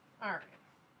 All right,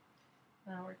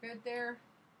 now we're good there.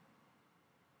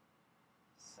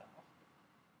 So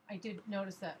I did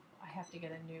notice that I have to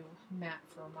get a new mat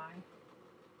for my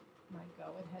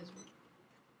go. It has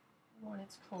run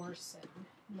its course and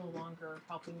no longer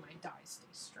helping my die stay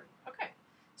straight. Okay,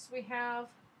 so we have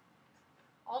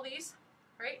all these,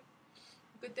 right?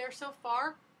 Good there so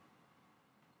far.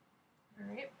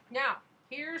 All right, now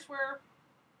here's where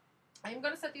I'm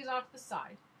going to set these off to the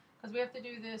side because we have to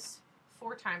do this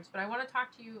 4 times, but I want to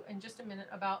talk to you in just a minute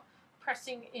about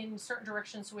pressing in certain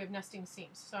directions so we have nesting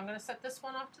seams. So I'm going to set this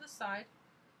one off to the side,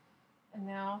 and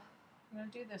now I'm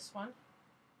going to do this one.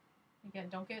 Again,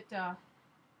 don't get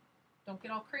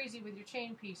all crazy with your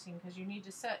chain piecing because you need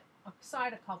to set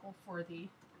aside a couple for the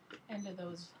end of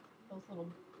those little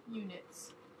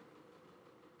units.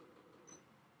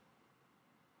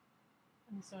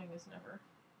 And sewing is never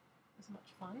as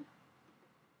much fun.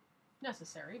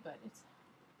 Necessary, but it's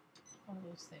one of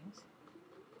those things.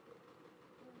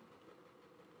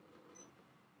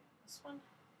 This one.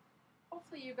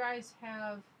 hopefully you guys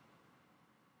have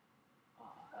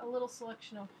a little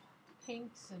selection of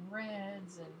pinks and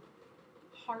reds and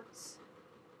hearts.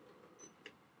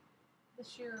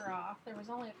 This year there was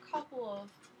only a couple of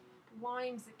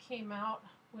lines that came out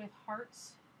with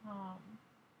hearts.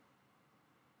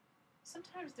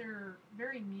 Sometimes they're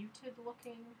very muted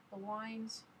looking, the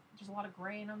lines. There's a lot of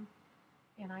gray in them,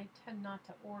 and I tend not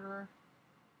to order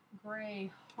gray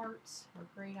hearts or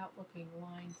grayed out looking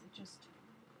lines.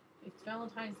 It's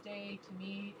Valentine's Day. To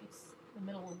me, it's the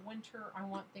middle of winter. I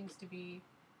want things to be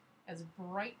as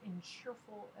bright and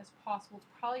cheerful as possible.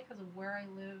 It's probably because of where I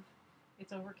live.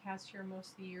 It's overcast here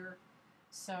most of the year,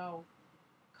 so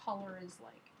color is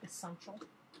like essential.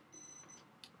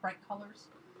 Bright colors.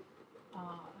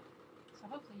 So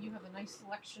hopefully you have a nice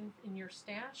selection in your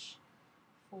stash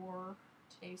for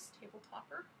today's table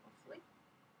topper, hopefully.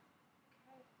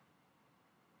 Okay.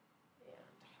 And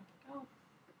here we go.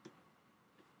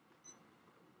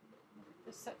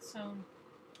 This set sewn.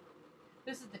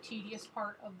 This is the tedious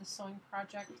part of the sewing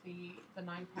project, the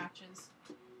 9 patches.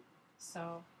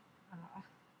 So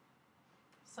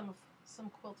some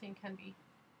quilting can be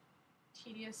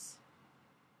tedious.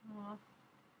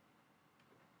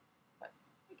 But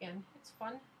again, it's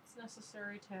fun. It's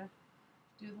necessary to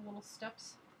do the little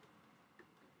steps.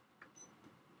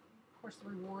 Of course, the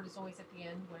reward is always at the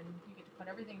end when you get to put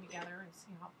everything together and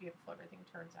see how beautiful everything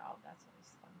turns out. That's always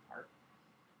the fun part.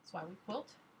 That's why we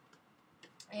quilt.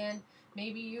 And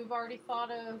maybe you've already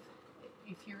thought of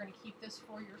if you're going to keep this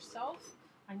for yourself.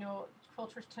 I know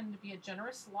quilters tend to be a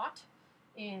generous lot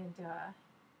and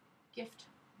gift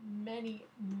many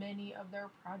of their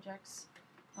projects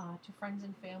to friends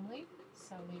and family.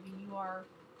 So maybe you are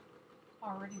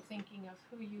already thinking of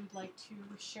who you'd like to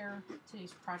share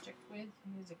today's project with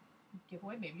as a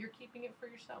giveaway. Maybe you're keeping it for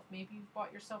yourself. Maybe you've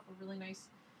bought yourself a really nice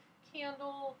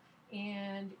candle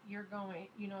and you're going,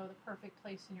 you know, the perfect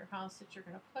place in your house that you're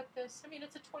going to put this. I mean,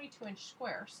 it's a 22-inch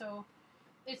square, so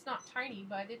it's not tiny,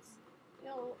 but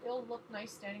it'll look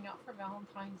nice standing out for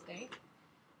Valentine's Day.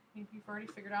 Maybe you've already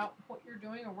figured out what you're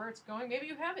doing or where it's going. Maybe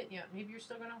you haven't yet. Maybe you're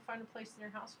still going to find a place in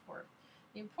your house for it.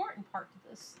 The important part to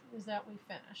this is that we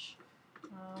finish.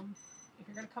 If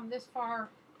you're going to come this far,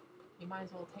 you might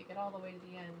as well take it all the way to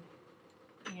the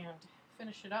end and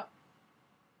finish it up.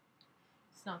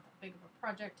 It's not that big of a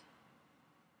project.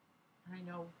 I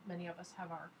know many of us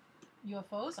have our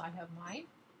UFOs. I have mine.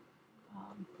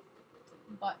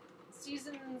 But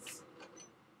seasons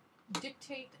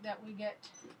dictate that we get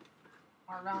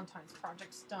our Valentine's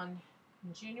projects done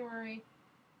in January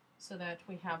so that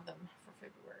we have them for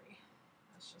February.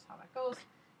 That's just how that goes.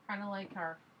 Kind of like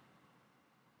our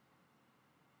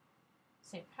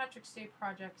St. Patrick's Day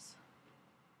projects.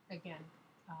 Again,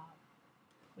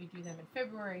 we do them in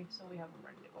February, so we have them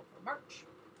ready to go for March.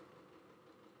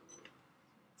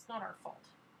 It's not our fault.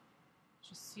 It's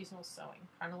just seasonal sewing.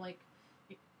 Kind of like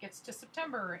it gets to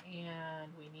September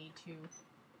and we need to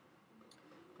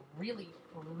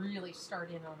really start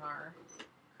in on our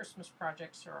Christmas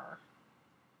projects or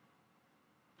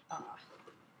our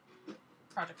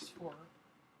projects for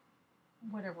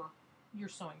whatever you're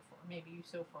sewing for. Maybe you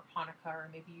sew for Hanukkah, or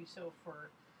maybe you sew for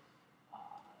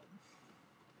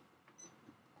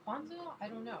Kwanzaa. I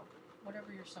don't know.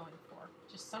 Whatever you're sewing for.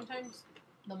 Just sometimes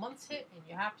the months hit and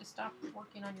you have to stop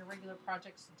working on your regular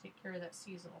projects and take care of that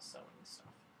seasonal sewing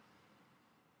stuff.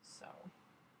 So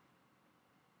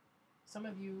some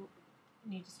of you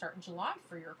need to start in July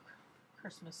for your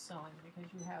Christmas sewing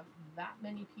because you have that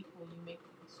many people you make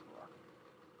things for.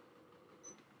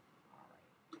 All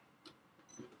right.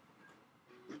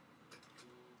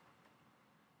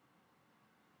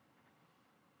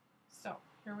 So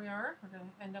here we are. We're going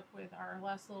to end up with our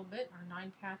last little bit, our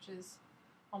 9 patches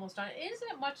almost done. Isn't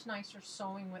it much nicer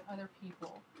sewing with other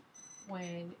people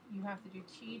when you have to do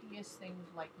tedious things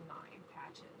like 9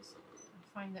 patches?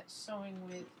 I find that sewing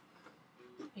with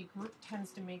a group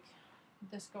tends to make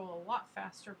this go a lot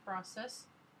faster process.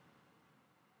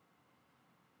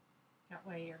 That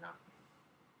way you're not,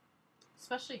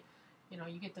 especially, you know,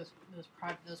 you get those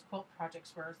quilt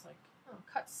projects where it's like, oh,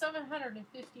 cut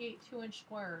 758 2-inch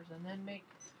squares and then make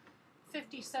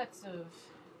 50 sets of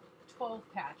 12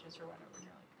 patches or whatever. And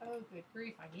you're like, oh, good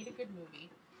grief, I need a good movie.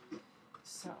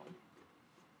 So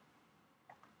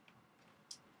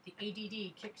the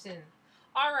ADD kicks in.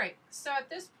 All right, so at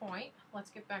this point, let's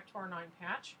get back to our 9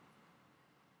 patch.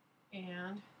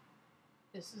 And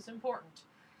this is important.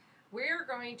 We're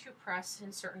going to press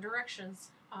in certain directions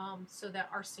so that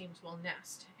our seams will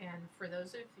nest. And for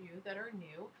those of you that are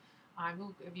new, I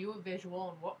will give you a visual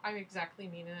on what I exactly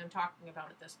mean and I'm talking about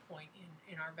at this point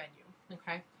in our venue.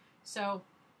 Okay, so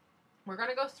we're going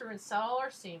to go through and set all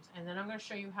our seams, and then I'm going to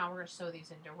show you how we're going to sew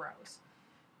these into rows.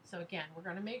 So again, we're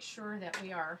going to make sure that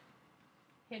we are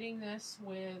hitting this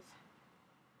with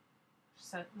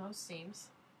setting those seams.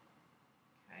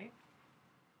 Okay,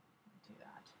 do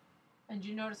that. And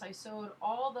you notice I sewed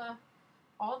all the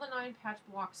 9 patch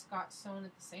blocks got sewn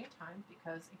at the same time,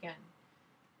 because again,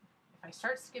 if I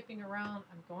start skipping around,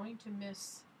 I'm going to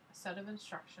miss a set of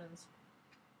instructions,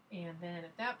 and then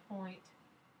at that point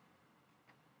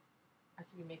I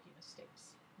could be making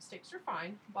mistakes. Mistakes are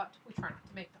fine, but we try not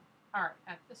to make them. Alright,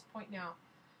 at this point now,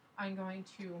 I'm going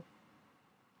to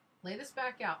lay this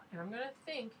back out, and I'm going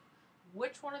to think,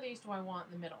 which one of these do I want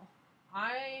in the middle?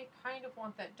 I kind of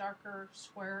want that darker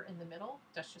square in the middle.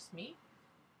 That's just me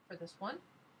for this one.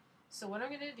 So what I'm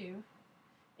going to do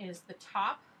is the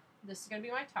top, this is going to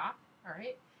be my top,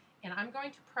 alright, and I'm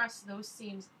going to press those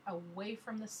seams away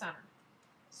from the center.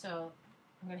 So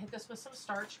I'm going to hit this with some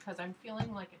starch because I'm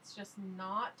feeling like it's just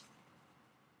not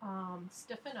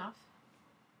stiff enough.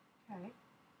 Okay,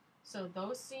 so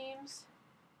those seams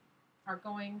are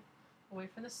going away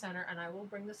from the center, and I will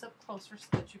bring this up closer so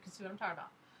that you can see what I'm talking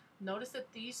about. Notice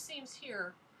that these seams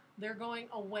here, they're going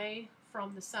away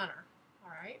from the center.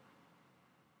 All right,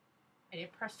 I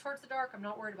didn't press towards the dark. I'm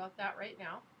not worried about that right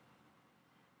now.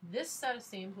 This set of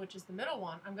seams, which is the middle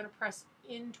one, I'm going to press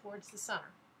in towards the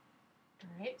center. All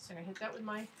right, so I'm going to hit that with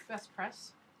my best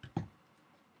press. It's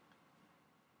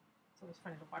always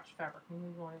funny to watch fabric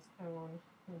move when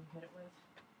you hit it with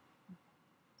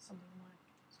something like,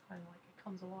 it's kind of like it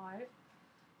comes alive.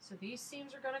 So these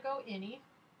seams are going to go inny.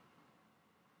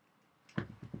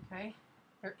 Okay,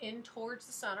 they're in towards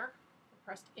the center. They're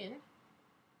pressed in.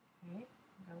 Okay,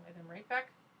 I'm going to lay them right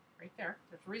back, right there.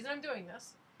 There's a reason I'm doing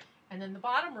this. And then the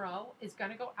bottom row is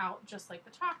going to go out just like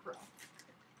the top row.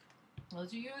 Those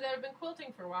of you that have been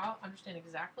quilting for a while understand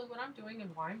exactly what I'm doing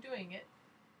and why I'm doing it.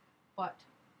 But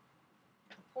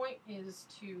the point is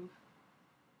to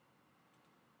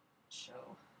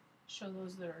show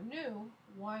those that are new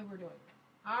why we're doing it.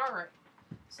 All right,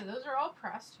 so those are all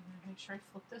pressed. I'm going to make sure I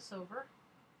flip this over.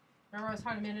 Remember I was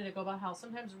talking a minute ago about how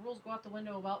sometimes the rules go out the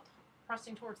window about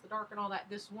pressing towards the dark and all that.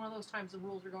 This is one of those times the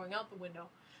rules are going out the window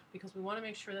because we want to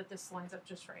make sure that this lines up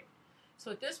just right.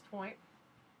 So at this point,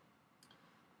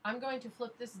 I'm going to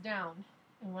flip this down,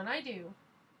 and when I do,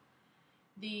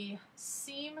 the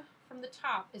seam from the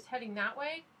top is heading that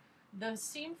way. The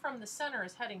seam from the center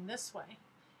is heading this way.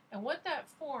 And what that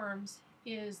forms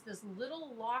is this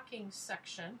little locking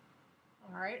section.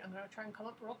 All right, I'm going to try and come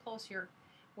up real close here,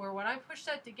 where when I push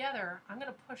that together, I'm going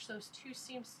to push those two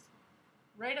seams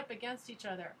right up against each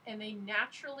other, and they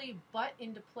naturally butt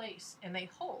into place, and they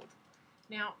hold.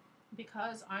 Now,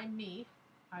 because I'm me,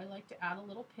 I like to add a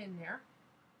little pin there,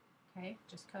 okay,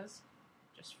 just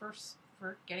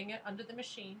for getting it under the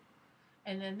machine.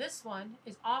 And then this one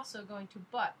is also going to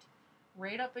butt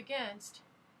right up against,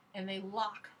 and they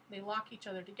lock each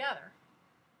other together.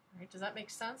 All right, does that make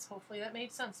sense? Hopefully that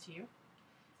made sense to you.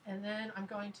 And then I'm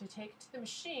going to take it to the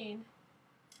machine,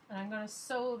 and I'm going to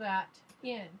sew that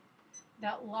in.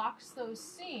 That locks those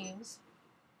seams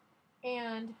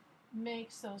and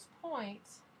makes those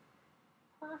points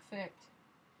perfect.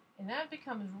 And that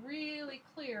becomes really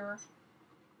clear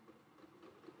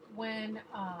when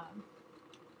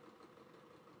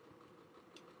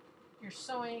you're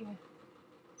sewing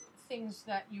things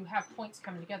that you have points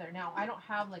coming together. Now, I don't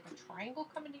have like a triangle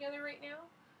coming together right now,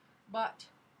 but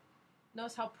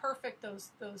notice how perfect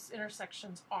those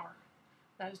intersections are.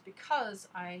 That is because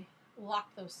I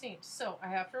lock those seams. So I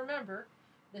have to remember,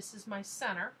 this is my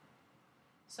center.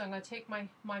 So I'm going to take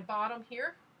my bottom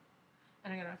here,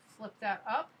 and I'm going to flip that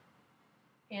up.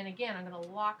 And again, I'm going to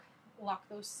lock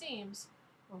those seams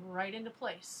right into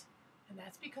place. And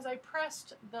that's because I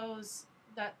pressed those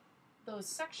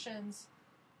sections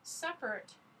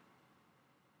separate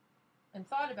and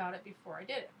thought about it before I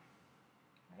did it.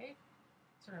 Okay,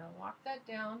 so we're going to lock that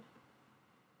down.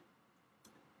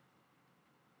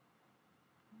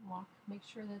 Make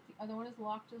sure that the other one is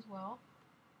locked as well.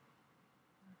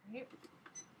 All right.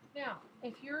 Now,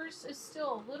 if yours is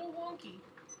still a little wonky,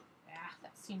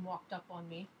 that seam walked up on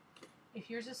me. If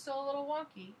yours is still a little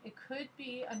wonky, it could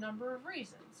be a number of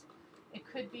reasons. It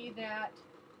could be that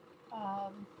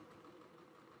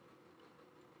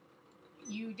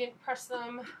you didn't press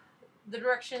the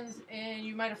directions and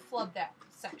you might have flubbed that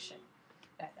section.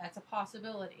 That's a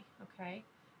possibility, okay?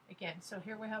 Again, so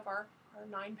here we have our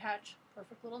 9-patch,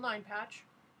 perfect little 9-patch,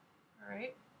 all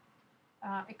right?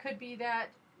 It could be that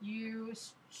you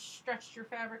stretched your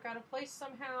fabric out of place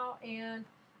somehow and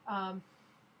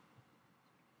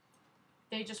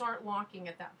they just aren't locking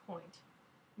at that point.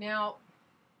 Now,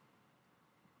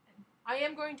 I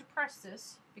am going to press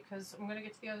this because I'm going to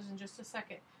get to the others in just a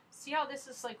second. See how this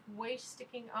is like way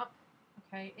sticking up?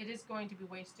 Okay, it is going to be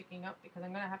way sticking up because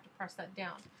I'm going to have to press that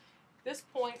down. At this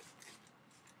point,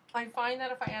 I find that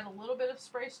if I add a little bit of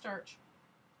spray starch,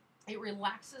 it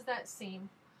relaxes that seam.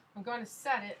 I'm going to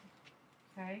set it,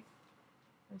 okay?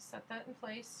 I'm going to set that in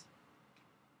place.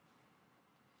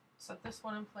 Set this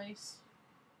one in place.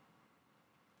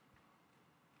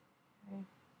 Okay.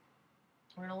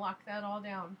 We're going to lock that all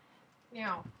down.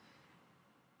 Now,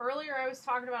 earlier I was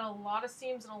talking about a lot of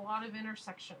seams and a lot of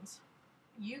intersections.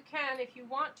 You can, if you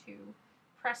want to,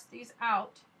 press these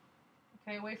out,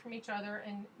 okay, away from each other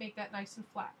and make that nice and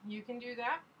flat. You can do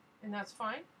that, and that's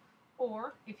fine.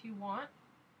 Or, if you want,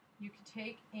 you can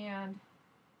take and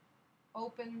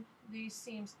open these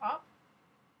seams up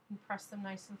and press them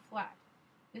nice and flat.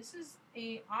 This is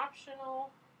an optional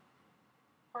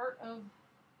part of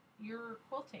your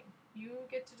quilting. You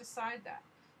get to decide that.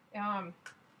 I'm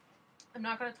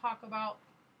not going to talk about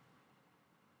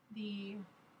the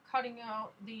cutting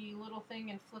out the little thing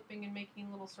and flipping and making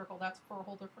a little circle. That's for a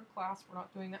whole different class. We're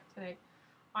not doing that today.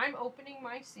 I'm opening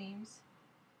my seams.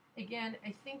 Again,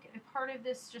 I think a part of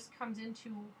this just comes into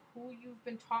who you've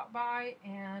been taught by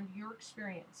and your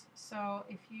experience. So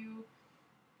if you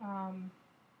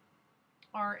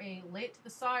are a lay it to the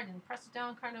side and press it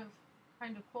down kind of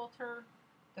quilter,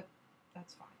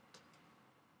 that's fine.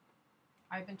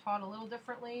 I've been taught a little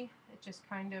differently. It just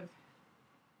kind of,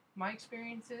 my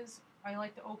experiences, I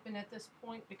like to open at this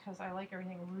point because I like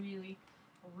everything really,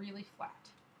 really flat.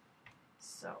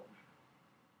 So,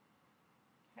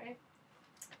 okay.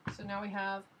 So now we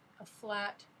have a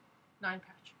flat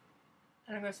 9-patch.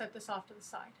 And I'm going to set this off to the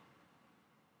side.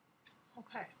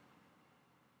 Okay.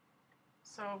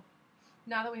 So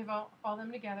now that we have all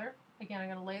them together, again, I'm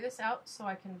going to lay this out so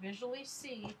I can visually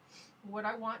see what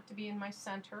I want to be in my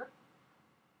center.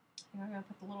 I'm going to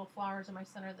put the little flowers in my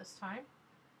center this time.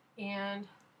 And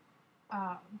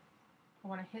I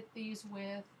want to hit these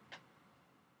with, I'm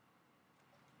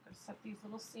going to set these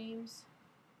little seams,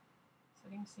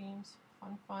 setting seams,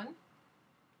 fun.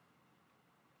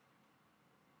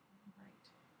 All right.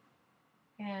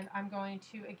 And I'm going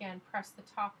to, again, press the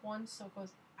top one so it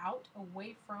goes out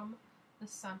away from the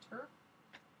center.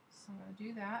 So I'm going to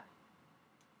do that.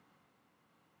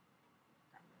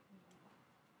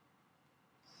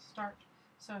 Start.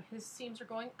 So his seams are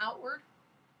going outward.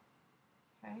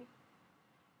 Okay.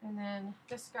 And then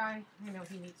this guy, I know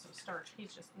he needs some starch.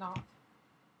 He's just not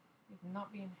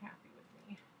being happy with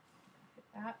me. Hit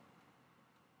that.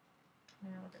 Now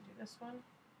we're going to do this one.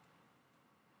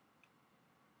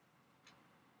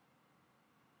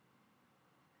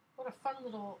 What a fun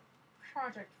little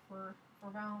project for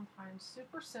Valentine's.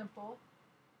 Super simple.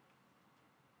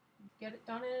 Get it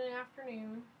done in an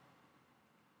afternoon.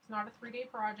 It's not a 3-day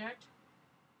project.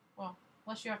 Well,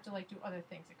 unless you have to like do other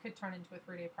things. It could turn into a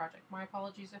 3-day project. My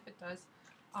apologies if it does.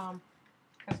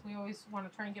 Because we always want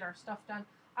to try and get our stuff done.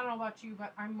 I don't know about you,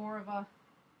 but I'm more of a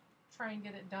try and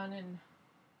get it done in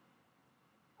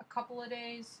a couple of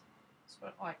days,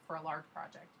 so like for a large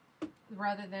project,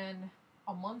 rather than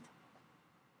a month.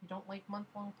 I don't like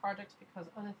month-long projects because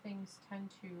other things tend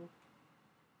to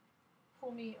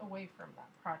pull me away from that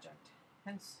project.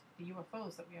 Hence the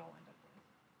UFOs that we all end up with.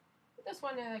 But this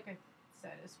one, like I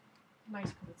said, is nice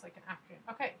because it's like an afternoon.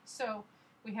 Okay, so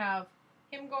we have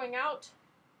him going out,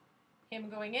 him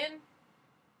going in,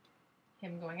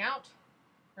 him going out.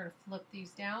 We're going to flip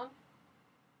these down.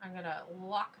 I'm going to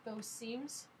lock those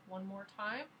seams one more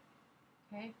time.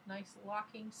 Okay, nice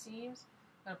locking seams.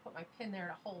 I'm going to put my pin there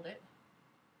to hold it.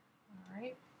 All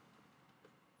right.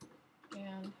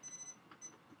 And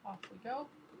off we go.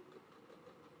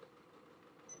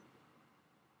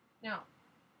 Now,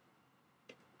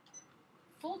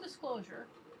 full disclosure,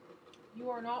 you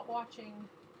are not watching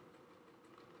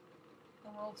The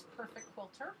World's Perfect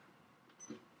Quilter.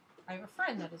 I have a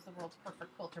friend that is the world's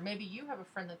perfect quilter. Maybe you have a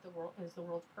friend that is the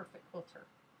world's perfect quilter.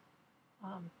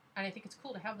 And I think it's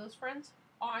cool to have those friends.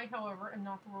 I, however, am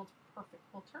not the world's perfect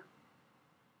quilter.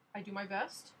 I do my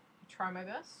best. I try my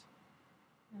best.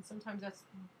 And sometimes that's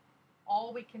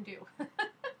all we can do.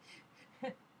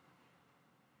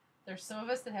 There's some of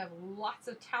us that have lots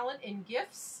of talent and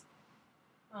gifts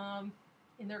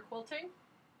in their quilting.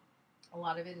 A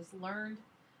lot of it is learned.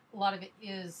 A lot of it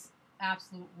is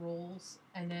absolute rules.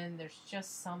 And then there's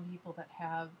just some people that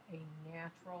have a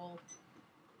natural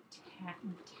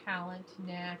talent,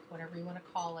 knack, whatever you want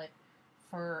to call it,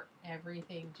 for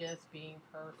everything just being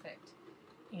perfect.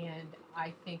 And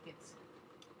I think it's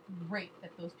great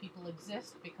that those people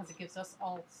exist because it gives us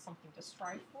all something to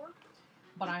strive for.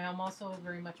 But I am also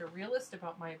very much a realist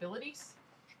about my abilities.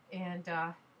 And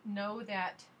know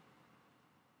that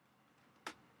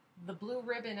the blue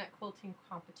ribbon at quilting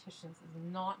competitions is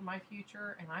not my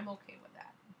future, and I'm okay with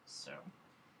that. So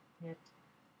it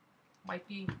might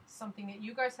be something that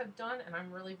you guys have done, and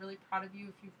I'm really, really proud of you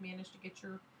if you've managed to get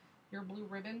your blue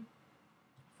ribbon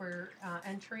for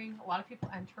entering. A lot of people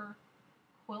enter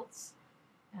quilts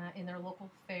in their local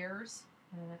fairs,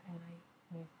 and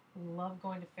I love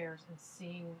going to fairs and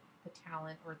seeing the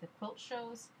talent, or the quilt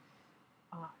shows.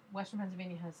 Western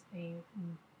Pennsylvania has an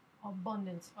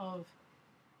abundance of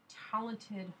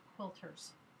talented quilters,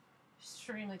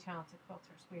 extremely talented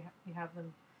quilters. We have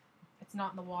them. It's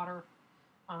not in the water.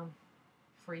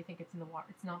 For you think it's in the water.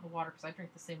 It's not in the water because I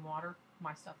drink the same water.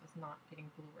 My stuff is not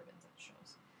getting blue ribbons at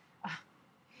shows.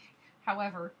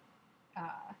 However,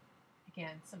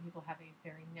 again, some people have a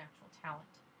very natural talent.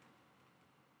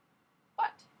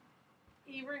 But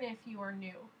even if you are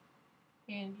new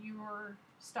and your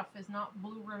stuff is not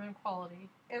blue ribbon quality,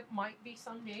 it might be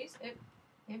some days. It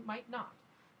might not.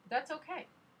 But that's okay.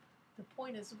 The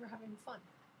point is we're having fun.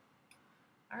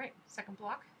 All right, second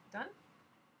block done.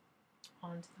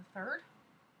 On to the third.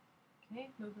 Okay,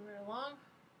 moving right along.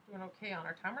 Doing okay on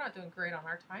our time. We're not doing great on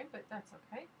our time, but that's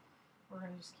okay. We're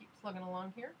going to just keep plugging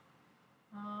along here.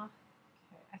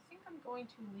 Okay, I think I'm going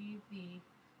to leave the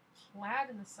plaid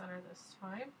in the center this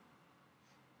time.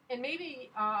 And maybe,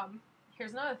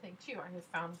 here's another thing too I have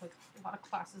found with a lot of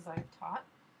classes I've taught.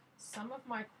 Some of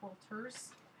my quilters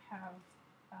have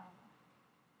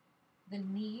the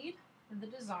need and the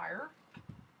desire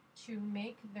to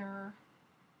make their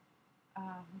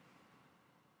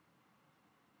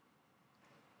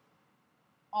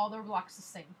all their blocks the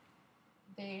same.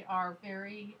 They are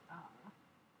very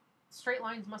straight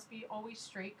lines must be always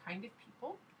straight kind of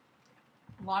people.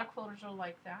 A lot of quilters are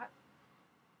like that,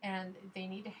 and they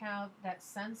need to have that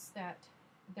sense that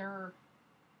they're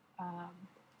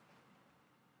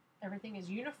everything is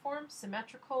uniform,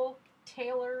 symmetrical,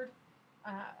 tailored.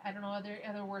 I don't know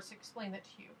other words to explain that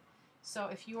to you. So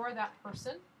if you are that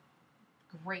person,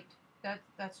 great.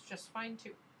 That's just fine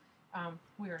too.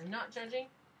 We are not judging.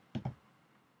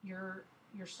 Your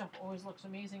stuff always looks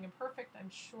amazing and perfect.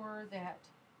 I'm sure that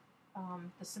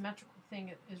the symmetrical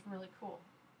thing is really cool.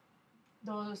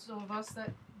 Those of us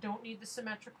that don't need the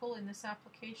symmetrical in this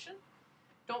application,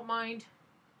 don't mind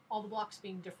all the blocks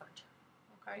being different.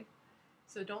 Okay,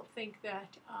 so don't think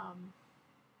that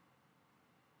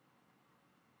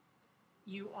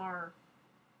you are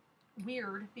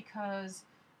weird because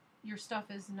your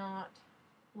stuff is not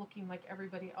looking like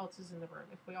everybody else's in the room.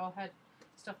 If we all had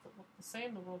stuff that looked the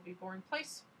same, the world would be a boring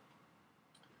place.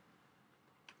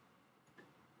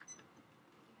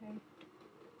 Okay,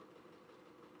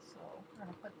 so we're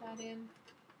going to put that in.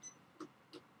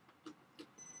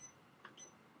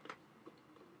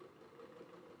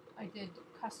 I did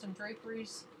custom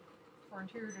draperies for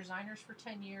interior designers for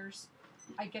 10 years.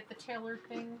 I get the tailored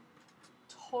thing,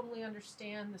 totally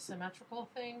understand the symmetrical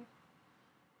thing,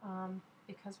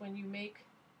 because when you make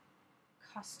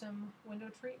custom window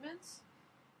treatments,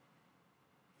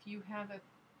 if you have a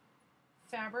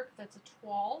fabric that's a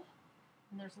toile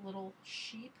and there's a little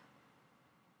sheep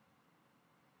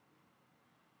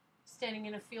standing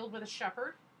in a field with a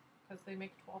shepherd, because they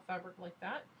make toile fabric like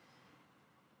that,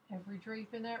 every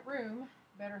drape in that room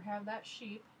better have that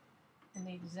sheep in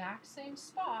the exact same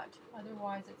spot,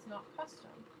 otherwise it's not custom.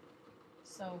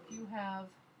 So if you have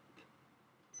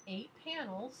 8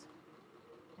 panels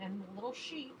and the little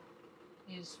sheep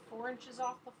is 4 inches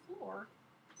off the floor,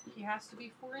 he has to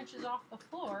be 4 inches off the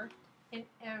floor in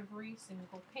every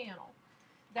single panel.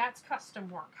 That's custom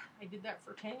work. I did that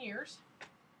for 10 years.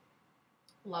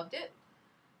 Loved it.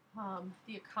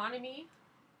 The economy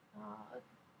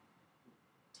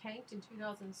tanked in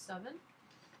 2007,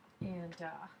 and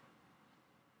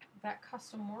that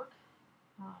custom work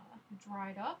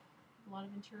dried up. A lot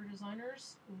of interior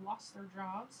designers lost their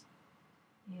jobs,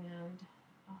 and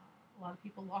a lot of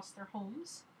people lost their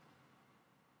homes.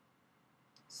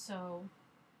 So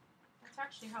that's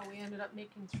actually how we ended up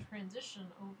making the transition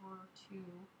over to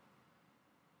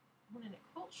running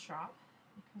a quilt shop,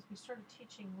 because we started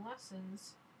teaching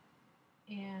lessons,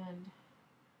 and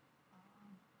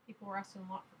people were asking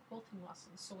a lot for quilting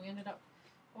lessons. So we ended up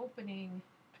opening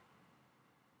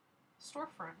a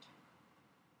storefront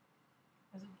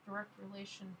as a direct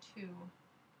relation to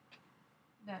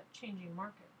that changing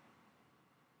market,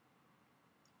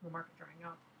 the market drying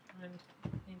up, and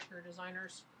interior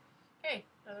designers. Okay,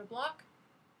 another block.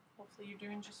 Hopefully you're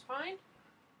doing just fine.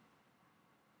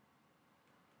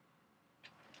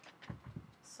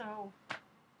 So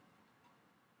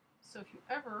if you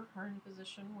ever are in a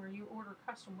position where you order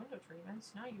custom window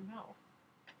treatments, now you know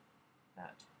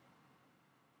that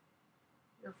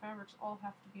your fabrics all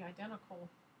have to be identical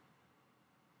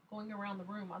going around the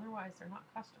room, otherwise they're not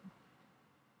custom.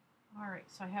 Alright,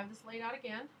 so I have this laid out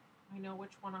again. I know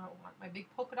which one I want. My big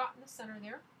polka dot in the center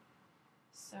there.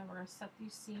 So we're going to set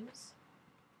these seams.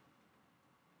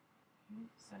 Okay,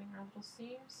 setting our little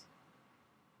seams.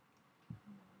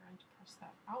 And we're going to press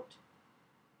that out.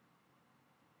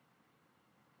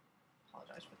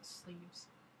 Apologize for the sleeves.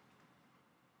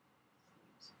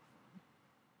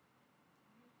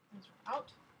 These are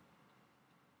out.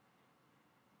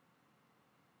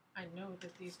 I know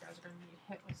that these guys are going to be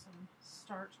hit with some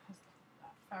starch because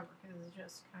that fabric is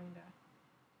just kind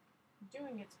of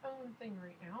doing its own thing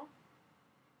right now.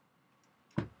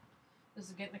 This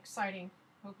is getting exciting.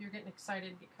 Hope you're getting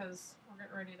excited because we're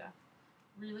getting ready to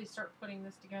really start putting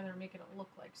this together and making it look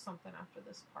like something after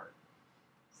this part.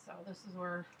 So this is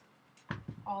where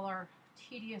all our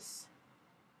tedious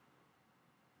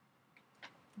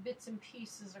bits and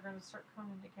pieces are going to start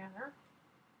coming together.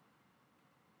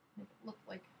 Make it look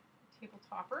like a table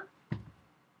topper.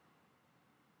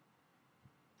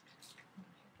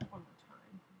 One more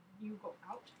time. You go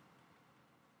out.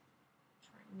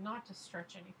 Try not to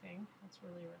stretch anything. That's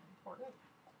really, really important.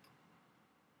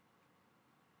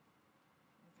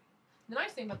 The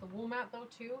nice thing about the wool mat though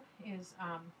too is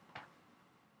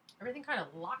everything kind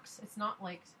of locks. It's not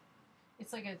like,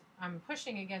 it's like I'm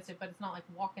pushing against it, but it's not like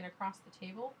walking across the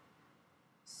table.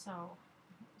 So,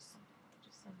 I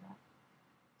just said that.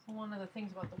 So one of the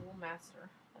things about the wool mats that are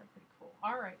pretty cool.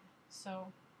 Alright,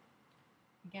 so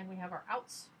again we have our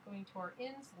outs going to our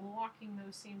ins, locking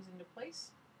those seams into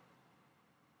place.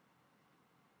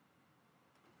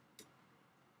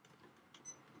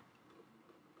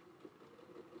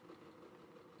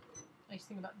 Nice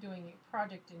thing about doing a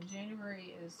project in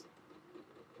January is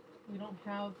we don't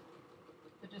have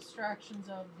the distractions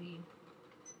of the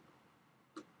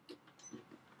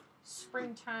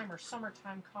springtime or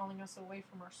summertime calling us away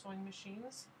from our sewing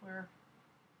machines, where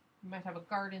we might have a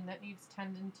garden that needs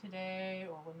tending today,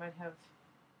 or we might have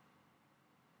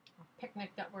a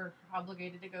picnic that we're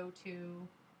obligated to go to.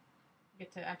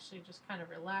 Get to actually just kind of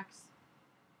relax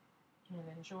and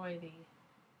enjoy the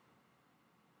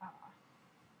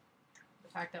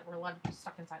fact that we're allowed to be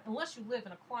stuck inside. Unless you live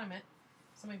in a climate,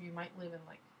 some of you might live in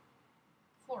like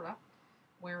Florida,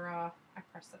 where I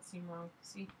pressed that seam wrong,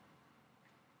 see?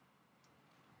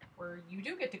 Where you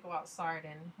do get to go outside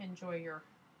and enjoy your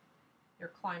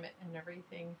climate and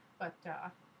everything, but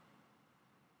on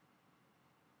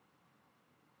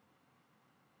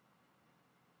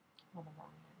the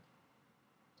wrong end,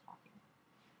 talking.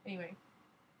 Anyway,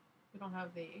 we don't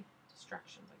have the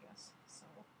distractions, I guess, so,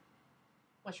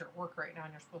 unless you're at work right now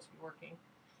and you're supposed to be working,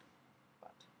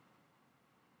 but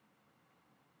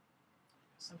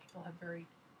some people have very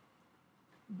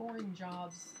boring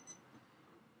jobs,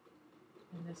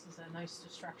 and this is a nice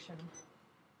distraction.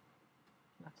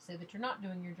 Not to say that you're not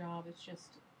doing your job, it's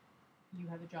just you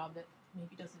have a job that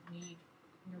maybe doesn't need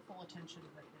your full attention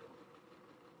right now.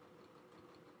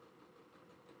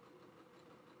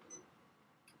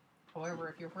 However,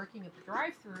 if you're working at the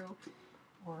drive-thru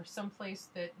or someplace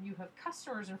that you have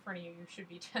customers in front of you, you should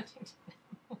be tending to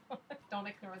them. Don't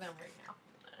ignore them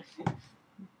right now.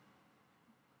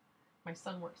 My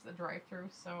son works at the drive-thru,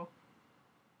 so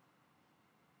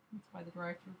that's why the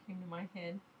drive-thru came to my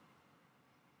head.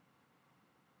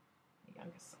 The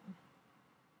youngest son, I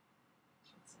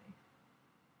should say.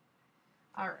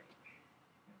 Alright,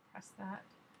 press that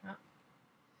up.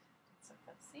 Set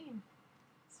that seam.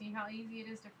 See how easy it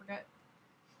is to forget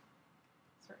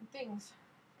certain things.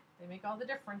 They make all the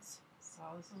difference. So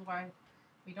this is why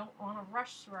we don't want to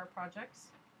rush through our projects.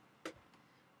 We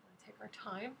want to take our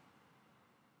time.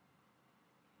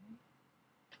 Okay.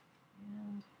 And there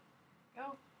we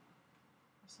go.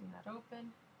 Pressing that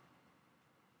open.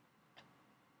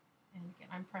 And again,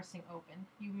 I'm pressing open.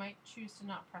 You might choose to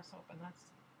not press open. That's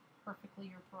perfectly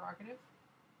your prerogative.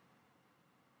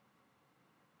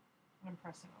 I'm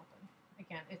pressing open.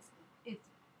 Again, it's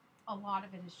a lot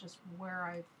of it is just where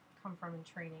I've come from in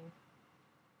training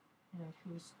and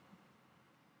who's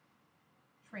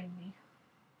trained me.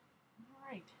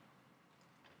 Alright.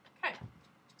 Okay.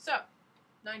 So,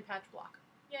 9-patch block.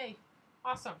 Yay.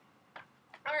 Awesome.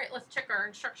 Alright, let's check our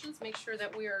instructions, make sure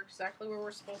that we are exactly where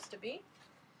we're supposed to be.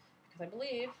 Because I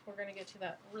believe we're going to get to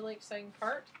that really exciting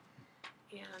part.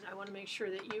 And I want to make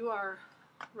sure that you are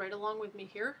right along with me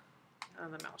here.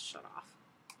 And the mouse shut off.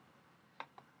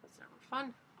 That's never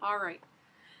fun. Alright,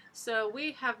 so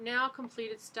we have now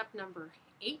completed step number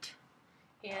 8.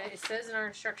 And it says in our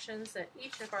instructions that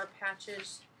each of our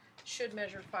patches should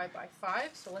measure 5 by 5.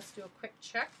 So let's do a quick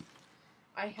check.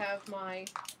 I have my,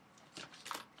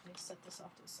 let me set this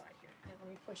off to the side here. And let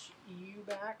me push you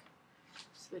back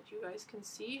so that you guys can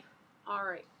see. All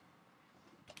right.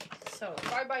 So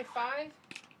 5x5,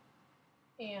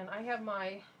 and I have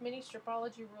my mini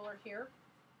stripology ruler here.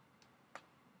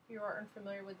 If you are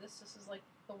unfamiliar with this, this is like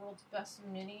the world's best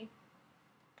mini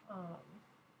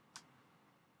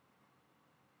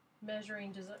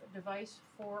measuring device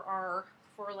for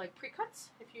like pre-cuts.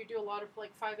 If you do a lot of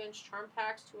like 5-inch charm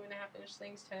packs, 2.5-inch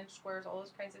things, 10-inch squares, all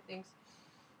those kinds of things,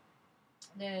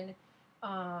 then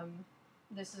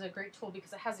this is a great tool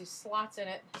because it has these slots in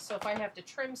it. So if I have to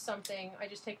trim something, I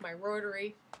just take my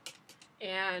rotary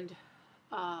and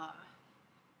I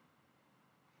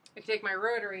can take my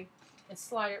rotary and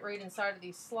slide it right inside of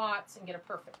these slots and get a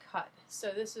perfect cut.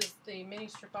 So this is the mini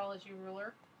stripology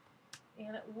ruler,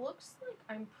 and it looks like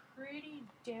I'm pretty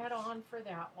dead on for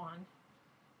that one.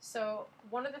 So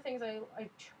one of the things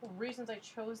reasons I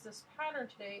chose this pattern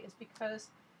today is because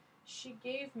she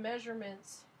gave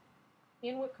measurements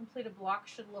in what completed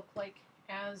blocks should look like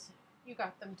as you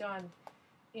got them done.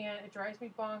 And it drives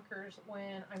me bonkers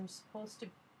when I'm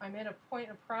at a point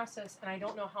in a process and I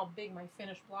don't know how big my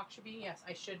finished block should be. Yes,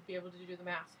 I should be able to do the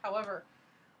math. However,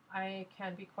 I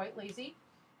can be quite lazy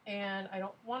and I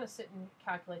don't want to sit and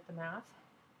calculate the math.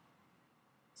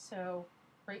 So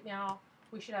right now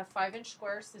we should have 5-inch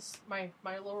squares. This my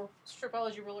little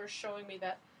stripology ruler is showing me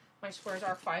that my squares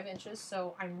are 5 inches,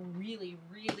 so I'm really,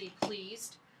 really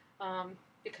pleased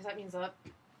because that means that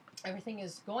everything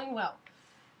is going well.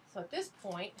 So at this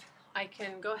point, I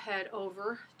can go ahead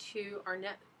over to our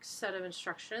next set of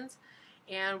instructions,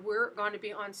 and we're going to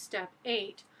be on step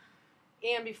 8.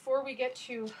 And before we get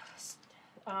to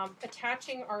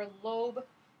attaching our lobe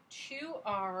to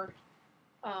our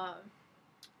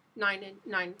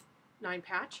 9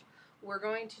 patch, we're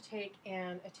going to take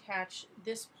and attach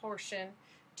this portion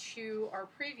to our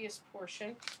previous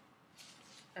portion,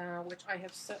 which I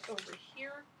have set over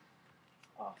here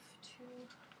off to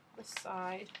the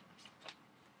side.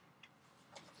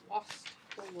 Lost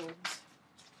the lobes.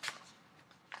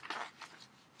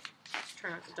 Just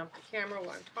try not to dump the camera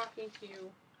while I'm talking to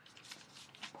you.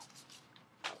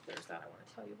 Oh, there's that I want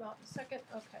to tell you about in a second.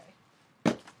 Okay.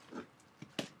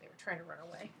 They were trying to run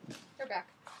away. They're back.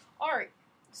 All right.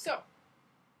 So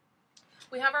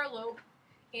we have our lobe,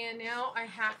 and now I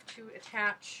have to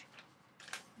attach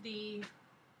the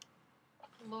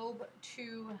lobe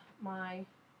to my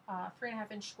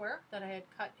 3.5-inch square that I had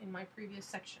cut in my previous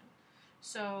section.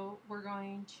 So we're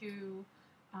going to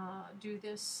do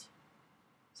this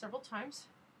several times,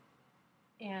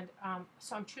 and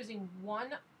so I'm choosing one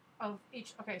of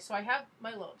each. Okay, so I have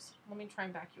my lobes. Let me try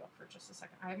and back you up for just a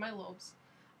second. I have my lobes.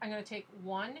 I'm going to take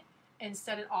one and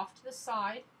set it off to the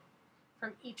side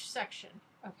from each section,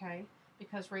 okay?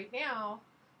 Because right now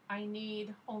I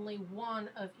need only one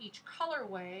of each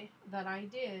colorway that I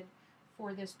did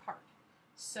for this part.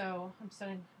 So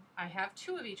I have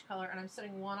 2 of each color, and I'm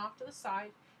setting one off to the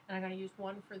side, and I'm going to use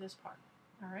one for this part.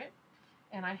 All right,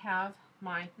 and I have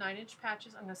my 9-inch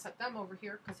patches. I'm going to set them over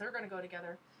here because they're going to go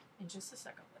together in just a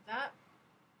second with that.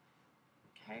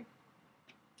 Okay,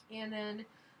 and then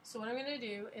so what I'm going to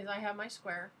do is I have my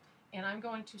square, and I'm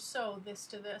going to sew this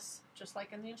to this just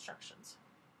like in the instructions.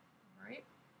 All right.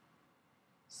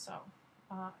 So,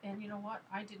 and you know what?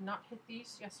 I did not hit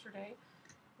these yesterday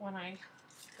when I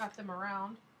got them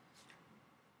around.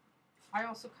 I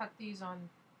also cut these on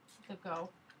the go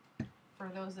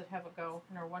for those that have a go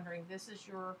and are wondering. This is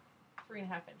your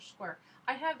 3.5-inch square.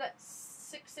 I have that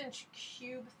 6-inch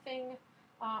cube thing.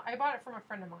 I bought it from a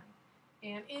friend of mine,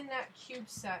 and in that cube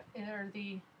set are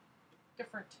the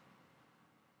different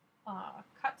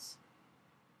cuts.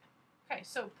 Okay,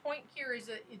 so point here is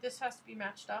that this has to be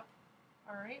matched up.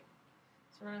 All right,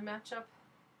 so we're going to match up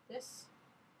this,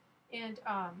 and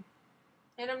I'm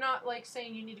not like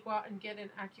saying you need to go out and get an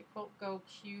AccuQuilt Go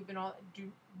cube and all.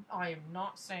 I am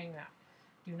not saying that.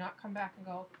 Do not come back and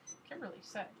go, Kimberly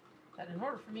said that in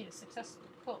order for me to successfully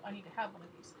quilt, I need to have one of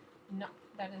these. No,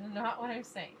 that is not what I'm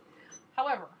saying.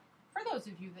 However, for those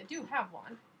of you that do have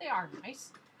one, they are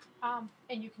nice,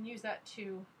 and you can use that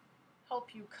to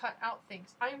help you cut out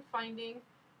things. I'm finding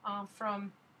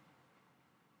from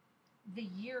the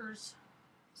years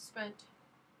spent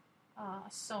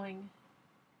sewing,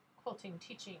 quilting,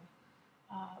 teaching,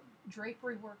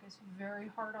 drapery work is very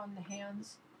hard on the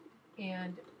hands,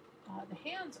 and the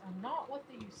hands are not what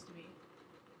they used to be.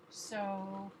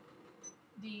 So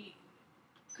the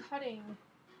cutting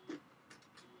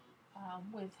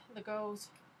with the goes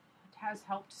has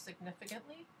helped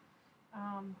significantly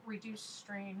reduce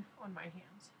strain on my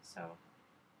hands. So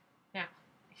now,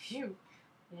 if you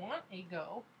want a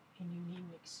go and you need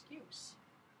an excuse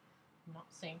I'm not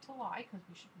saying to lie, because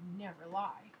we should never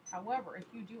lie. However, if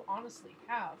you do honestly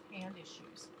have hand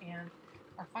issues and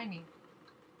are finding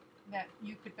that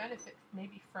you could benefit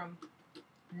maybe from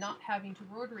not having to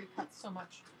rotary cut so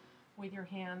much with your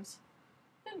hands,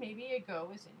 then maybe a Go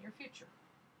is in your future.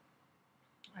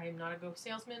 I am not a Go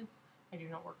salesman. I do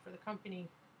not work for the company.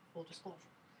 Full disclosure.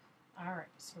 All right,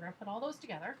 so we're going to put all those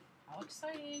together. How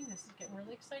exciting. This is getting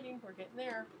really exciting. We're getting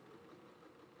there.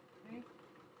 Okay.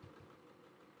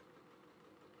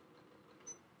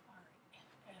 All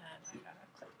right, and I got to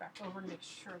click back over to make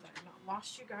sure that I've not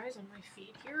lost you guys on my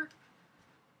feed here.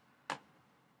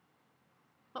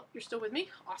 Oh, you're still with me?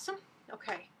 Awesome.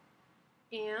 Okay.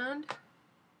 And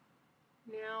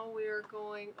now we're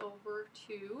going over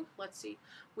to, let's see,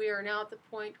 we are now at the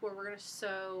point where we're going to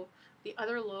sew the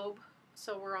other lobe.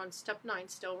 So we're on step 9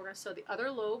 still. We're going to sew the other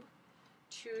lobe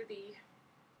to the,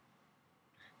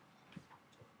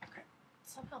 okay,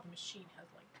 somehow the machine has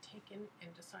like taken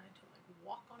and decided to like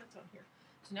walk on its own here.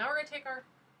 So now we're going to take our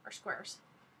squares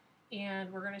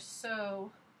and we're going to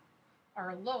sew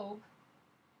our lobe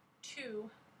to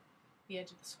the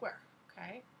edge of the square,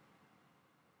 okay?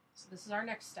 So this is our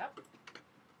next step.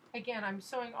 Again, I'm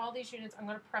sewing all these units. I'm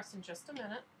going to press in just a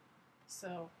minute.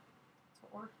 So that's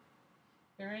what we're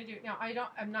going to do. Now,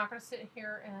 I'm not going to sit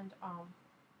here and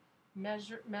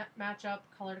match up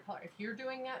color to color. If you're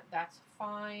doing that, that's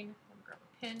fine. I'm going to grab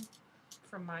a pin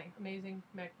from my amazing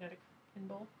magnetic pin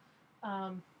bowl.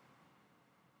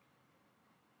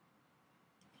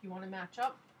 If you want to match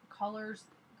up colors,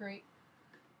 great.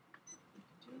 You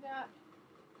can do that.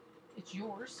 It's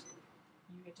yours.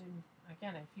 You get to,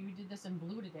 again, if you did this in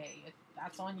blue today,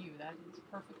 that's on you. That is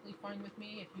perfectly fine with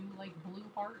me. If you like blue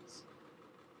hearts,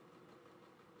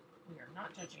 we are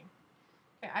not judging.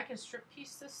 Okay, I can strip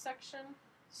piece this section,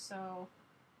 so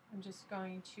I'm just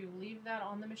going to leave that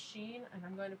on the machine, and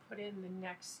I'm going to put in the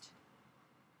next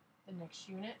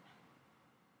unit.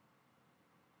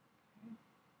 Okay.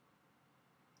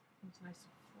 It's nice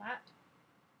and flat,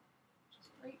 which is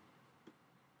great.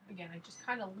 Again, I just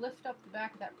kind of lift up the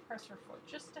back of that presser foot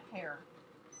just a hair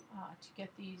to get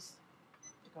these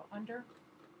to go under.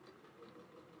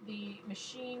 The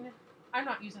machine, I'm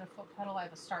not using a foot pedal. I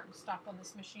have a start and stop on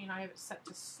this machine. I have it set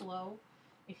to slow.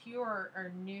 If you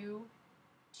are new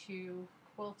to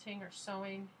quilting or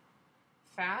sewing,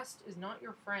 fast is not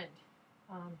your friend.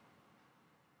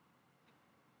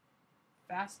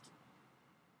 Fast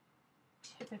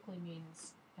typically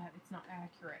means that it's not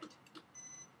accurate.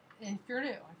 And if you're new,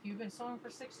 if you've been sewing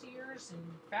for 60 years and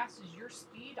fast is your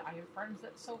speed, I have friends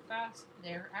that sew fast,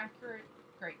 they're accurate,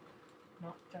 great. I'm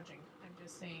not judging, I'm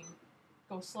just saying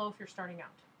go slow if you're starting out.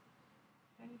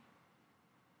 Okay.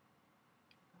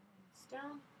 This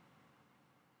down.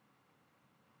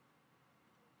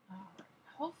 Alright.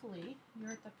 Hopefully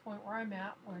you're at the point where I'm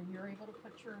at where you're able to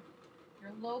put your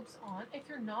lobes on. If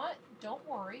you're not, don't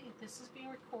worry. This is being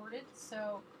recorded,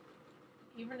 so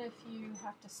even if you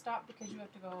have to stop because you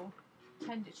have to go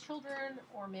tend to children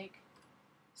or make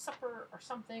supper or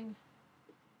something.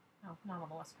 No, not on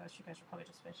the West Coast. You guys are probably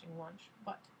just finishing lunch,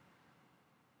 but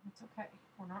it's okay.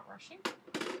 We're not rushing.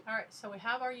 All right, so we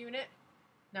have our unit.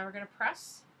 Now we're going to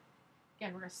press.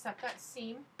 Again, we're going to set that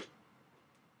seam.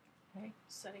 Okay,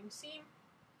 setting seam,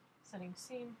 setting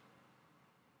seam.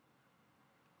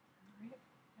 All right,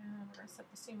 and we're going to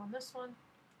set the seam on this one.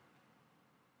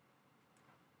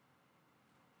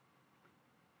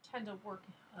 Tend to work,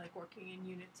 I like working in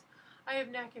units. I have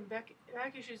neck and back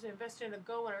issues and invested in a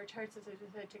Go when I retired since I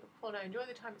decided to take a pull. I enjoy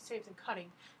the time it saves in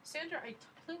cutting. Sandra, I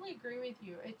completely agree with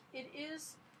you. It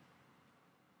is,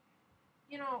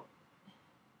 you know,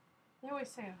 they always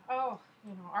say, oh,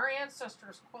 you know, our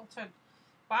ancestors quilted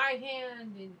by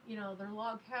hand in, you know, their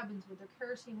log cabins with their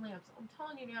kerosene lamps. I'm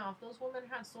telling you now, if those women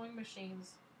had sewing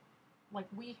machines like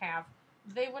we have,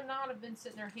 they would not have been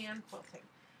sitting there hand quilting.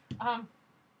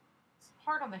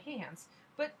 Hard on the hands,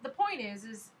 but the point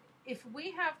is if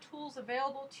we have tools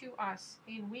available to us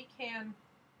and we can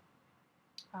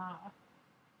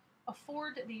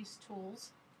afford these tools,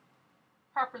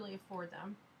 properly afford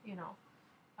them, you know,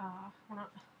 we're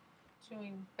not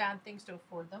doing bad things to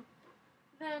afford them,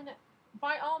 then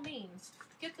by all means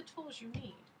get the tools you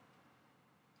need.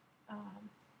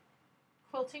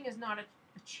 Quilting is not a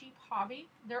cheap hobby.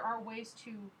 There are ways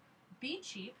to be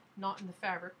cheap, not in the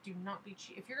fabric. Do not be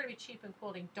cheap. If you're going to be cheap in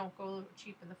quilting, don't go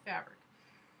cheap in the fabric.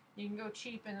 You can go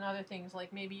cheap in other things,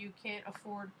 like maybe you can't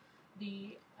afford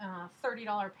the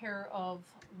 $30 pair of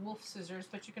wolf scissors,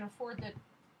 but you can afford the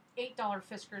 $8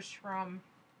 Fiskars from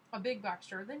a big box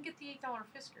store. Then get the $8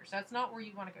 Fiskars. That's not where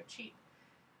you want to go cheap.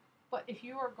 But if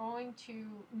you are going to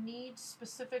need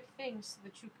specific things so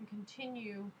that you can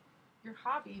continue your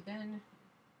hobby, then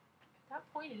at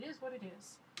that point it is what it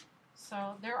is.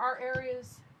 So there are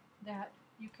areas that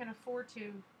you can afford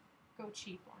to go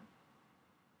cheap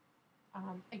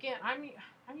on. Again, I'm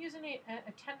using a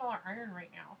 $10 iron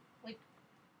right now. Like,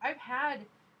 I've had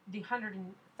the $130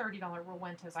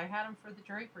 Rowentas. I had them for the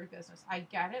drapery business. I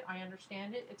get it. I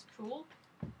understand it. It's cool.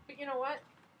 But you know what?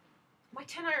 My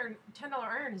 $10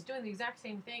 iron is doing the exact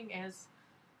same thing as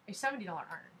a $70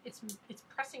 iron. It's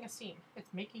pressing a seam.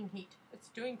 It's making heat. It's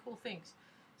doing cool things.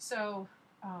 So,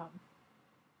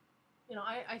 you know,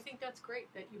 I think that's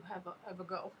great that you have a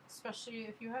go, especially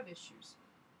if you have issues.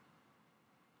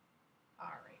 All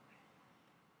right.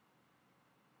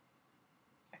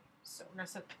 Okay, so we're going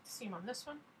to set the seam on this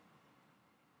one.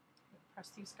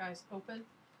 Press these guys open.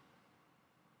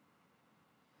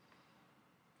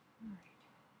 All right.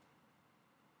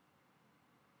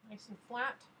 Nice and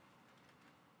flat.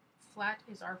 Flat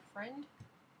is our friend.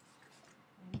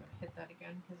 I'm going to hit that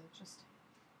again because it just...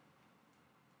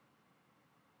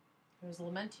 I was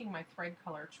lamenting my thread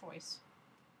color choice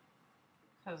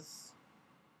because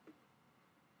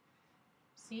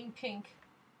seeing pink,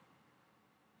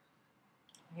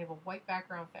 I have a white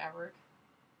background fabric.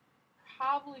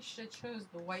 Probably should have chose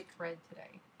the white thread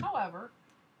today. However,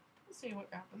 we'll see what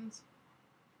happens.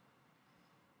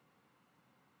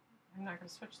 I'm not going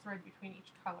to switch thread between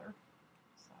each color.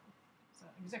 So it's an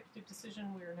executive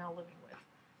decision we are now living with.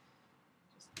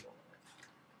 Just deal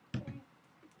with it. Okay.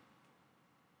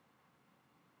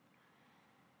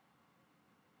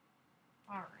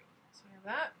 All right, so we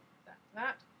have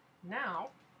that. Now,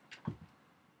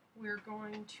 we're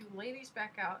going to lay these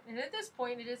back out. And at this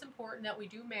point, it is important that we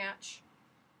do match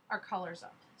our colors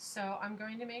up. So I'm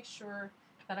going to make sure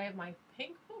that I have my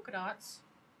pink polka dots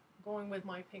going with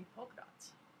my pink polka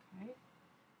dots. Okay,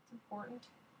 it's important.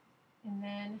 And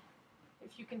then,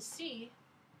 if you can see,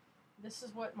 this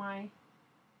is what my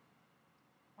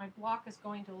block is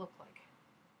going to look like.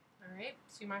 All right,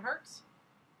 see my hearts?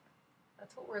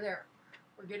 That's what we're there.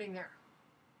 We're getting there.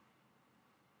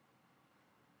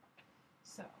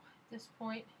 So, at this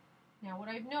point, now what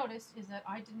I've noticed is that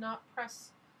I did not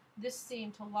press this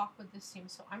seam to lock with this seam.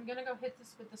 So I'm going to go hit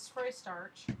this with the spray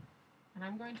starch, and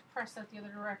I'm going to press that the other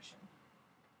direction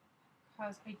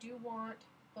because I do want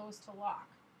those to lock.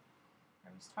 I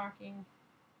was talking,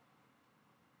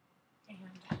 and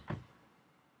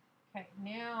okay,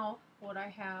 now what I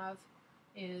have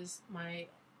is my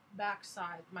back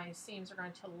side, my seams are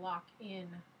going to lock in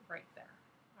right there.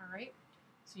 All right,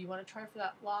 so you want to try for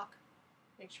that lock,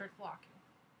 make sure it's locking.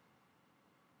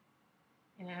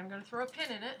 And I'm going to throw a pin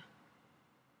in it,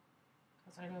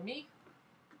 because I know me,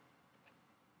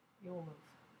 it will move.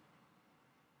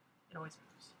 It always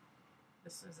moves.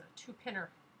 This is a 2-pinner.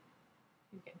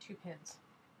 You get 2 pins.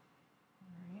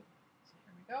 All right, so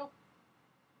here we go.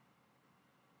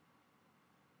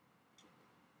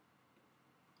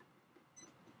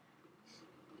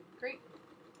 Great.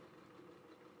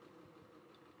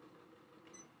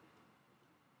 Let's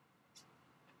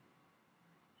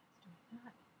do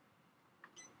that.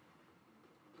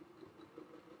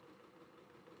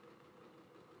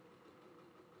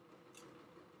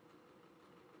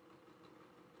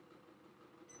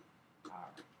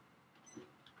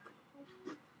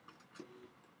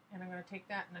 And I'm going to take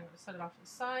that and I'm going to set it off to the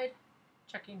side,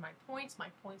 checking my points. My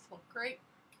points look great.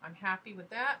 I'm happy with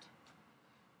that.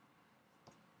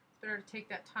 It's better to take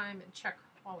that time and check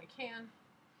while we can.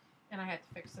 And I had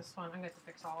to fix this one. I'm going to have to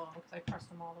fix all of them because I pressed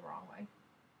them all the wrong way.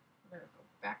 We're going to go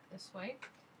back this way.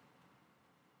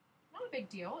 Not a big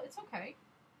deal. It's okay.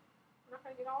 We're not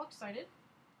going to get all excited.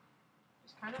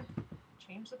 Just kind of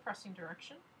change the pressing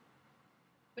direction.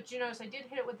 But you notice I did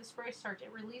hit it with the spray starch.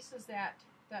 It releases that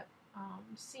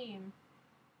seam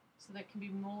so that it can be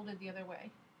molded the other way.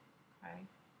 Okay.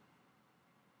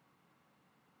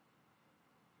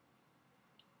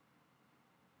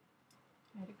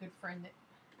 I had a good friend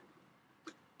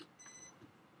that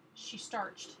she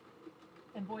starched,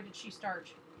 and boy did she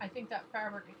starch. I think that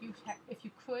fabric, if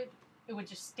you could, it would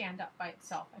just stand up by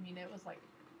itself. I mean, it was like,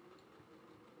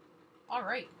 all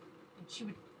right. And she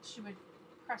would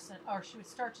press it, or she would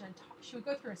starch it, and she would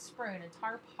go through and spray an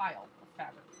entire pile of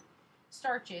fabric,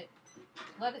 starch it,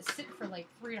 let it sit for like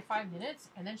 3 to 5 minutes,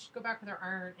 and then she'd go back with her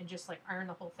iron and just like iron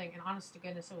the whole thing. And honest to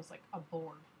goodness, it was like a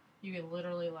board. You could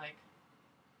literally like,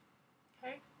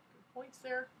 okay, good points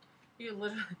there. You could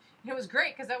literally, it was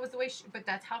great because that was the way but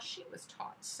that's how she was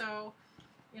taught. So,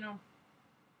 you know,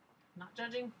 not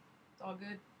judging, it's all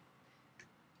good.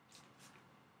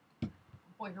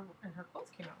 Boy, her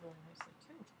quilts came out really nicely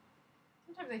too.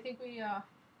 Sometimes I think we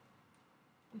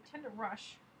tend to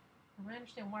rush. And I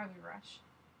understand why we rush.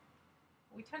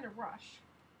 We tend to rush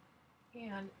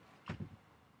And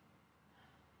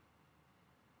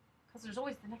because there's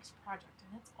always the next project,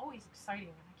 and it's always exciting,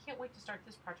 and I can't wait to start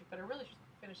this project, but I really should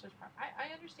finish this project.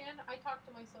 I understand. I talk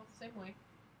to myself the same way.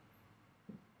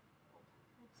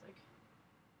 Looks like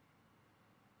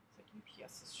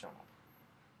UPS has shown up.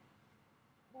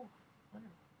 Oh, I wonder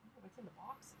what's in the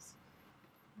boxes.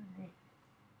 All right.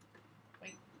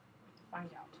 Wait to find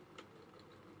out.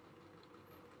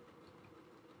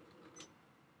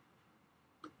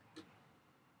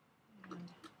 Okay. And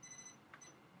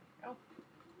there we go.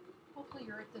 Hopefully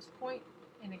you're at this point.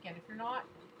 And again, if you're not,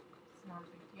 it's not a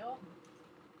big deal.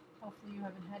 Hopefully you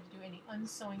haven't had to do any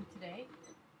unsewing today.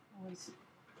 Always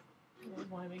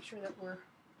want to make sure that we're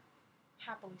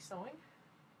happily sewing.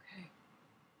 Okay.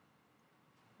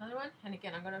 Another one. And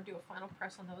again, I'm going to do a final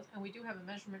press on those. And we do have a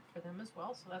measurement for them as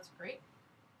well, so that's great.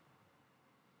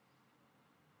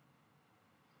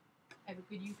 I have a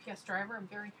good UPS driver. I'm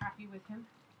very happy with him.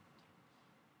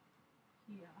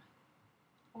 He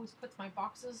always puts my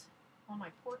boxes on my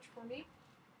porch for me.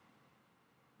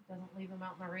 He doesn't leave them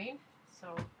out in the rain.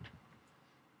 So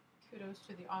kudos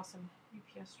to the awesome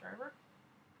UPS driver.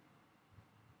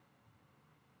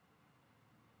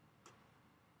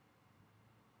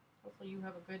 Hopefully you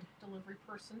have a good delivery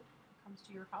person who comes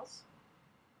to your house.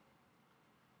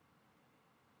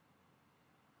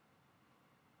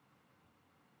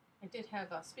 I did have,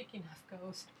 speaking of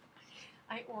goes,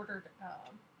 I ordered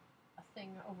a thing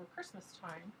over Christmas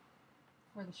time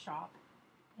for the shop,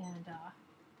 and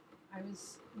I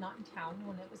was not in town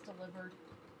when it was delivered.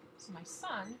 So my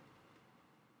son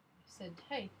said,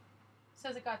 hey, it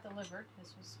says it got delivered.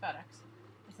 This was FedEx.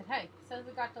 I said, hey, it says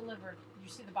it got delivered. Did you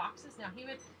see the boxes? Now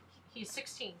he's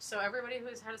 16, so everybody who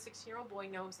has had a 16-year-old boy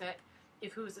knows that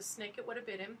if he was a snake, it would have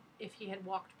bit him if he had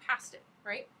walked past it,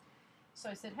 right? So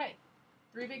I said, hey,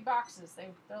 3 big boxes.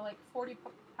 They're like 40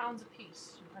 pounds a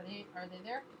piece. Are they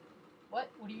there? What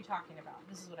are you talking about?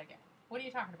 This is what I get. What are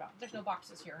you talking about? There's no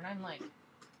boxes here. And I'm like,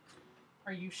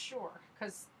 are you sure?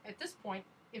 Because at this point,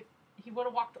 if he would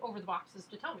have walked over the boxes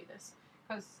to tell me this,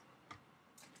 because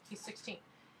he's 16.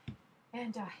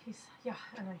 And he's, yeah,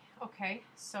 and okay.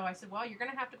 So I said, well, you're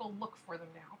going to have to go look for them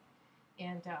now.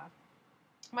 And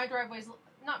my driveway's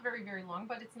not very, very long,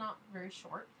 but it's not very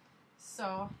short.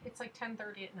 So it's like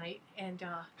 10:30 at night, and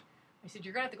I said,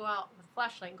 you're going to have to go out with a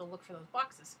flashlight and go look for those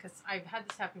boxes, because I've had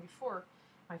this happen before.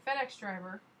 My FedEx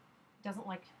driver doesn't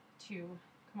like to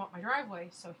come up my driveway,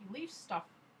 so he leaves stuff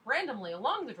randomly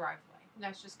along the driveway. And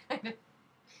that's just kind of,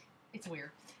 it's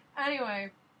weird.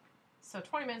 Anyway, so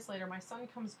 20 minutes later, my son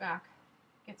comes back,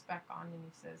 gets back on, and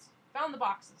he says, found the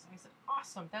boxes. I said,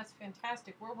 awesome, that's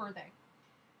fantastic. Where were they?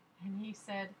 And he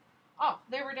said, oh,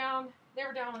 they were down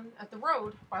at the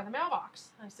road by the mailbox.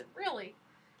 And I said, really?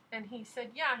 And he said,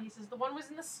 yeah. He says, the one was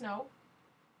in the snow,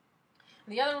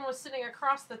 and the other one was sitting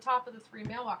across the top of the 3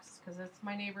 mailboxes, because it's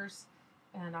my neighbors,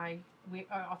 and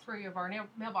all 3 of our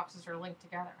mailboxes are linked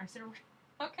together. I said,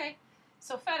 okay.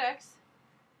 So FedEx,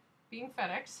 being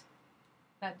FedEx,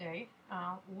 that day,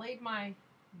 laid my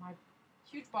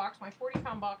huge box, my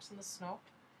 40-pound box in the snow,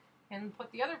 and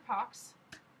put the other box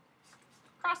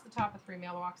across the top of 3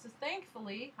 mailboxes.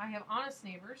 Thankfully, I have honest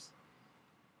neighbors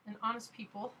and honest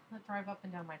people that drive up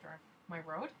and down my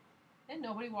road, and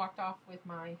nobody walked off with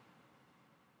my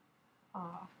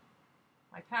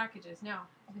packages. Now,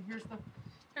 here's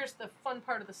the fun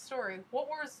part of the story. What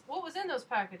was in those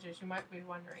packages, you might be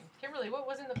wondering. Kimberly, what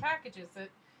was in the packages that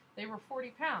they were 40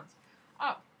 pounds?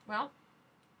 Oh, well,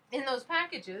 in those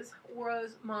packages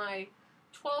was my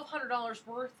 $1,200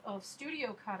 worth of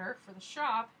studio cutter for the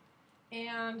shop,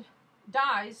 and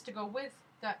dies to go with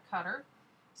that cutter,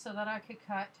 so that I could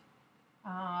cut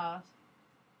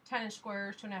 10-inch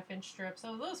squares, 2.5-inch strips,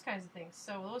 so those kinds of things.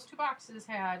 So those 2 boxes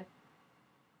had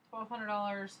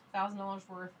 $1,200, $1,000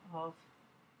 worth of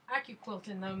AccuQuilt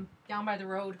in them, down by the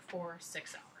road for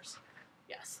 6 hours.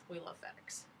 Yes, we love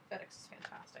FedEx. FedEx is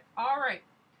fantastic. All right,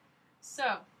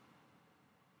 so,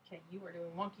 okay, you are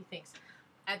doing wonky things.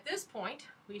 At this point,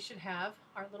 we should have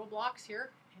our little blocks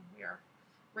here, and we are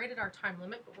right at our time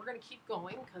limit, but we're going to keep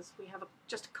going because we have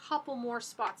just a couple more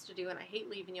spots to do, and I hate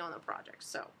leaving you on the project.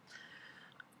 So,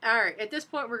 all right, at this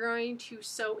point, we're going to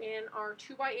sew in our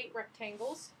 2x8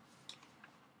 rectangles,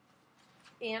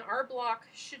 and our block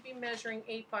should be measuring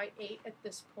 8x8 at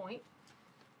this point.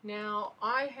 Now,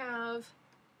 I have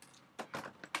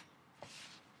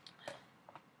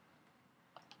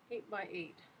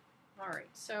 8x8. All right,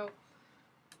 so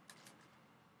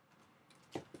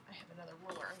I have another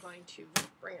ruler I'm going to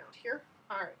bring out here.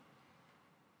 All right,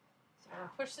 so I'm going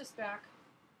to push this back,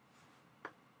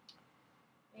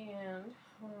 and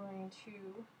we're going to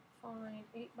find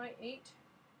 8x8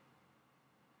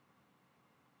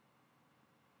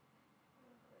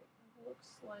 looks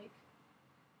like.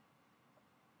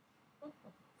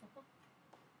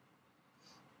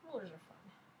 Rulers are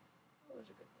fun. Rulers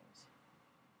are good things.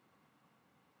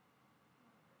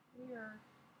 We are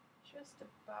just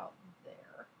about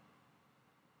there.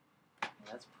 Okay,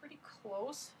 that's pretty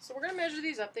close. So we're going to measure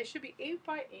these up. They should be 8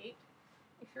 by 8.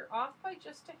 If you're off by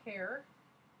just a hair,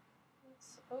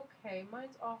 that's okay.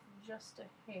 Mine's off just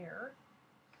a hair.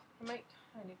 I might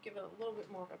kind of give it a little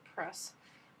bit more of a press.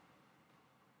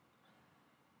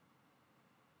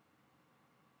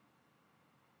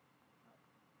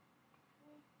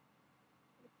 Okay.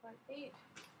 8 by 8.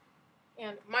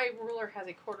 And my ruler has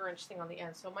a 1/4 inch thing on the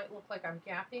end, so it might look like I'm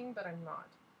gapping, but I'm not.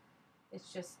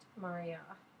 It's just my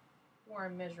where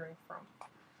I'm measuring from.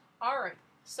 All right,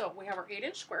 so we have our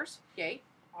 8-inch squares. Yay,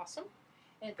 awesome.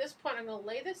 And at this point, I'm going to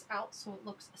lay this out so it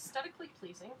looks aesthetically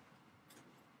pleasing,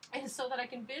 and so that I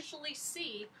can visually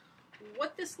see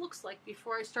what this looks like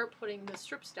before I start putting the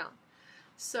strips down.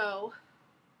 So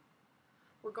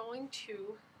we're going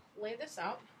to lay this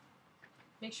out.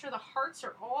 Make sure the hearts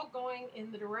are all going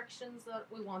in the directions that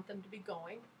we want them to be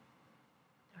going.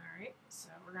 All right, so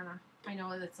we're gonna, I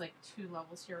know it's like 2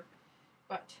 levels here,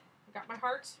 but I got my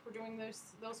hearts. We're doing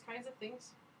those kinds of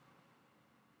things.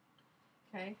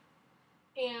 Okay,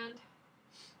 and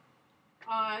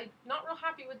I'm not real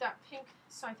happy with that pink,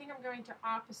 so I think I'm going to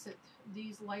opposite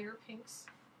these lighter pinks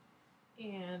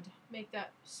and make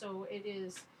that so it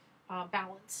is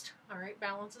balanced. All right,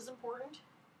 balance is important.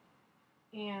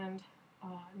 And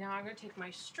now I'm going to take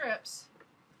my strips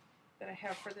that I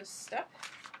have for this step,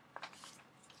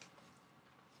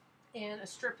 and a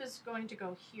strip is going to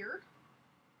go here,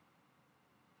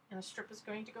 and a strip is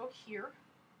going to go here.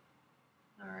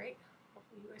 All right,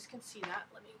 hopefully you guys can see that.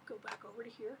 Let me go back over to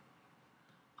here.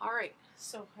 All right,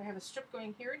 so I have a strip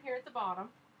going here and here at the bottom,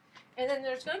 and then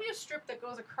there's going to be a strip that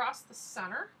goes across the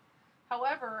center.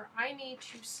 However, I need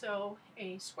to sew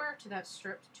a square to that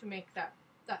strip to make that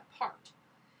part.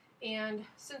 And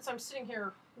since I'm sitting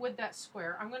here with that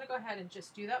square, I'm going to go ahead and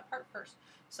just do that part first.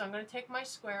 So I'm going to take my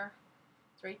square.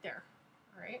 It's right there.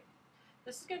 All right.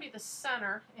 This is going to be the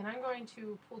center, and I'm going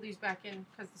to pull these back in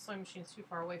because the sewing machine is too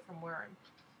far away from where I'm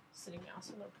sitting now.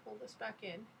 So I'm going to pull this back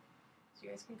in so you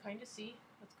guys can kind of see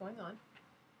what's going on.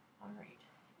 All right.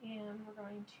 And we're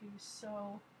going to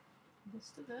sew this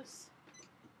to this.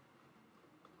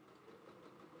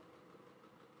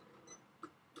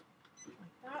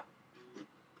 Like that.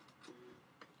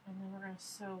 And then we're going to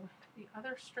sew the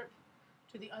other strip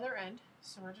to the other end.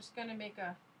 So we're just going to make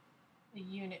a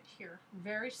unit here.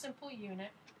 Very simple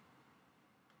unit.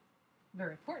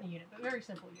 Very important unit, but very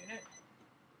simple unit.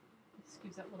 This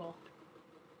gives that little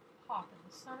pop in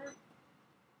the center.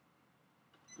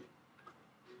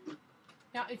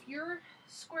 Now, if your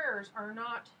squares are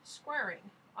not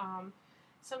squaring,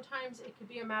 sometimes it could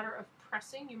be a matter of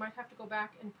pressing. You might have to go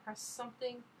back and press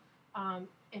something.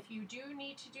 If you do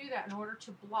need to do that in order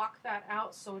to block that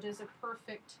out so it is a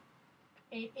perfect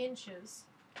 8 inches,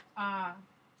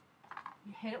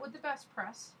 you hit it with the best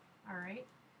press, all right,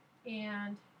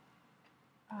 and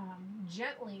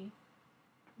gently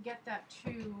get that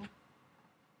to,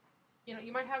 you know,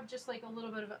 you might have just like a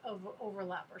little bit of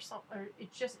overlap or something, or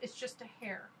it's just a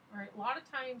hair, all right. A lot of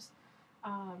times,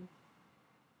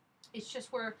 it's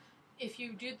just where if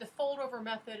you do the fold over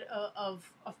method of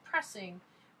pressing,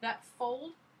 that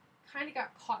fold kind of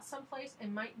got caught someplace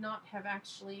and might not have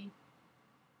actually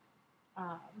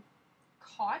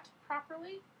caught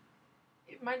properly.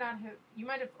 It might not have. You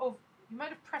might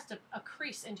have pressed a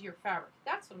crease into your fabric.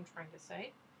 That's what I'm trying to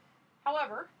say.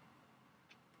 However,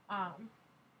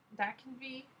 that can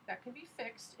be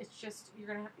fixed. It's just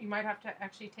you might have to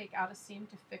actually take out a seam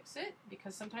to fix it,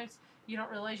 because sometimes you don't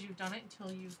realize you've done it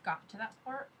until you've gotten to that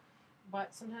part.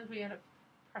 But sometimes we end up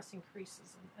pressing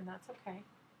creases, and that's okay.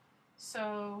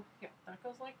 So, yeah, that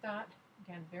goes like that.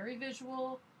 Again, very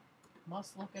visual.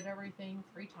 Must look at everything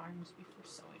 3 times before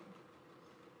sewing.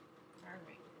 All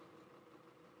right.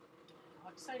 How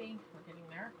exciting. We're getting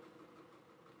there.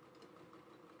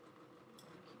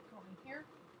 Keep going here.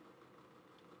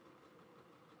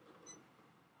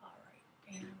 All right.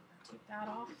 And we're going to take that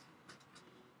off.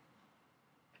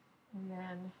 And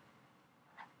then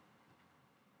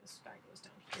this guy goes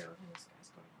down here, and this guy's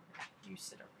going over here. You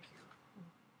sit over here.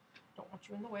 Don't want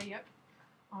you in the way yet.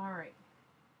 All right.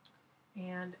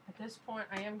 And at this point,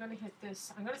 I am going to hit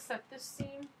this. I'm going to set this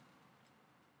seam.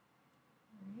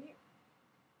 All right.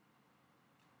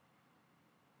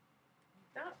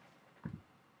 Like that. And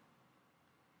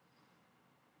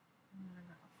then I'm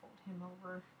going to fold him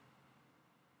over.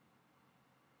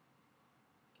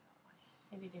 Get out my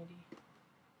handy dandy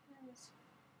pins.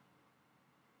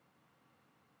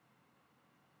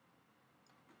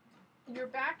 And your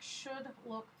back should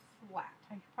look flat.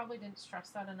 I probably didn't stress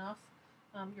that enough.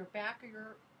 Your back of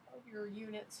your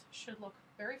units should look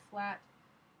very flat.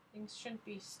 Things shouldn't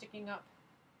be sticking up,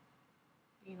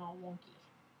 being all wonky.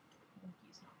 Wonky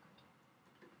is not good.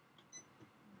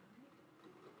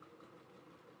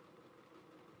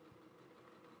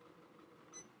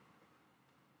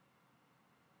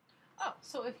 Oh,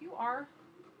 so if you are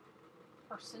a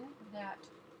person that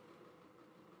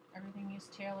everything is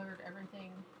tailored,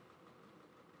 everything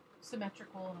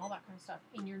symmetrical and all that kind of stuff,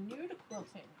 and you're new to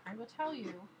quilting, I will tell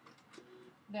you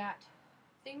that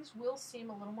things will seem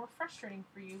a little more frustrating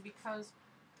for you because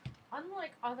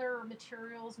unlike other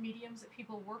materials, mediums that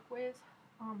people work with,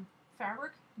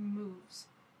 fabric moves.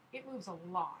 It moves a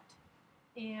lot.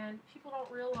 And people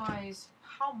don't realize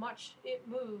how much it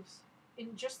moves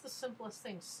in just the simplest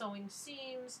things. Sewing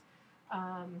seams,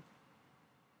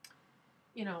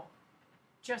 you know,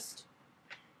 just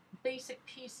basic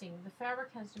piecing. The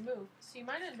fabric has to move. So you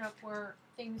might end up where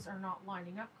things are not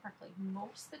lining up correctly.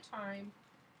 Most of the time,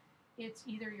 it's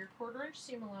either your 1/4 inch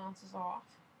seam allowance is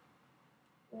off,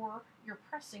 or your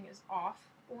pressing is off,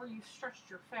 or you've stretched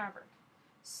your fabric.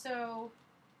 So,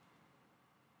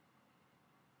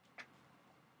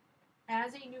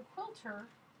 as a new quilter,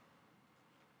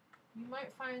 you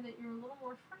might find that you're a little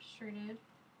more frustrated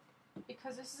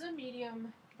because this is a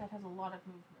medium that has a lot of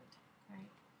movement. Okay,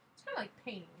 it's kind of like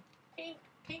painting.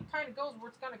 Paint kind of goes where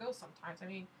it's gonna go sometimes. I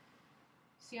mean,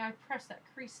 see, I pressed that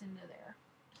crease into there.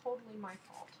 Totally my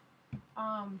fault.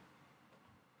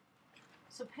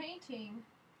 So painting,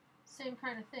 same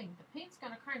kind of thing. The paint's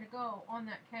gonna kind of go on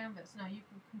that canvas. Now you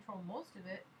can control most of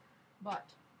it,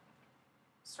 but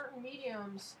certain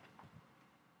mediums,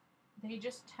 they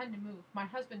just tend to move. My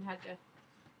husband had to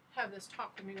have this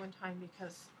talk with me one time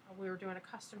because we were doing a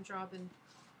custom job and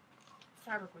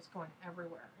fabric was going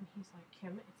everywhere. And he's like,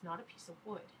 Kim, it's not a piece of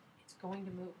wood. It's going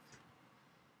to move.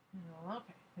 And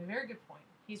okay, a very good point.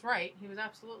 He's right. He was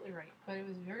absolutely right. But it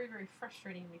was very, very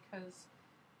frustrating because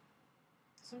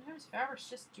sometimes fabrics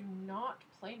just do not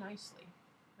play nicely.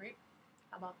 Right?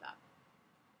 How about that?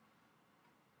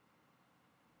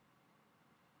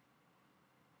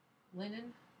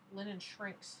 Linen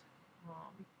shrinks.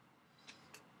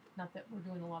 Not that we're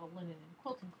doing a lot of linen in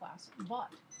quilting class, but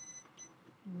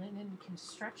linen can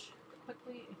stretch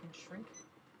quickly. It can shrink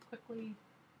quickly.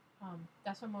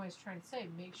 That's what I'm always trying to say.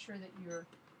 Make sure that you're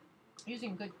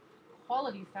using good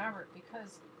quality fabric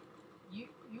because you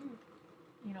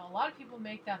know, a lot of people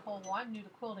make that whole, well, I'm new to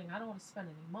quilting, I don't want to spend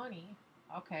any money.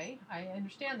 Okay, I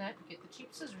understand that. Get the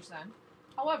cheap scissors then.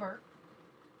 However,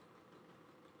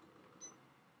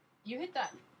 you hit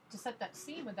that to set that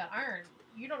seam with that iron,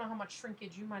 you don't know how much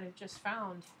shrinkage you might have just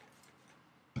found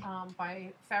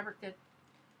by fabric that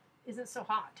isn't so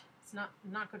hot. It's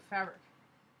not good fabric.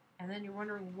 And then you're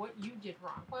wondering what you did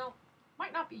wrong. Well, it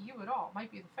might not be you at all. It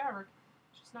might be the fabric.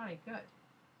 It's just not any good.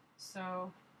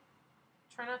 So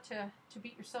try not to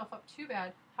beat yourself up too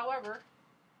bad. However,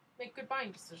 make good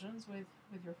buying decisions with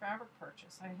your fabric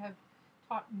purchase. I have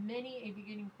taught many a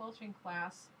beginning quilting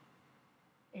class,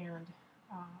 and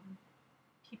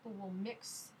people will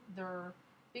mix their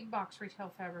big box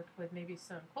retail fabric with maybe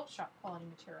some quilt shop quality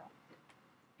material.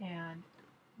 And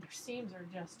your seams are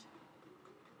just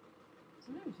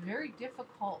sometimes very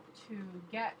difficult to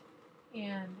get,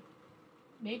 and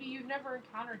maybe you've never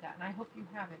encountered that, and I hope you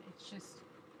haven't. It's just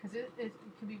because it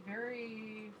can be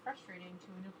very frustrating to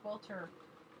a new quilter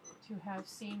to have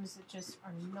seams that just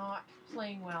are not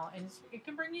playing well, and it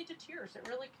can bring you to tears. It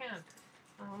really can.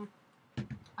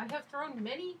 I have thrown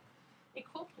many a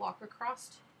quilt block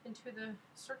across into the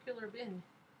circular bin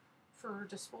for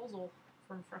disposal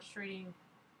from frustrating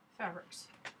fabrics.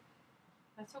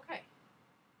 That's okay.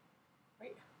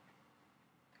 Right?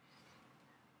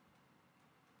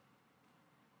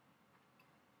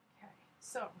 Okay,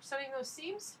 so we're setting those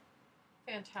seams.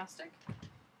 Fantastic.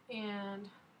 And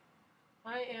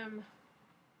I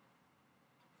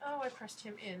pressed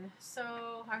him in,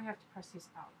 so I have to press these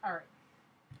out. All right,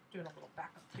 doing a little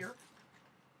backup here.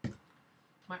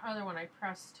 My other one I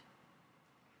pressed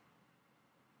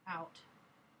out,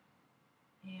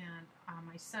 and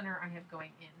my center I have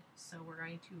going in. So we're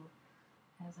going to,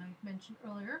 as I mentioned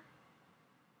earlier,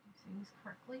 do things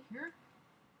correctly here.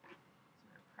 So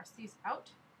we're going to press these out.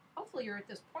 Hopefully you're at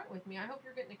this point with me. I hope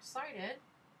you're getting excited.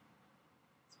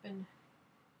 It's been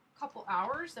a couple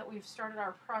hours that we've started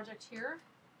our project here.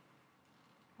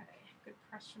 Okay, good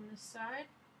press from this side.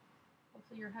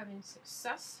 Hopefully you're having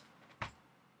success. I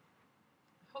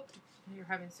hope you're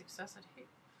having success. I'd hate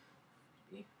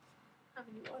to be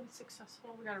having you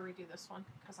unsuccessful. We got to redo this one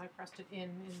because I pressed it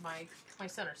in my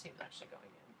center seam is actually going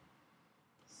in.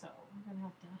 So we're gonna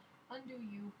have to undo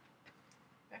you.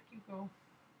 Back you go.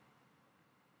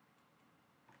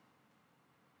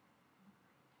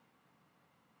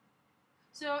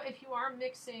 So if you are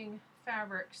mixing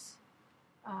fabrics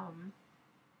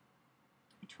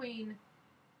between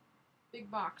big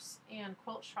box and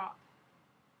quilt shop,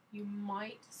 you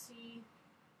might see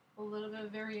a little bit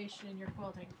of variation in your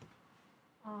quilting.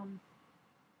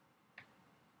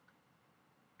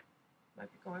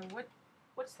 Might be going,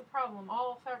 what's the problem?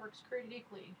 All fabric's created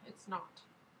equally. It's not.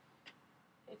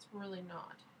 It's really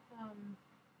not.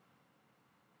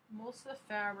 Most of the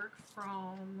fabric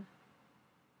from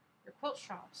your quilt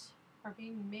shops are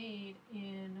being made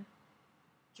in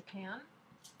Japan,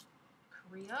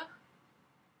 Korea,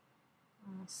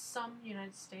 some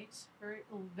United States,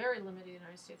 very limited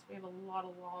United States. We have a lot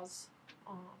of laws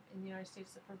in the United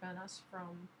States that prevent us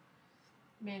from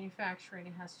manufacturing.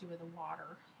 It has to do with the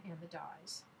water and the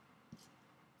dyes.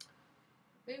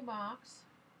 Big box,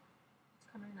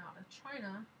 it's coming out of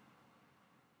China,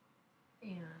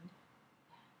 and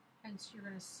hence you're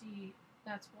going to see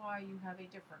that's why you have a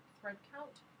different thread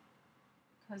count,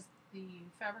 because the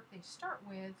fabric they start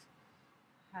with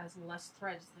has less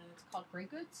threads. It's called gray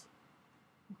goods.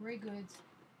 Gray goods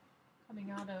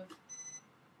coming out of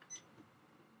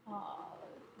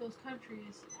those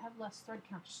countries have less thread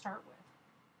count to start with.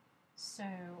 So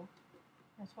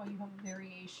that's why you have a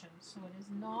variation. So it is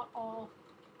not all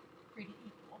created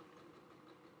equal.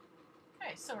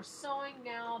 Okay, so we're sewing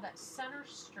now that center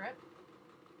strip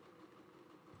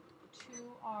to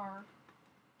our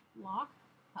lock.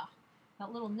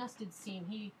 That little nested seam.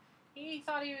 He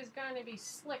thought he was going to be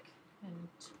slick and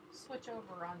switch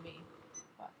over on me,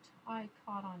 but I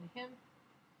caught on to him.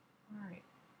 All right,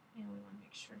 and we want to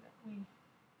make sure that we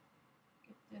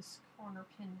get this corner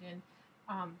pinned in.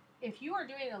 If you are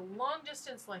doing a long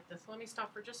distance like this, let me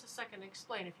stop for just a second and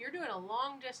explain. If you're doing a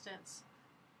long distance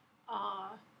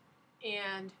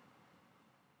and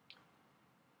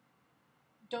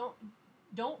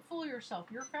don't fool yourself.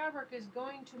 Your fabric is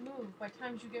going to move by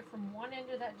times you get from one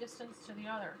end of that distance to the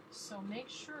other. So make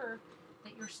sure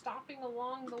that you're stopping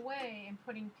along the way and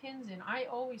putting pins in. I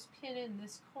always pin in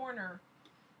this corner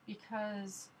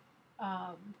because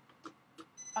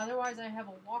otherwise I have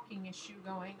a walking issue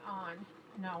going on.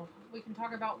 Now, we can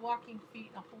talk about walking feet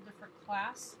in a whole different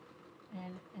class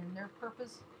and their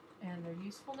purpose and their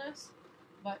usefulness.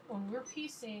 But when we're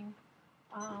piecing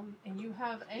and you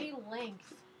have any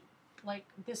length, like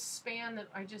this span that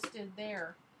I just did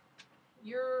there,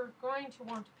 you're going to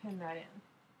want to pin that in.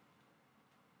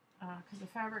 Because the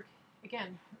fabric,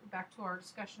 again, back to our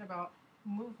discussion about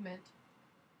movement,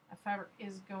 a fabric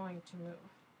is going to move.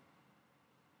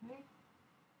 Okay?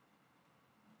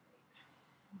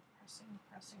 Pressing,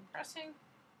 pressing, pressing.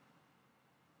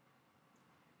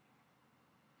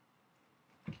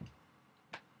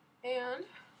 And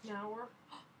now we're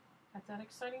at that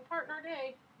exciting part in our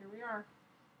day. Here we are.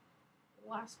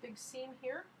 Last big seam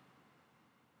here.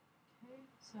 Okay,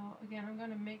 so again, I'm going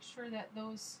to make sure that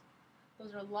those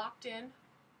are locked in.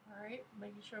 All right,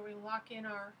 making sure we lock in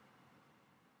our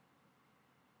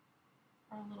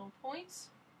little points.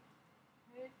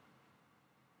 Okay,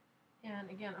 and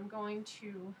again, I'm going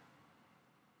to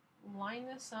line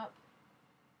this up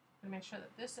and make sure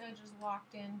that this edge is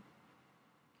locked in.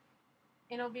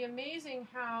 And it'll be amazing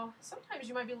how sometimes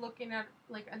you might be looking at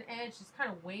like an edge that's kind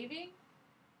of waving.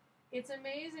 It's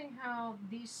amazing how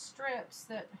these strips,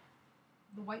 the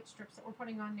white strips that we're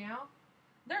putting on now,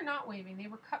 they're not waving. They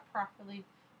were cut properly,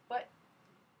 but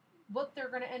what they're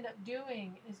going to end up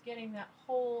doing is getting that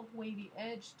whole wavy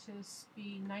edge to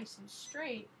be nice and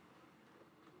straight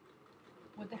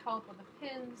with the help of the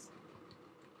pins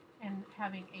and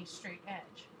having a straight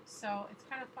edge. So it's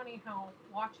kind of funny how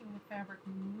watching the fabric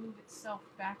move itself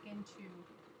back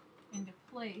into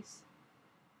place.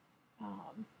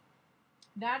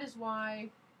 That is why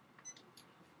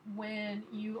when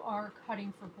you are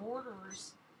cutting for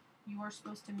borders, you are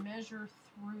supposed to measure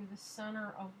through the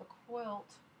center of the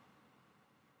quilt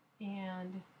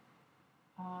and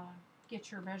get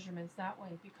your measurements that way,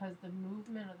 because the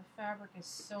movement of the fabric is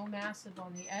so massive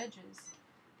on the edges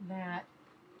that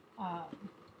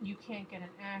you can't get an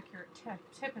accurate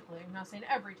typically. I'm not saying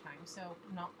every time, so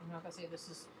I'm not going to say this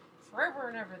is forever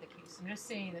and ever the case. I'm just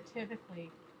saying that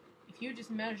typically, if you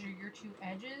just measure your two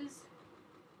edges,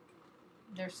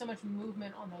 there's so much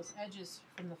movement on those edges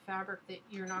from the fabric that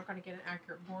you're not going to get an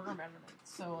accurate border measurement.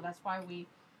 So that's why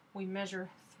we measure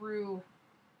through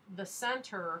the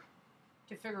center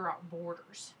to figure out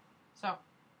borders. So,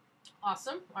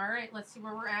 awesome. All right, let's see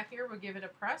where we're at here. We'll give it a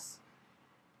press.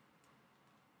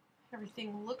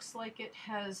 Everything looks like it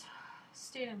has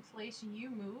stayed in place. You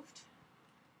moved.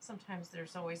 Sometimes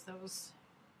there's always those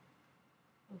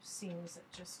seams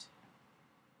that just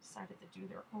decided to do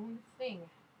their own thing.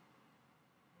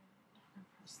 And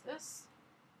press this.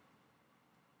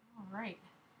 All right.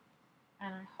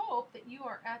 And I hope that you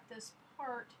are at this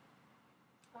part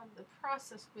of the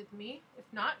process with me. If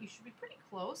not, you should be pretty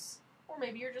close. Or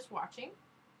maybe you're just watching.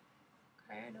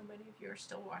 Okay, I know many of you are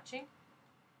still watching,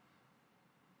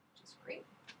 which is great.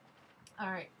 All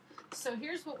right, so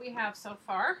here's what we have so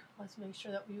far. Let's make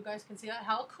sure that you guys can see that.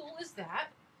 How cool is that?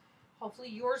 Hopefully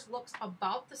yours looks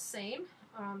about the same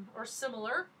or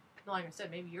similar. Like I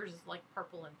said, maybe yours is like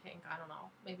purple and pink. I don't know.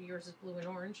 Maybe yours is blue and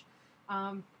orange.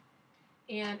 And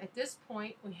at this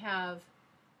point, we have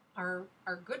our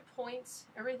good points.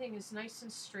 Everything is nice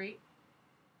and straight.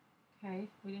 Okay,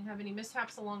 we didn't have any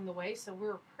mishaps along the way, so we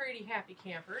were pretty happy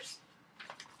campers.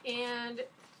 And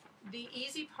the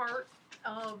easy part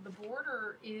of the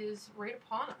border is right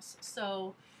upon us.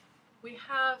 So we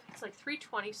have, it's like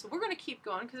 3:20, so we're going to keep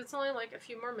going because it's only like a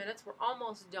few more minutes. We're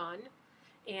almost done.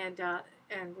 And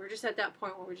we're just at that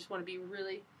point where we just want to be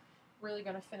really, really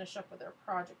going to finish up with our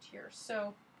project here.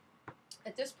 So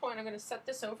at this point, I'm going to set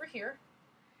this over here.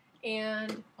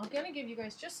 And I'm going to give you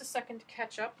guys just a second to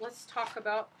catch up. Let's talk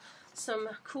about some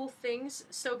cool things.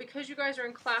 So because you guys are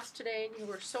in class today and you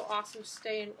were so awesome to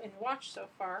stay and watch so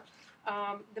far,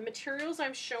 the materials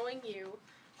I'm showing you,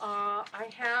 I'm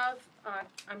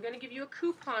going to give you a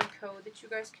coupon code that you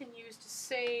guys can use to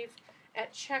save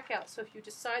at checkout. So if you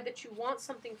decide that you want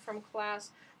something from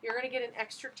class, you're going to get an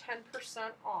extra 10%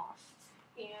 off.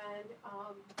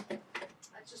 And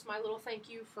that's just my little thank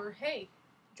you for, hey,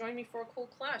 join me for a cool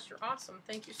class. You're awesome.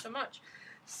 Thank you so much.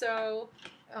 So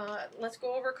let's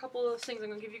go over a couple of those things. I'm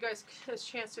going to give you guys a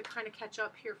chance to kind of catch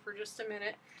up here for just a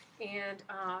minute and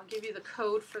give you the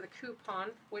code for the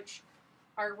coupon, which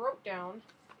I wrote down.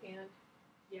 And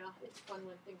yeah, it's fun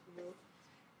when things move.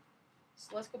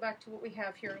 So let's go back to what we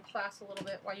have here in class a little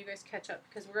bit while you guys catch up,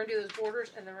 because we're going to do those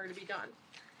borders and then we're going to be done.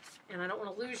 And I don't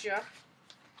want to lose you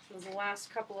in the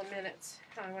last couple of minutes.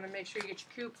 I want to make sure you get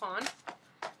your coupon.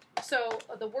 So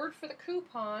the word for the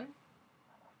coupon,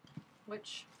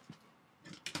 which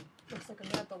looks like I'm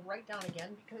going to have to write down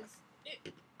again because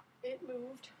it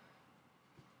moved.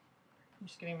 I'm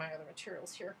just getting my other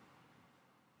materials here,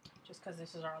 just because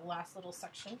this is our last little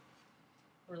section.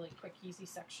 Really quick, easy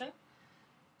section.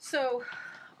 So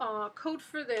code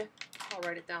for the, I'll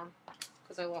write it down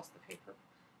because I lost the paper.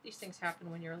 These things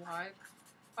happen when you're live.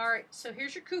 All right, so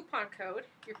here's your coupon code.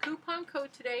 Your coupon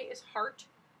code today is heart.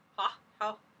 Ha,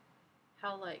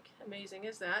 how like amazing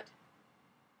is that?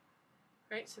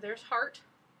 Right, so there's heart.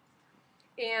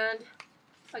 And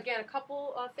again, a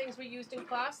couple of things we used in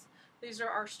class. These are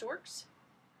our storks.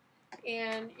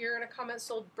 And you're going to comment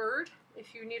sold bird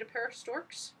if you need a pair of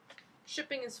storks.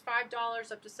 Shipping is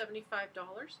 $5 up to $75.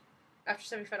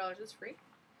 After $75, it's free.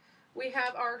 We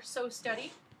have our Sew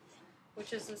Steady,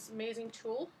 which is this amazing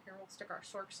tool. Here, we'll stick our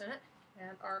storks in it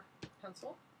and our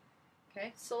pencil.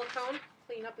 Okay, silicone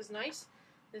cleanup is nice.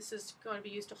 This is going to be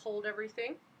used to hold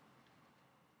everything.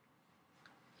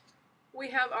 We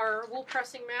have our wool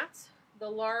pressing mats. The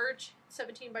large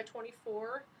 17 by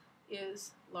 24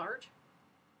 is large.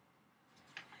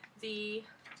 The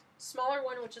smaller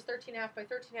one, which is 13.5 by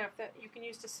 13.5, that you can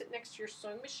use to sit next to your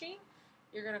sewing machine,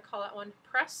 you're going to call that one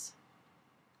press.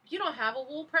 If you don't have a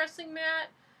wool pressing mat,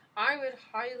 I would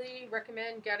highly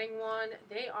recommend getting one.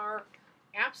 They are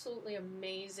absolutely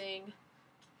amazing.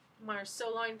 My Sew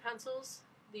Line pencils,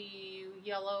 the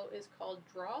yellow is called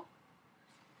Draw.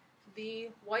 The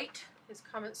white is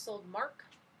comment sold Mark.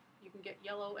 You can get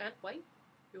yellow and white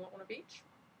if you want one of each.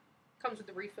 Comes with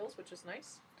the refills, which is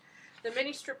nice. The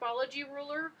mini stripology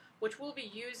ruler, which we'll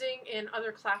be using in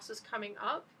other classes coming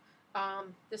up.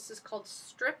 This is called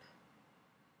Strip.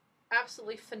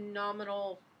 Absolutely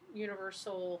phenomenal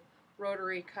universal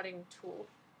rotary cutting tool.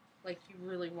 Like, you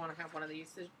really want to have one of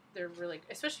these. They're really,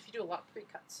 especially if you do a lot of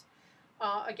pre-cuts.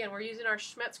 Again, we're using our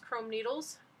Schmetz chrome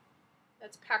needles.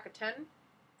 That's a pack of 10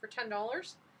 for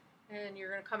 $10. And you're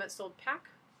going to comment sold pack.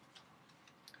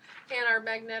 And our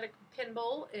magnetic pin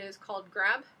bowl is called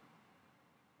Grab.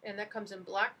 And that comes in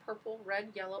black, purple, red,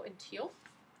 yellow, and teal.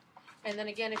 And then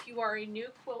again, if you are a new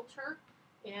quilter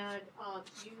and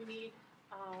you need,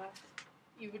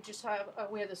 you would just have,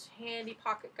 we have this handy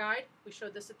pocket guide. We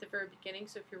showed this at the very beginning,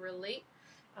 so if you're real late,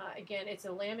 again, it's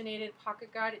a laminated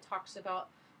pocket guide. It talks about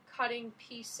cutting,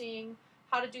 piecing,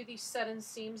 how to do these set-in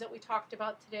seams that we talked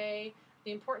about today,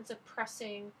 the importance of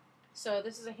pressing. So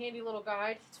this is a handy little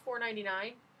guide. It's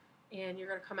 $4.99, and you're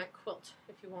going to comment quilt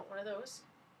if you want one of those.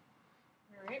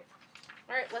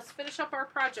 All right, let's finish up our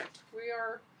project.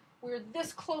 We're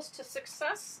this close to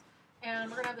success. And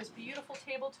we're going to have this beautiful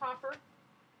table topper.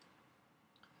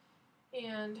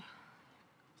 And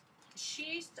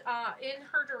she's, in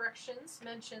her directions,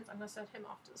 mentions, I'm going to set him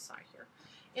off to the side here.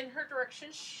 In her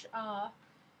directions,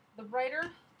 the writer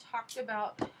talked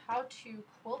about how to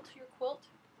quilt your quilt.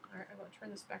 All right, I'm going to turn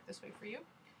this back this way for you.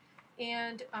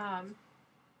 And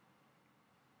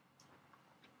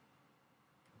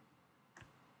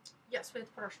yes, we have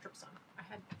to put our strips on. I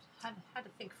had to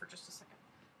think for just a second.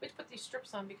 We have to put these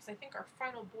strips on because I think our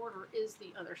final border is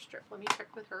the other strip. Let me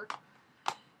check with her.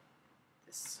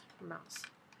 This mouse.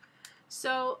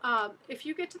 So if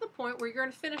you get to the point where you're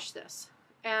going to finish this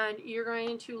and you're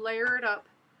going to layer it up,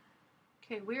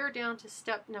 okay, we are down to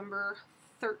step number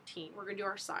 13. We're going to do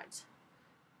our sides.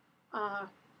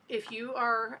 If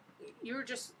you're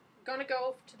just going to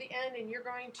go to the end and you're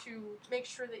going to make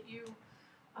sure that you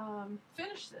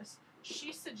finish this,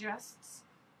 she suggests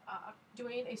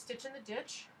doing a stitch in the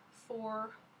ditch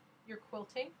for your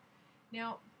quilting.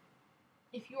 Now,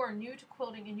 if you are new to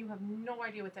quilting and you have no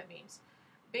idea what that means,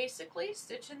 basically,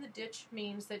 stitch in the ditch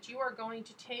means that you are going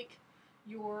to take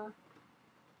your,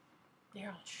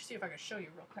 here, I'll see if I can show you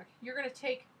real quick. You're going to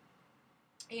take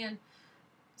and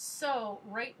sew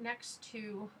right next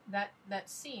to that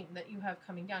seam that you have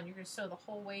coming down. You're going to sew the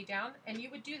whole way down, and you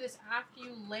would do this after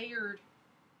you layered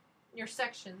your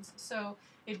sections. So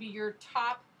it'd be your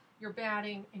top, your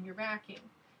batting, and your backing.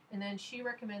 And then she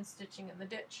recommends stitching in the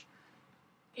ditch.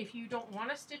 If you don't want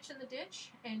to stitch in the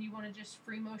ditch and you want to just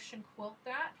free motion quilt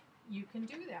that, you can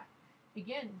do that.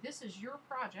 Again, this is your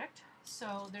project,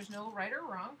 so there's no right or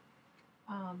wrong.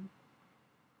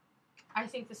 I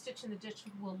think the stitch in the ditch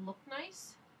will look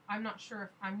nice. I'm not sure if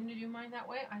I'm going to do mine that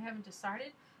way. I haven't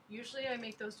decided. Usually I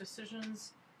make those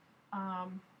decisions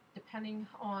depending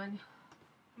on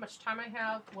how much time I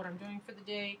have, what I'm doing for the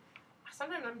day.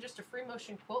 Sometimes I'm just a free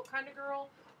motion quilt kind of girl,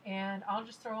 and I'll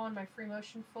just throw on my free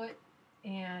motion foot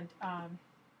and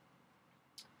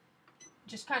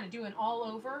just kind of doing all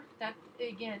over. That,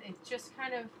 again, it's just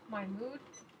kind of my mood.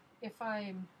 If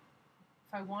I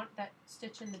want that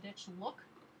stitch in the ditch look,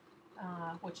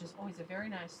 which is always a very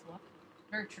nice look,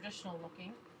 very traditional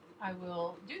looking, I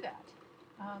will do that.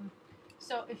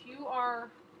 So if you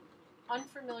are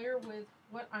unfamiliar with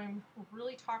what I'm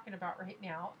really talking about right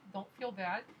now, don't feel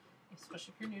bad,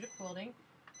 especially if you're new to quilting.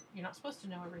 You're not supposed to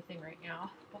know everything right now.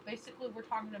 What basically we're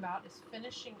talking about is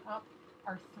finishing up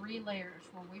our 3 layers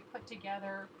where we put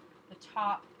together the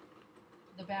top,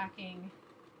 the backing,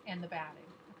 and the batting.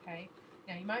 Okay?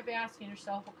 Now you might be asking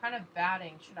yourself, what kind of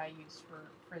batting should I use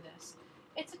for this?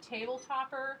 It's a table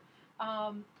topper,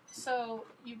 so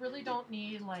you really don't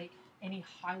need like any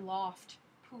high loft,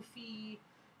 poofy,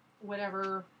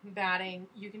 whatever batting.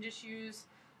 You can just use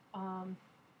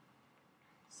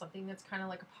something that's kind of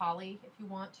like a poly if you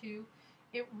want to.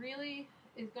 It really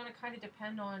is going to kind of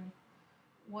depend on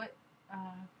what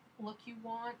look you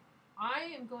want.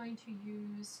 I am going to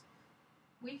use,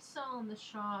 we sell in the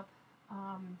shop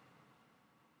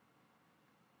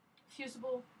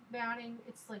fusible batting.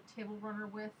 It's like table runner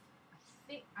width.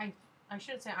 I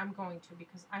shouldn't say I'm going to,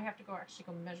 because I have to actually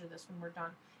go measure this when we're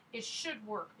done. It should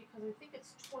work because I think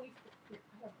it's 24. Here,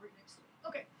 I have it right next to me.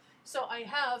 Okay, so I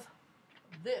have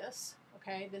this.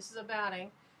 Okay, this is a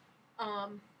batting.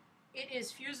 It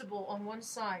is fusible on one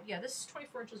side. Yeah, this is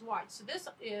 24 inches wide. So this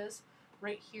is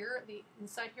right here, the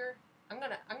inside here. I'm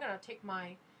gonna take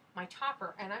my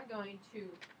topper and I'm going to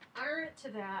iron it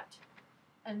to that,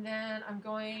 and then I'm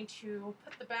going to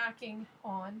put the backing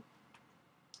on,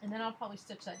 and then I'll probably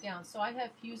stitch that down. So I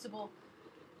have fusible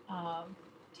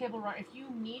table run. If you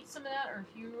need some of that, or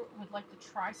if you would like to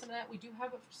try some of that, we do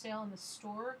have it for sale in the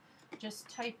store. Just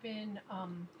type in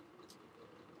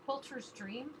Quilter's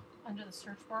Dream under the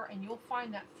search bar, and you'll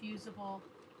find that fusible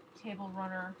table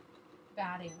runner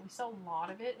batting. We sell a lot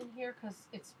of it in here because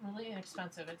it's really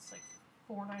inexpensive. It's like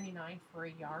 $4.99 for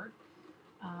a yard.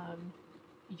 A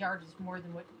yard is more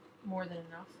than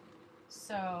enough.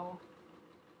 So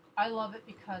I love it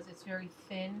because it's very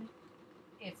thin.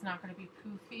 It's not going to be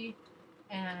poofy,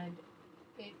 and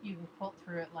you can quilt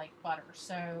through it like butter.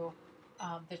 So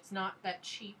it's not that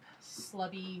cheap,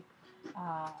 slubby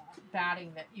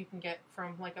batting that you can get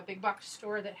from like a big box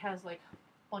store that has like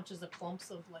bunches of clumps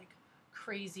of like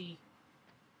crazy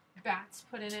bats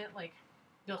put in it. Like,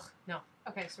 ugh, no.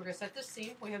 Okay, so we're gonna set this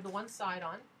seam. We have the one side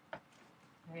on.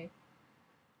 Okay.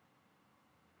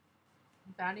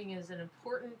 Batting is an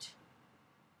important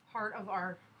part of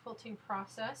our quilting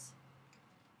process,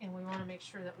 and we want to make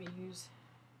sure that we use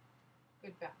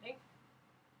good batting.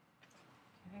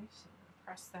 Okay, so I'm gonna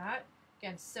press that.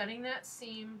 Again, setting that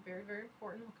seam, very, very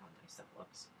important. Look how nice that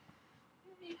looks.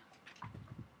 Yay.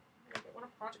 When a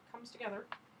project comes together.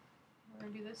 We're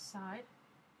going to do this side.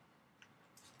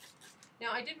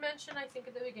 Now, I did mention, I think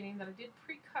at the beginning, that I did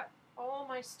pre-cut all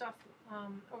my stuff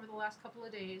over the last couple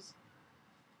of days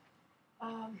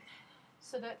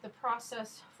so that the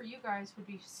process for you guys would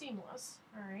be seamless,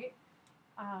 all right?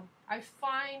 I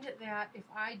find that if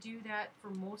I do that for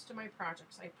most of my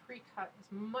projects, I pre-cut as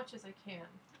much as I can,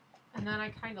 and then I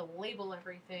kind of label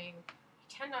everything. I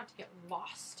tend not to get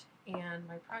lost, and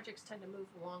my projects tend to move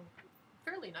along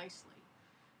fairly nicely.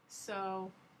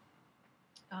 So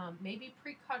maybe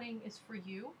pre-cutting is for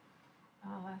you.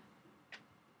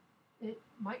 It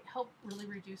might help really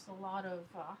reduce a lot of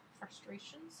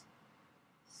frustrations.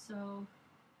 So,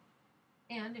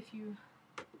 and if you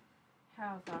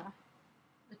have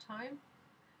the time,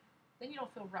 then you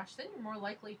don't feel rushed. Then you're more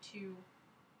likely to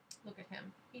look at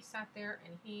him. He sat there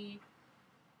and he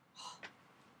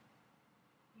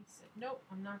said, nope,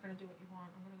 I'm not going to do what you want.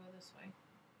 I'm going to go this way.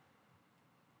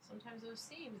 Sometimes those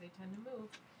seams, they tend to move.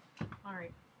 All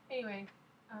right. Anyway,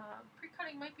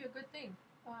 pre-cutting might be a good thing.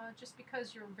 Just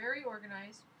because you're very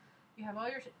organized, you have all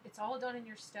your, it's all done in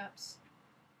your steps,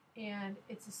 and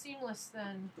it's a seamless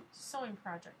then sewing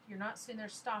project. You're not sitting there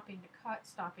stopping to cut,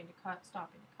 stopping to cut,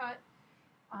 stopping to cut.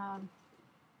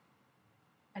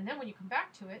 And then when you come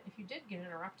back to it, if you did get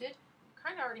interrupted, you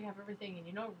kind of already have everything and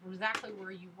you know exactly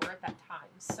where you were at that time.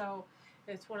 So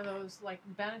it's one of those like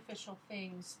beneficial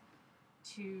things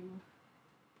to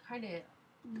kind of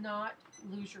not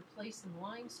lose your place in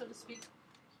line, so to speak.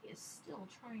 He is still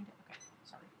trying to, okay,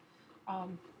 sorry.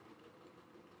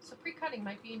 So pre-cutting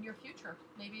might be in your future.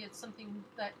 Maybe it's something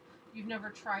that you've never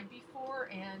tried before,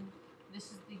 and this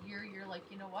is the year you're like,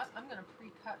 you know what, I'm going to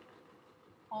pre-cut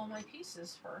all my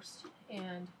pieces first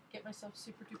and get myself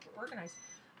super duper organized.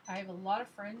 I have a lot of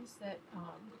friends that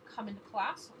come into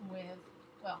class with,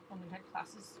 well, when we had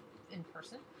classes in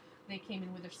person, they came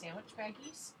in with their sandwich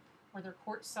baggies or their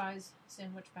quart size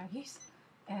sandwich baggies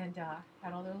and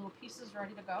had all their little pieces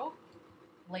ready to go,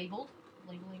 labeled.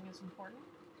 Labeling is important.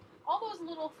 All those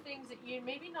little things that you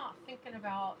maybe not thinking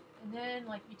about, and then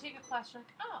like you take a class, you're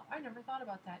like, oh, I never thought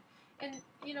about that. And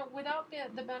you know, without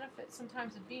the benefit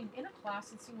sometimes of being in a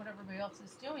class and seeing what everybody else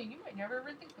is doing, you might never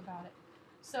even think about it.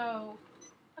 So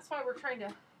that's why we're trying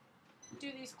to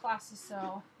do these classes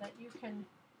so that you can,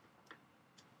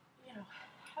 you know,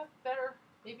 have better,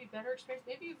 maybe better experience.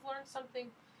 Maybe you've learned something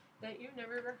that you've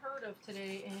never even heard of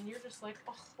today, and you're just like,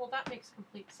 oh, well, that makes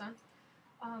complete sense.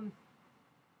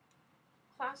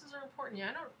 Classes are important. Yeah,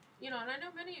 I don't, you know, and I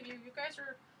know many of you,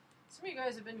 some of you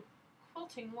guys have been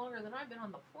quilting longer than I've been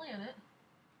on the planet.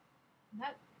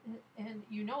 And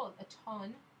you know a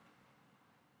ton.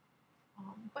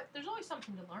 But there's always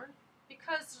something to learn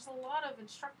because there's a lot of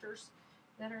instructors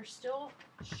that are still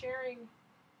sharing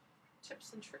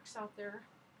tips and tricks out there.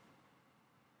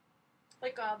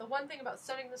 Like the one thing about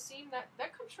setting the seam,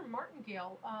 that comes from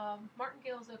Martingale.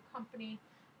 Martingale is a company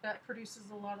that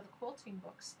produces a lot of the quilting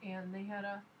books, and they had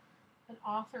an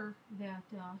author that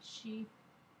she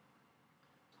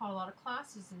taught a lot of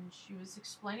classes, and she was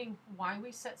explaining why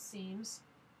we set seams,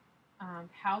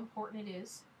 how important it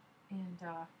is, and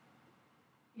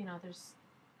you know, there's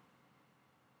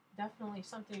definitely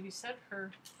something to be said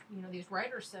for, you know, these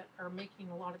writers that are making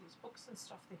a lot of these books and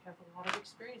stuff. They have a lot of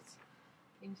experience,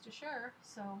 things to share,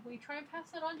 so we try and pass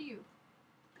that on to you.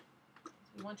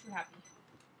 We want you happy.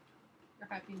 Your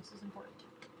happiness is important.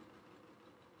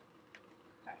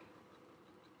 Okay.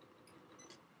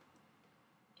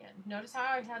 Again, notice how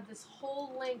I had this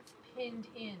whole length pinned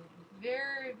in.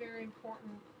 Very, very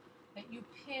important that you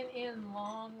pin in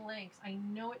long lengths. I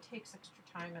know it takes extra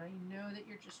time, and I know that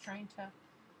you're just trying to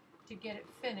get it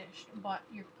finished, but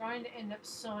you're going to end up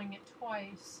sewing it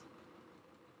twice.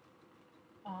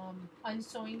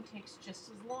 Unsewing takes just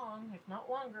as long, if not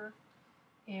longer,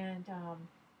 and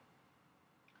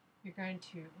you're going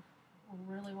to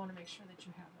really want to make sure that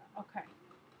you have that. Okay,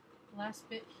 last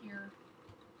bit here.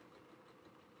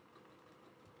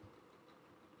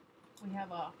 We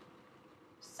have a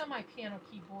semi-piano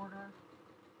key border.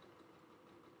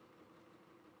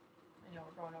 I know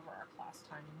we're going over our class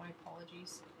time, my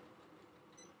apologies.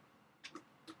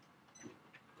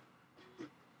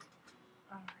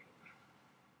 Alright.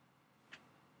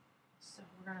 So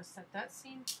we're going to set that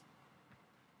seam.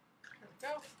 There we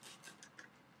go.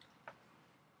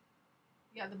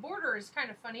 Yeah, the border is kind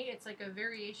of funny. It's like a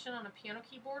variation on a piano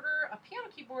key border. A piano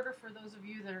key border, for those of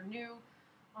you that are new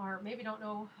or maybe don't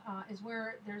know, is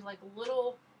where there's like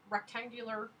little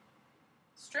rectangular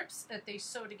strips that they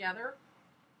sew together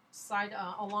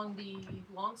along the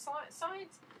long sides.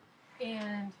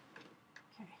 And,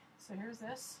 okay, so here's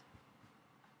this.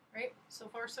 Right, so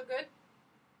far so good?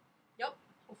 Yep,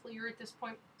 hopefully you're at this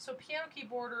point. So piano key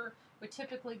border would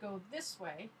typically go this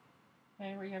way,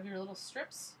 okay, where you have your little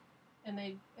strips, and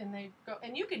they go,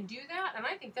 and you can do that, and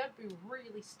I think that'd be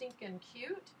really stinking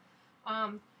cute.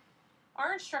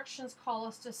 Our instructions call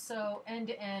us to sew end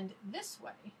to end this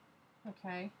way,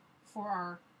 okay,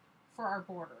 for our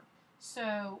border.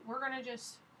 So we're gonna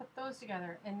just put those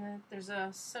together, and then there's a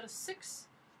set of 6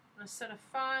 and a set of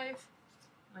 5,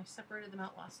 and I separated them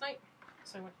out last night,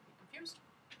 so I wouldn't be confused.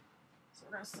 So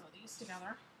we're gonna sew these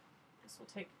together. This will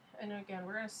take, and again,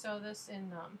 we're gonna sew this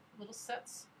in little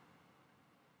sets.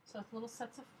 So it's little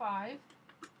sets of 5,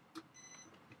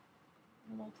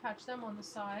 and we'll attach them on the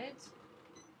sides.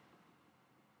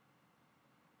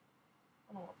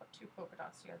 I don't want to put 2 polka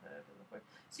dots together.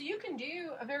 So you can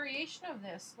do a variation of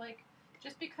this, like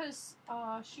just because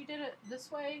she did it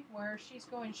this way, where she's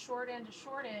going short end to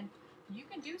short end, you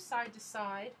can do side to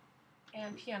side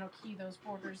and piano key those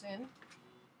borders in.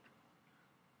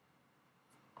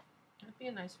 That'd be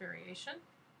a nice variation.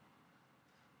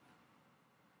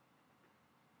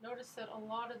 Notice that a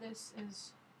lot of this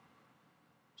is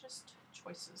just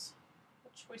choices.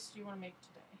 What choice do you want to make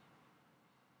today?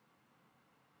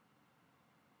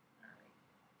 Alright,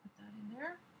 put that in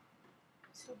there.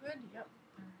 Still good? Yep.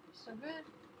 Still good.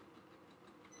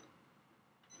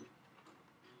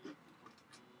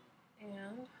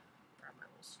 And grab my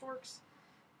little storks.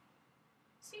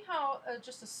 See how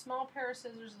just a small pair of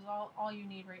scissors is all you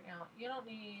need right now. You don't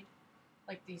need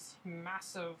like these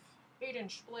massive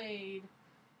 8-inch blade.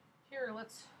 Here,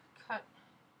 let's cut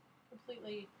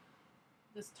completely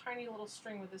this tiny little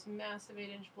string with this massive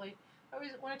 8-inch blade.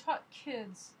 When I taught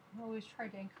kids, I always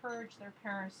tried to encourage their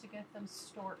parents to get them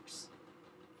storks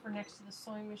for next to the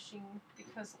sewing machine,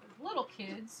 because little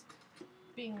kids,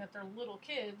 being that they're little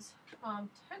kids,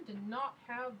 tend to not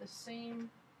have the same,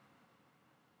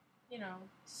 you know,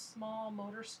 small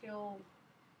motor skill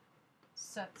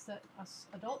sets that us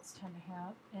adults tend to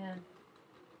have, and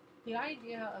the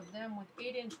idea of them with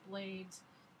 8-inch blades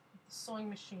with the sewing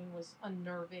machine was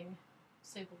unnerving, to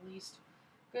say the least.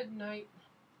 Good night.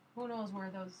 Who knows where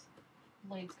those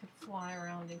blades could fly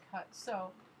around and cut.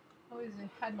 So I always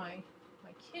had my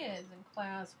kids in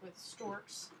class with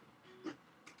storks.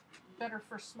 Better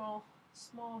for small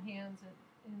hands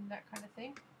and that kind of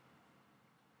thing.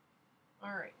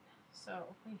 Alright, so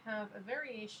we have a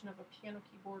variation of a piano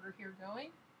key border here going.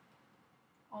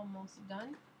 Almost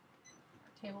done.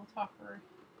 Our table topper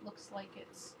looks like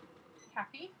it's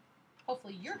happy.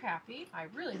 Hopefully you're happy. I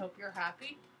really hope you're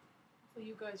happy. Hopefully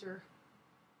you guys are.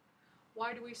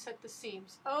 Why do we set the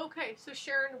seams? Okay, so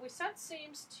Sharon, we set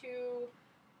seams to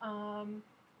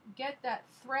get that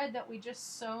thread that we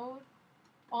just sewed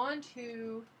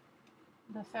onto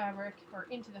the fabric, or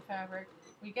into the fabric.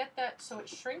 We get that so it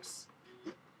shrinks,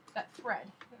 that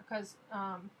thread, because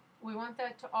we want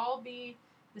that to all be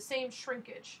the same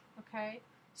shrinkage, okay?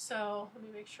 So let me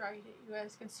make sure you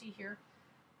guys can see here.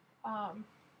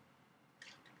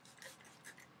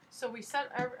 So we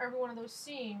set every one of those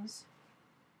seams,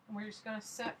 and we're just going to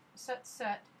set.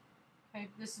 Okay,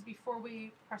 this is before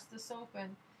we press this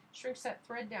open. Shrinks that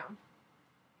thread down,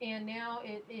 and now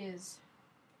it is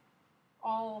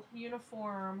all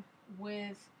uniform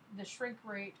with the shrink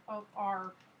rate of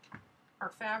our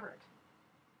fabric.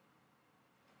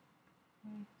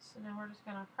 Okay, so now we're just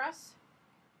going to press,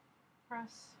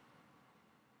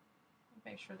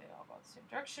 make sure they all go the same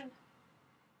direction.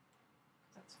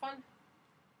 That's fun.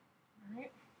 All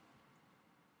right.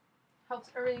 Helps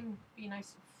everything be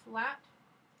nice and flat.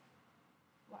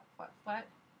 Flat.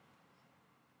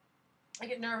 I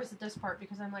get nervous at this part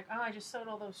because I'm like, oh, I just sewed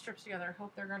all those strips together. I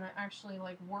hope they're going to actually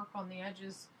like work on the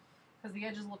edges, because the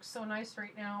edges look so nice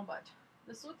right now, but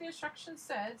this is what the instructions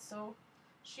said, so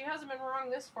she hasn't been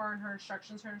wrong this far in her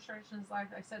instructions. Her instructions,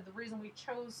 like I said, the reason we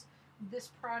chose this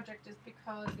project is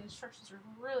because the instructions are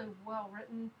really well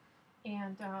written,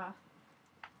 and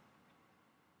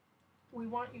we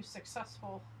want you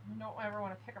successful. We don't ever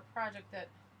want to pick a project that,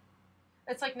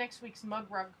 it's like next week's mug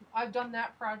rug. I've done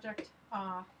that project.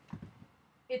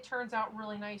 It turns out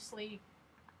really nicely.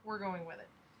 We're going with it.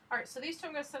 Alright, so these two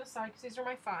I'm going to set aside because these are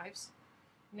my 5s.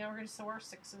 Now we're going to sew our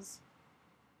 6s.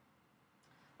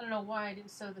 I don't know why I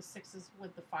didn't sew the 6s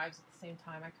with the 5s at the same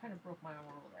time. I kind of broke my own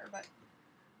rule there, but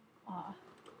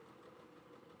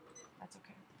that's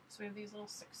okay. So we have these little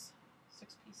six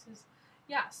pieces.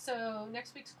 Yeah, so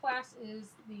next week's class is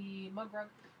the mug rug.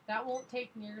 That won't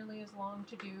take nearly as long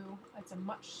to do. It's a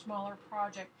much smaller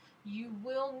project. You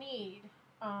will need,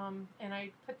 and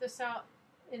I put this out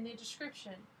in the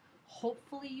description,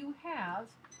 hopefully you have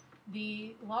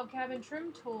the log cabin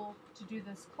trim tool to do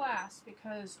this class,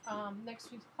 because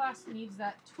next week's class needs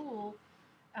that tool.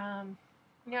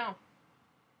 Now,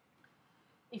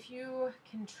 If you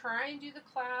can try and do the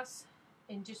class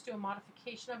and just do a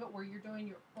modification of it where you're doing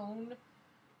your own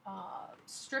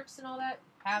strips and all that,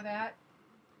 have at.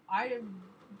 I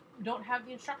don't have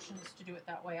the instructions to do it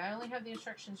that way. I only have the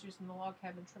instructions using the log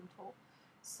cabin trim tool.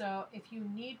 So if you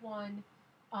need one,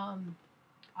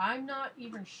 I'm not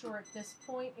even sure at this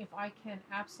point if I can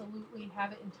absolutely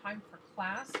have it in time for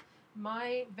class.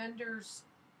 My vendor's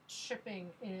shipping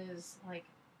is like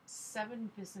 7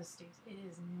 business days. It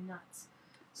is nuts.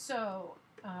 So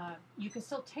you can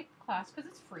still take the class because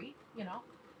it's free, you know.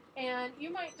 And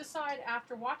you might decide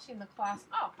after watching the class,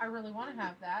 oh, I really want to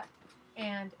have that.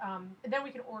 And then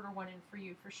we can order one in for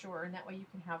you for sure, and that way you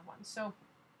can have one. So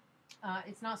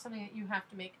it's not something that you have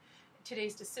to make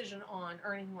today's decision on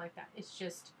or anything like that. It's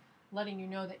just letting you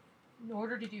know that in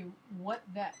order to do what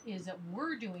that is that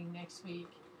we're doing next week,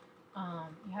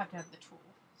 you have to have the tool.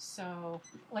 So,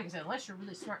 like I said, unless you're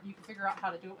really smart, you can figure out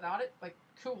how to do it without it. Like,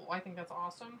 cool, I think that's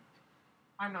awesome.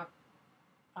 I'm not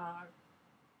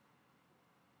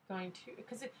going to,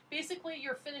 because basically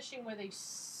you're finishing with a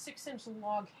 6-inch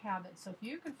log cabin. So if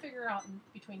you can figure out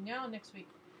between now and next week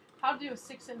how to do a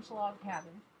 6-inch log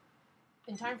cabin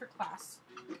in time for class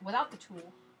without the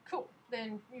tool, cool.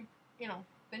 Then you know,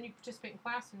 then you participate in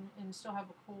class and still have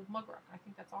a cool mug rack. I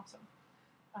think that's awesome.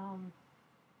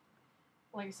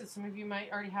 Like I said, some of you might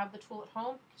already have the tool at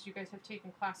home because you guys have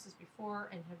taken classes before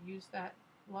and have used that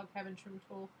log cabin trim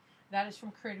tool. That is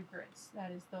from Creative Grids.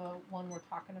 That is the one we're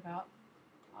talking about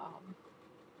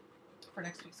for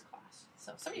next week's class.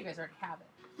 So some of you guys already have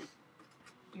it.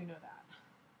 You know that.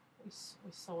 We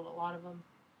sold a lot of them.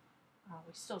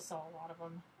 We still sell a lot of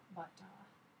them, but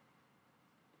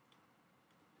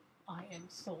I am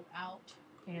sold out.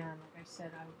 And like I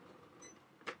said,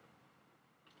 I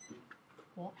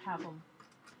won't have them.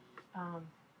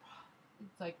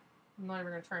 It's like, I'm not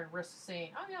even going to try and risk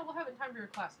saying, oh yeah, we'll have it in time for your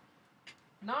class.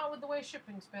 Not with the way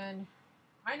shipping's been.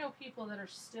 I know people that are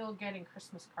still getting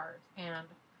Christmas cards, and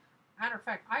matter of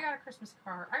fact, I got a Christmas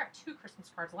card. I got 2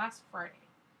 Christmas cards last Friday.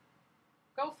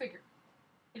 Go figure.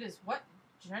 It is what,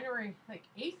 January like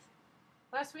 8th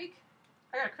last week?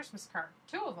 I got a Christmas card,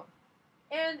 2 of them.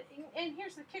 And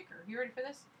here's the kicker. You ready for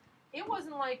this? It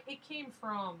wasn't like it came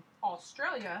from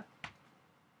Australia.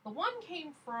 The one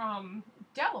came from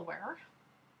Delaware.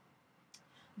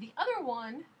 The other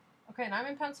one, okay, and I'm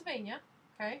in Pennsylvania.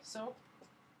 Okay, so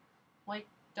like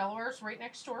Delaware's right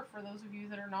next door for those of you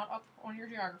that are not up on your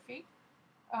geography.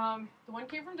 The one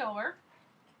came from Delaware.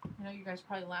 I know you guys are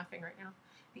probably laughing right now.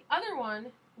 The other one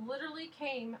literally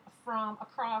came from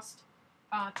across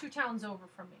 2 towns over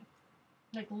from me.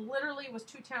 Like literally was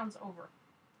 2 towns over.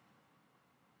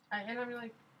 And I'm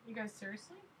like, you guys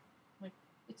seriously? Like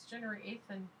it's January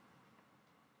 8th and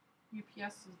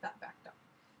UPS is that backed up.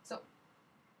 So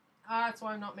that's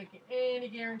why I'm not making any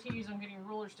guarantees on getting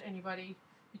rulers to anybody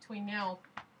between now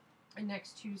and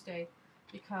next Tuesday,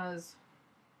 because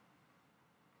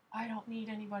I don't need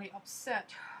anybody upset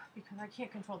because I can't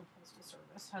control the postal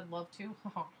service. I'd love to,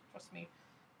 trust me,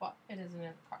 but it isn't in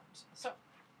the cards. So,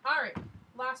 all right,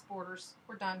 last borders.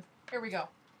 We're done. Here we go.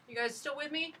 You guys still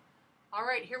with me? All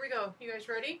right, here we go. You guys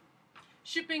ready?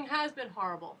 Shipping has been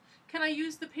horrible. Can I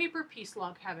use the paper piece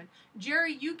log cabin?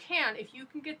 Jerry, you can. If you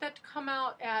can get that to come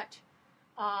out at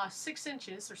 6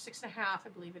 inches, or 6.5, I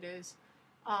believe it is.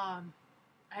 I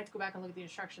have to go back and look at the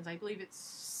instructions. I believe it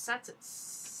sets at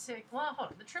 6. Well, hold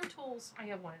on. The trim tools, I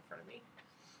have one in front of me.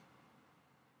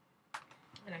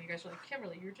 I know you guys are like,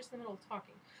 Kimberly, you're just in the middle of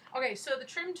talking. Okay, so the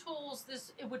trim tools,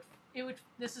 this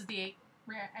is the 8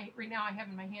 right now I have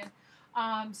in my hand.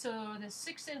 So the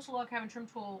 6-inch log cabin trim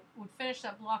tool would finish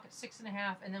that block at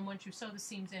 6.5, and then once you sew the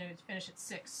seams in, it would finish at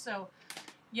 6. So,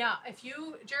 yeah,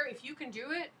 Jerry, if you can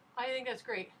do it, I think that's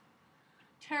great.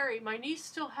 Terry, my niece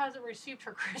still hasn't received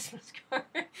her Christmas card.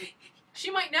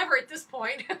 She might never at this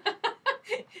point.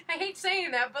 I hate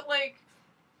saying that, but like,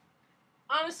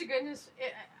 honest to goodness,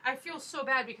 I feel so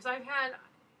bad because I've had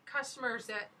customers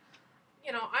that,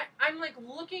 you know, I'm like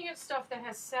looking at stuff that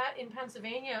has sat in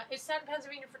Pennsylvania. It sat in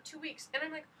Pennsylvania for 2 weeks, and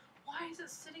I'm like, why is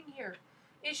it sitting here?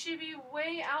 It should be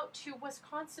way out to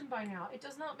Wisconsin by now. It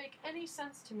does not make any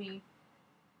sense to me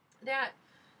that,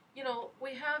 you know,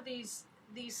 we have these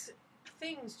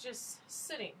things just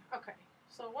sitting. Okay,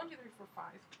 so 1, 2, 3, 4, 5.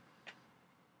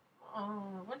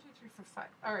 1, 2, 3, 4, 5.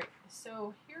 All right,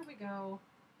 so here we go.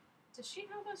 Does she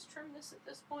have us trim this at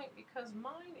this point? Because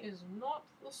mine is not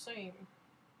the same.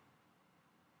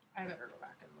 I better go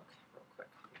back and look real quick.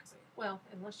 Because well,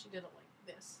 unless she did it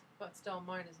like this. But still,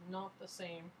 mine is not the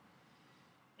same.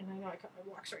 And I know I cut my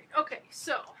blocks right. Okay,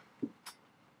 so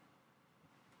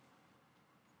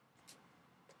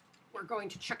we're going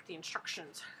to check the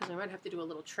instructions because I might have to do a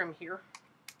little trim here.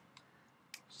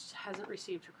 She hasn't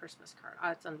received her Christmas card.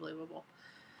 It's unbelievable.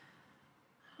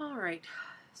 All right.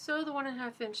 So the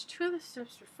 1.5 inch, 2 of the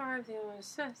strips for 5. The other one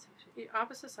is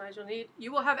opposite sides.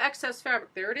 You will have excess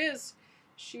fabric. There it is.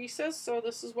 She says so.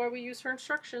 This is why we use her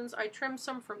instructions. I trim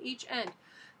some from each end.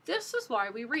 This is why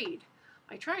we read.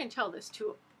 I try and tell this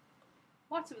to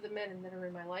lots of the men that are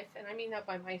in my life, and I mean that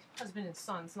by my husband and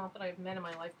sons. Not that I have men in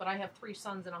my life, but I have 3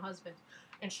 sons and a husband.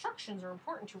 Instructions are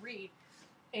important to read,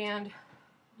 and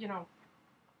you know.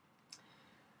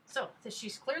 So she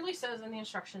clearly says in the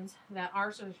instructions that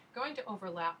ours are going to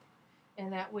overlap,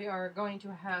 and that we are going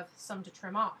to have some to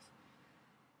trim off.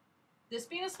 This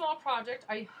being a small project,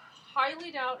 I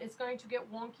highly doubt it's going to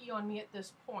get wonky on me at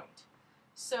this point.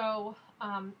 So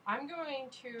I'm going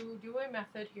to do a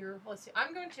method here. Let's see.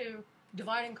 I'm going to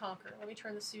divide and conquer. Let me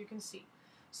turn this so you can see.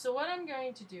 So what I'm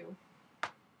going to do,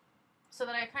 so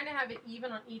that I kind of have it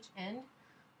even on each end,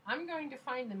 I'm going to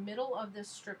find the middle of this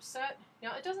strip set.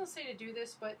 Now, it doesn't say to do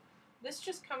this, but this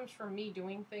just comes from me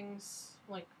doing things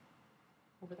like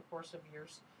over the course of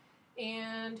years.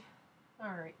 And,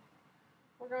 all right,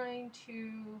 we're going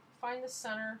to find the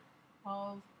center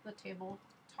of the table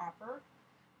topper.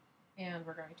 And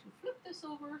we're going to flip this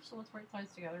over so it's right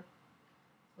sides together.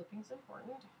 Flipping's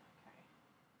important. Okay.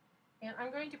 And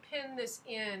I'm going to pin this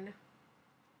in.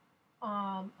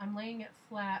 I'm laying it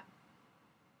flat.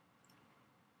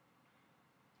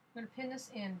 I'm going to pin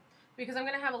this in because I'm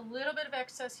going to have a little bit of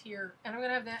excess here, and I'm going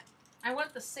to have that. I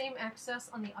want the same excess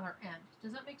on the other end.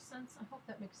 Does that make sense? I hope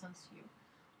that makes sense to you.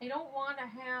 I don't want to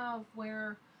have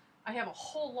where I have a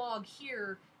whole log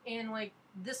here and like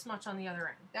this much on the other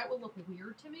end. That would look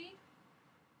weird to me.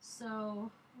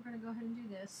 So we're going to go ahead and do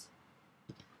this.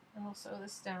 And we'll sew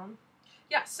this down.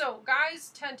 Yeah, so guys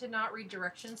tend to not read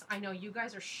directions. I know you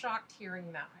guys are shocked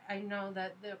hearing that. I know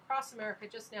that across America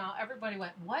just now, everybody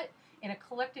went, what? In a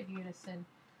collective unison.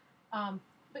 And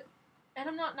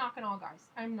I'm not knocking all guys.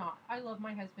 I'm not. I love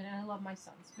my husband and I love my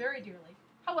sons very dearly.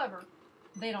 However,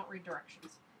 they don't read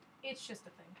directions. It's just a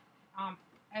thing.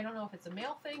 I don't know if it's a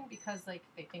male thing because like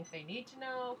they think they need to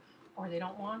know, or they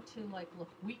don't want to like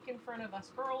look weak in front of us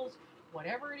girls.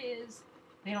 Whatever it is,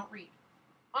 they don't read.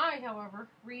 I, however,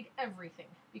 read everything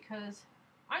because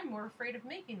I'm more afraid of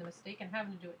making the mistake and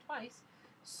having to do it twice.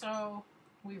 So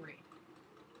we read.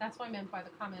 That's what I meant by the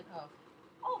comment of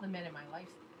all the men in my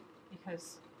life,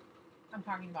 because I'm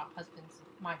talking about husbands,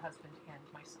 my husband and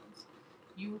my sons.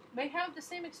 You may have the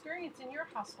same experience in your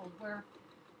household where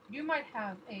you might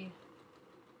have a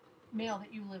male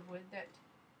that you live with that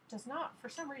does not, for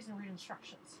some reason, read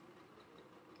instructions.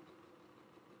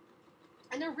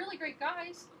 And they're really great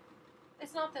guys.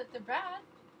 It's not that they're bad.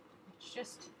 It's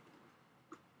just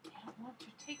they don't want to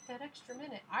take that extra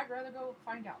minute. I'd rather go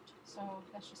find out. So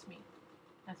that's just me.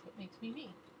 That's what makes me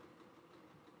me.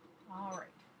 All right.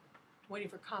 Waiting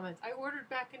for comments. I ordered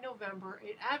back in November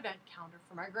an advent calendar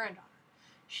for my granddaughter.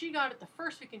 She got it the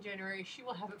first week in January. She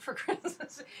will have it for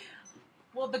Christmas.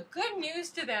 Well, the good news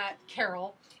to that,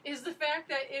 Carol, is the fact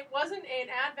that it wasn't an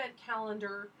advent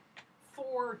calendar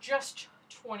for just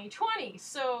 2020.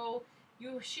 So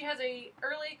she has a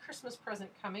early Christmas present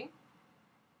coming,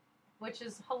 which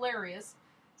is hilarious,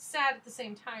 sad at the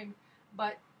same time,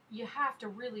 but you have to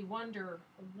really wonder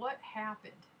what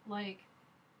happened. Like,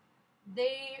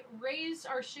 they raised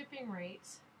our shipping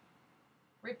rates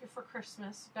right before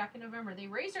Christmas, back in November. They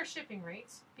raised our shipping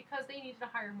rates because they needed to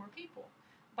hire more people.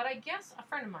 But I guess a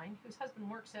friend of mine, whose husband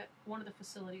works at one of the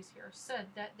facilities here, said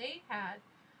that they had,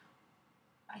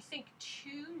 I think, 2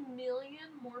 million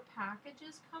more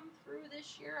packages come through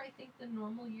this year, I think, than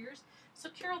normal years. So,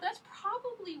 Carol, that's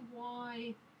probably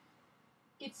why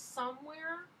it's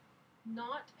somewhere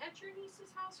not at your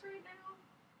niece's house right now.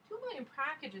 2 million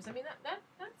packages. I mean,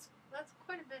 that's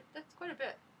quite a bit. That's quite a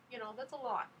bit. You know, that's a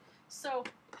lot. So,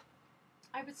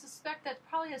 I would suspect that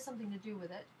probably has something to do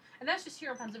with it. And that's just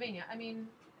here in Pennsylvania. I mean,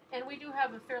 and we do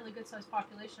have a fairly good-sized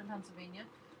population in Pennsylvania.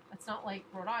 It's not like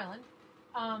Rhode Island.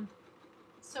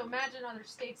 So imagine other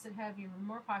states that have even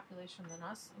more population than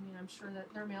us. I mean, I'm sure that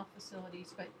they're mail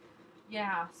facilities. But,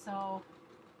 yeah, so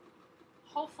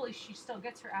hopefully she still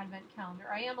gets her advent calendar.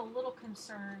 I am a little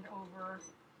concerned over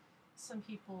some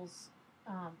people's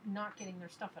not getting their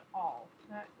stuff at all.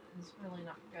 That is really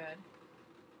not good.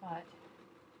 But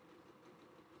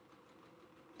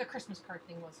the Christmas card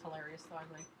thing was hilarious, though.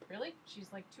 I'm like, really? She's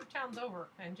like 2 towns over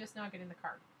and just not getting the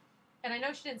card. And I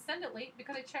know she didn't send it late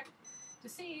because I checked to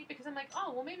see, because I'm like,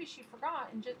 oh, well, maybe she forgot.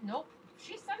 And just, nope,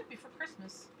 she sent it before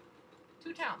Christmas.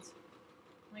 2 towns.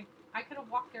 Like, I could have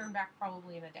walked there and back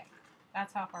probably in a day.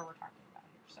 That's how far we're talking about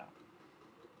here. So,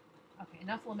 okay,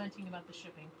 enough lamenting about the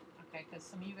shipping. Okay, because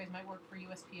some of you guys might work for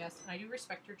USPS, and I do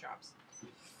respect your jobs.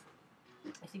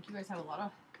 I think you guys have a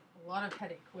lot of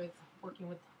headache with working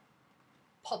with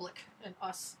public and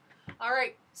us. All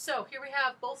right, so here we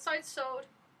have both sides sewed.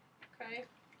 Okay,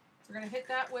 we're gonna hit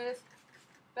that with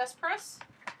best press.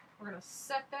 We're gonna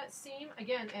set that seam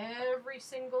again every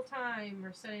single time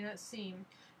we're setting that seam.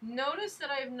 Notice that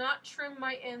I have not trimmed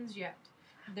my ends yet.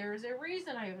 There's a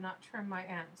reason I have not trimmed my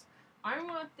ends. I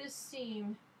want this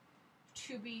seam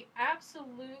to be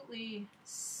absolutely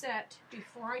set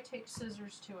before I take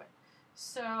scissors to it.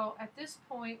 So at this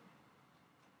point,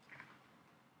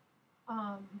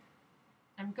 I'm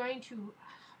going to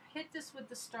hit this with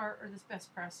the start or this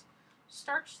best press,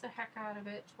 starch the heck out of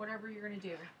it, whatever you're going to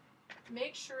do.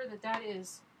 Make sure that that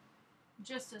is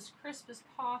just as crisp as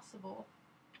possible,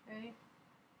 okay?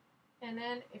 And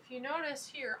then if you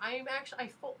notice here,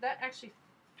 that actually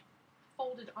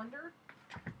folded under,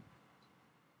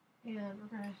 and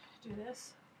we're going to do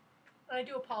this. And I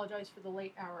do apologize for the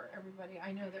late hour, everybody.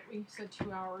 I know that we said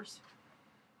 2 hours.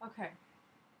 Okay.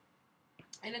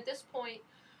 And at this point,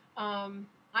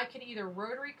 I could either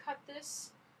rotary cut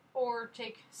this or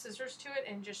take scissors to it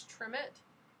and just trim it.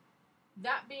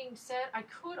 That being said, I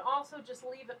could also just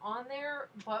leave it on there,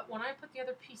 but when I put the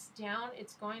other piece down,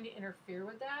 it's going to interfere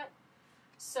with that.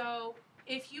 So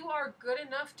if you are good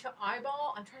enough to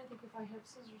eyeball, I'm trying to think if I have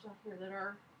scissors out here that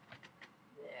are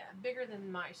bigger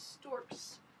than my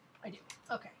storks. I do.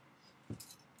 Okay.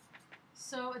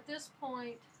 So at this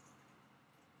point,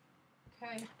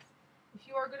 okay, if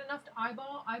you are good enough to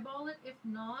eyeball it. If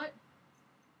not,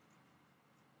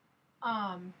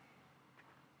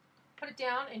 put it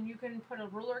down and you can put a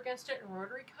ruler against it and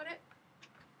rotary cut it.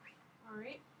 All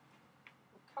right.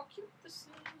 Look how cute this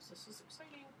is. This is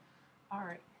exciting. All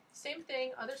right. Same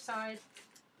thing, other side.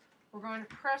 We're going to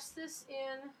press this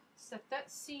in, set that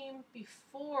seam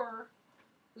before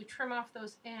we trim off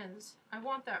those ends. I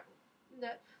want that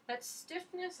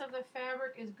stiffness of the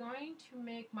fabric is going to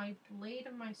make my blade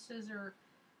of my scissor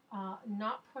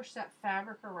not push that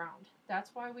fabric around.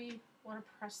 That's why we want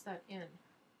to press that in.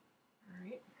 All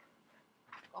right.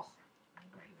 Oh, I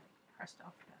already pressed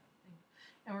off that thing.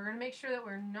 And we're going to make sure that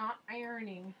we're not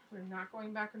ironing. We're not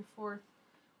going back and forth.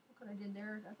 Look what I did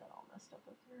there. I got that all messed up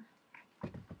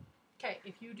here. Okay,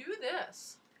 if you do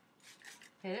this,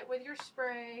 hit it with your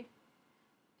spray.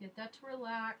 Get that to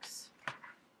relax.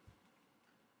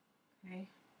 Okay,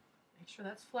 make sure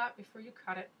that's flat before you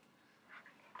cut it.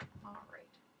 All right,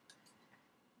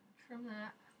 trim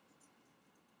that.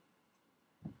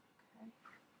 Okay.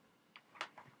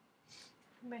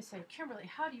 You may say, Kimberly,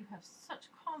 how do you have such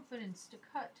confidence to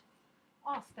cut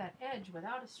off that edge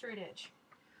without a straight edge?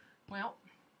 Well,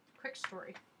 quick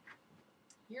story.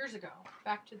 Years ago,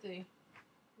 back to the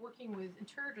working with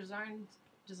interior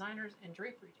designers and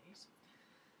drapery days,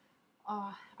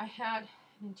 I had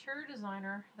an interior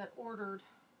designer that ordered,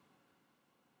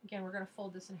 again, we're going to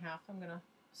fold this in half. I'm going to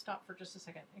stop for just a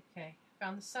second. Okay,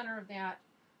 found the center of that,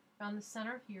 found the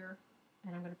center here,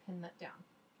 and I'm going to pin that down,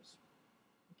 just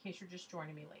in case you're just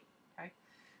joining me late, okay?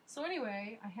 So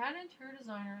anyway, I had an interior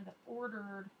designer that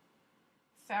ordered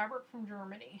fabric from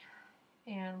Germany,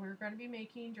 and we were going to be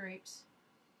making drapes,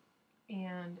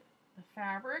 and the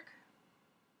fabric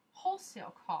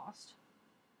wholesale cost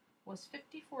was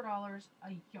 $54 a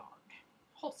yard,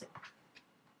 wholesale.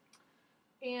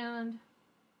 And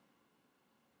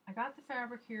I got the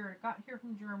fabric here. It got here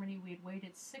from Germany. We had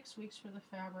waited 6 weeks for the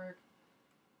fabric.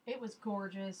 It was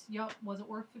gorgeous. Yup, was it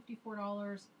worth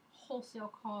 $54?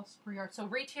 Wholesale cost per yard. So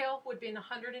retail would be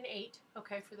 $108.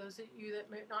 Okay, for those of you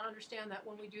that may not understand that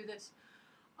when we do this,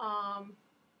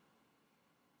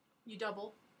 you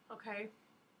double. Okay,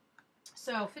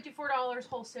 so $54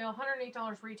 wholesale,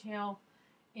 $108 retail.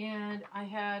 And I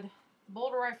had the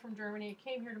bolt arrive from Germany. It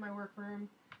came here to my workroom,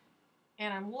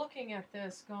 and I'm looking at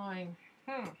this going,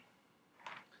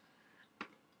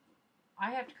 I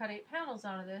have to cut 8 panels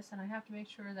out of this, and I have to make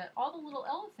sure that all the little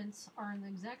elephants are in the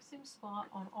exact same spot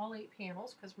on all 8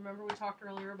 panels, because remember we talked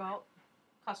earlier about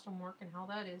custom work and how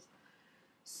that is.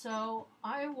 So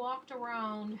I walked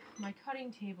around my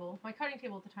cutting table. My cutting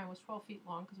table at the time was 12 feet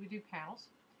long because we do panels.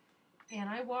 And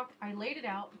I laid it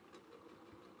out,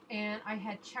 and I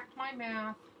had checked my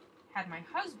math, had my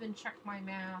husband check my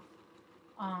math,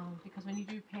 because when you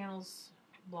do panels,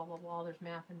 blah, blah, blah, there's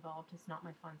math involved. It's not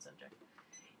my fun subject.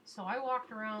 So I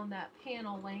walked around that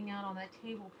panel laying out on that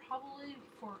table probably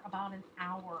for about an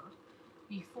hour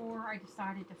before I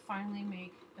decided to finally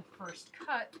make the first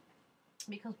cut,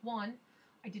 because one,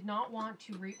 I did not want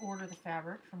to reorder the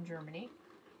fabric from Germany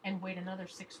and wait another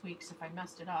 6 weeks if I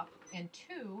messed it up, and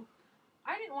two,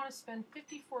 I didn't want to spend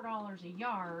 $54 a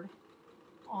yard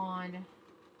on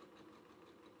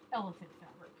elephant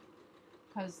fabric.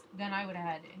 because then I would have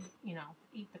had, you know,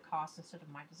 eat the cost instead of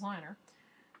my designer.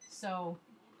 So,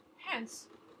 hence,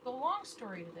 the long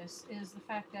story to this is the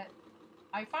fact that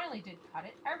I finally did cut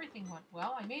it. Everything went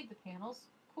well. I made the panels.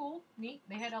 Cool, neat.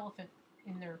 They had elephant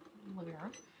in their living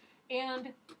room. And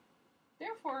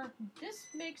therefore, this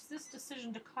makes this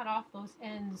decision to cut off those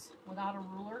ends without a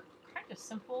ruler kind of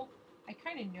simple. I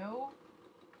kind of know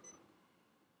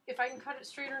if I can cut it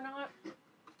straight or not,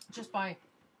 just by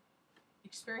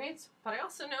experience. But I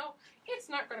also know it's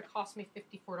not going to cost me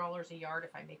 $54 a yard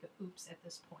if I make a oops at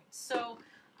this point. So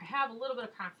I have a little bit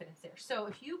of confidence there. So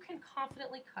if you can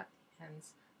confidently cut the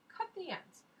ends, cut the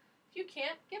ends. If you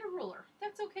can't, get a ruler.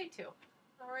 That's okay too.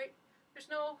 All right? There's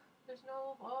no,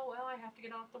 oh, well, I have to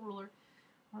get off the ruler.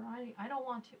 Or I don't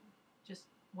want to. Just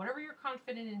whatever you're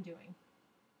confident in doing.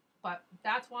 But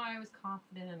that's why I was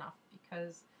confident enough,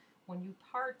 because when you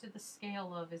part to the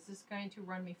scale of, is this going to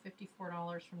run me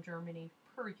 $54 from Germany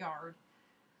per yard,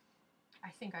 I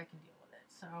think I can deal with it.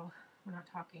 So we're not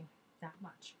talking that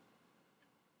much.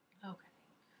 Okay.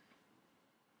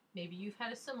 Maybe you've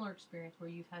had a similar experience where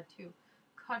you've had to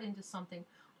cut into something.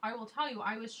 I will tell you,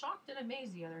 I was shocked and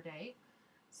amazed the other day.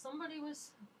 Somebody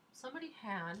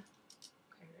had,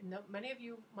 okay, many of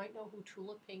you might know who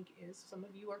Tula Pink is. Some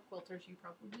of you are quilters, you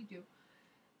probably do.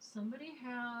 Somebody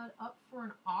had up for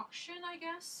an auction, I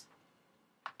guess,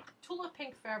 Tula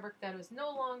Pink fabric that was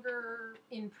no longer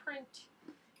in print.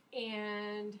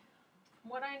 And from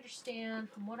what I understand,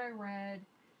 from what I read,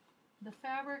 the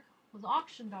fabric was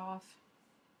auctioned off.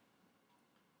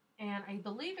 And I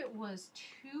believe it was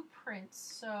 2 prints.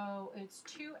 So it's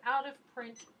 2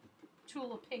 out-of-print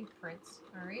Tula Pink prints,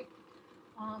 all right?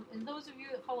 And those of you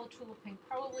that follow Tula Pink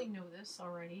probably know this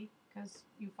already, because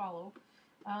you follow.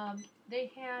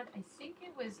 They had, I think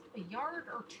it was a yard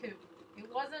or 2. It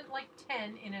wasn't like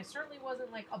 10, and it certainly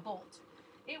wasn't like a bolt.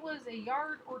 It was a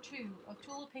yard or 2 of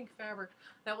Tula Pink fabric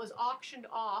that was auctioned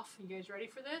off. You guys ready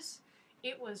for this?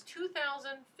 It was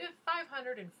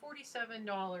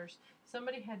 $2,547.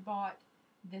 Somebody had bought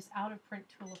this out-of-print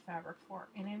Tula fabric for,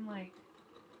 and I'm like,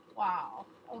 wow,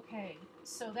 okay.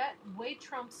 So that way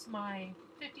trumps my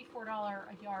 $54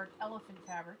 a yard elephant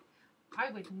fabric.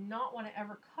 I would not want to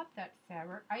ever cut that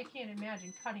fabric. I can't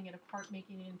imagine cutting it apart,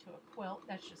 making it into a quilt.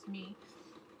 That's just me.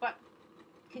 But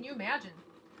can you imagine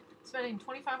spending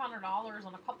 $2,500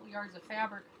 on a couple yards of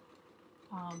fabric?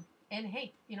 And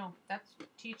hey, you know, that's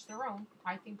to each their own.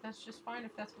 I think that's just fine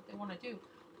if that's what they want to do.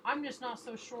 I'm just not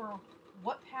so sure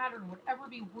what pattern would ever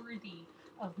be worthy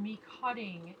of me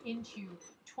cutting into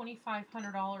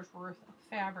 $2,500 worth of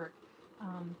fabric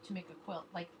to make a quilt.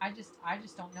 Like, I just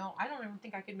don't know. I don't even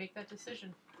think I could make that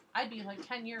decision. I'd be like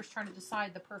 10 years trying to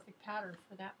decide the perfect pattern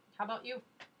for that. How about you?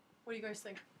 What do you guys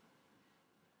think?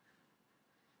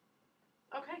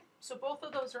 Okay, so both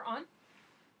of those are on.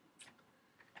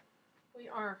 We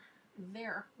are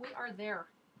there. We are there.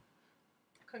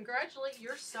 Congratulate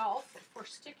yourself for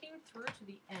sticking through to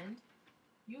the end.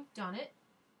 You've done it.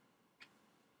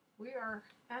 We are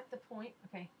at the point.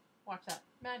 Okay, watch that.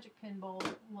 Magic pin bowl.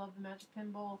 Love the magic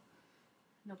pin bowl.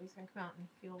 Nobody's going to come out and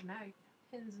feel magic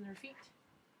pins in their feet.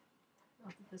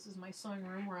 Not that this is my sewing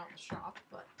room. We're out in the shop,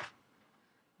 but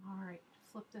all right.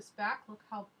 Flip this back. Look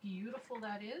how beautiful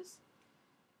that is.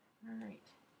 All right.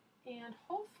 And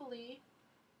hopefully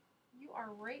you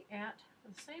are right at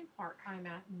the same part I'm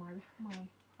at in my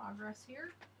progress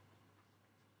here.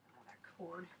 Oh, that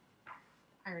cord.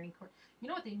 Ironing cord. You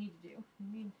know what they need to do? They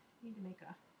need to make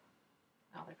a,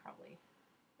 oh, they probably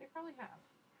have.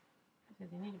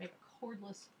 They need to make a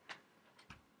cordless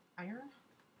iron.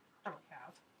 Probably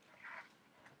have.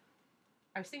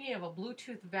 I was thinking of a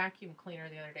Bluetooth vacuum cleaner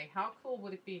the other day. How cool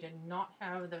would it be to not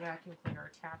have the vacuum cleaner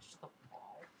attached to the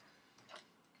wall? I'm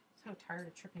so tired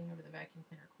of tripping over the vacuum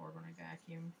cleaner cord when I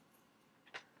vacuum.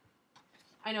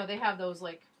 I know they have those,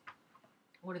 like,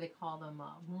 what do they call them?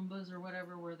 Roombas or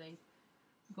whatever, where they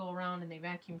go around and they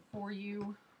vacuum for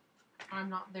you. I'm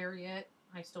not there yet.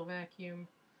 I still vacuum.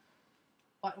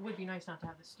 But it would be nice not to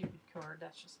have the stupid cord.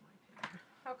 That's just my opinion.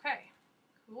 Okay.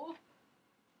 Cool.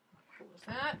 How cool is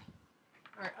that?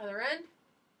 Alright, other end.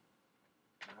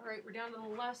 Alright, we're down to the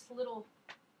last little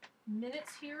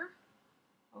minutes here.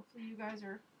 Hopefully you guys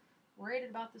are right at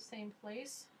about the same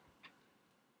place.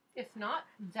 If not,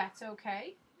 that's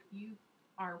okay. You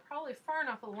are probably far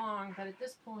enough along that at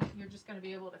this point you're just going to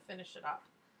be able to finish it up.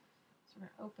 So we're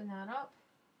going to open that up.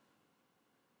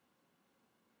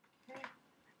 Okay.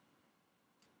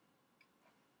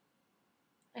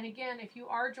 And again, if you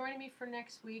are joining me for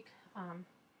next week,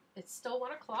 it's still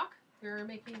 1 o'clock. We're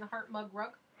making the heart mug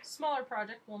rug. Smaller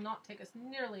project, will not take us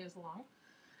nearly as long.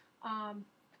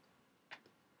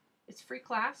 It's free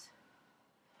class.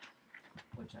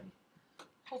 which I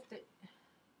hope that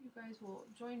you guys will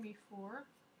join me for,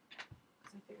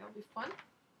 because I think that'll be fun.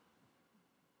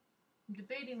 I'm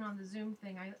debating on the Zoom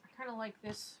thing. I kind of like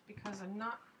this because I'm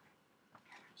not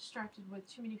distracted with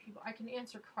too many people. I can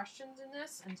answer questions in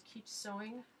this and keep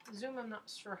sewing. Zoom, I'm not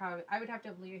sure how. I would have to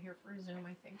have Leah here for Zoom,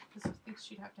 I think, because I think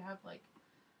she'd have to have, like,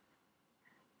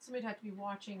 somebody'd have to be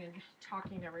watching and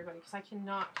talking to everybody, because I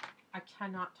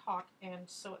cannot talk and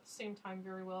sew at the same time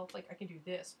very well. Like, I can do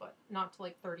this, but not to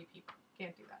like 30 people.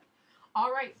 Can't do that.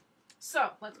 All right,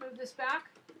 so let's move this back.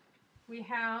 We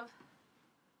have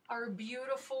our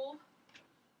beautiful,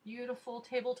 beautiful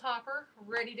table topper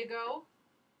ready to go.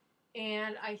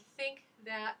 And I think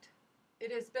that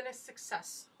it has been a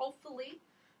success. Hopefully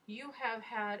you have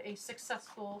had a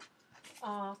successful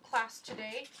class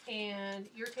today, and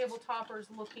your table topper is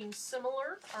looking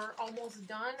similar or almost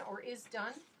done or is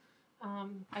done.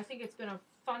 I think it's been a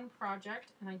fun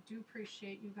project, and I do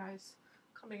appreciate you guys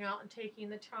coming out and taking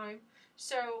the time.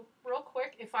 So real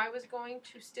quick, if I was going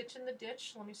to stitch in the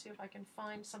ditch, let me see if I can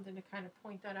find something to kind of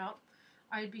point that out.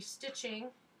 I'd be stitching,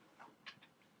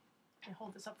 I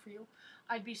hold this up for you,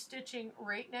 I'd be stitching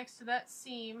right next to that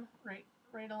seam, right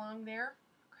along there.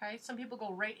 Okay, some people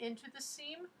go right into the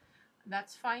seam.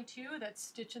 That's fine too. That's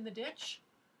stitch in the ditch.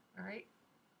 All right,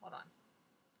 hold on.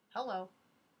 Hello,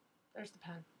 there's the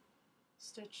pen.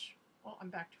 Stitch. Oh, I'm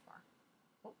back too far.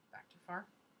 Oh, back too far.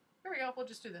 Here we go. We'll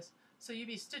just do this. So you'd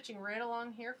be stitching right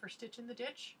along here for stitch in the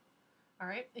ditch. All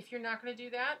right. If you're not going to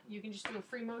do that, you can just do a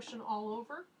free motion all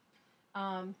over.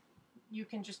 You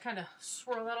can just kind of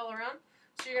swirl that all around.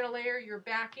 So you're going to layer your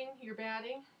backing, your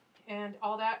batting, and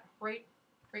all that right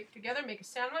together. Make a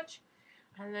sandwich,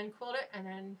 and then quilt it, and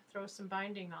then throw some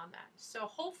binding on that. So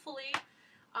hopefully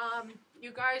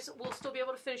you guys will still be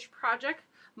able to finish your project.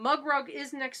 Mug rug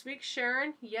is next week,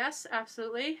 Sharon. Yes,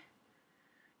 absolutely.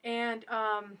 And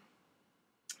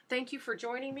thank you for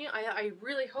joining me. I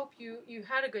really hope you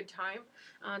had a good time.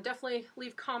 Definitely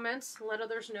leave comments, let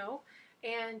others know.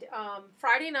 And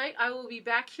Friday night, I will be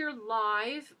back here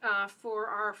live for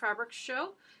our fabric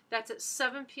show. That's at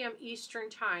 7 p.m. Eastern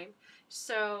Time.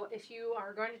 So if you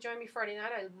are going to join me Friday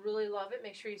night, I'd really love it.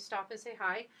 Make sure you stop and say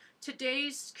hi.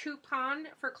 Today's coupon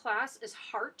for class is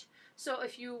Heart. So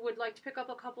if you would like to pick up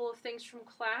a couple of things from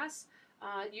class,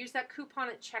 use that coupon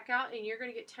at checkout, and you're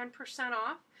going to get 10%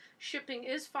 off. Shipping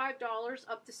is $5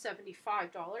 up to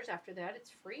 $75. After that,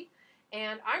 it's free.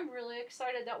 And I'm really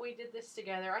excited that we did this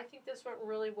together. I think this went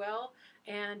really well,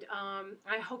 and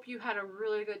I hope you had a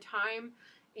really good time.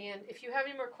 And if you have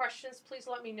any more questions, please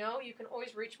let me know. You can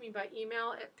always reach me by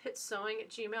email at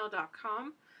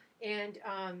pitsewing@gmail.com. And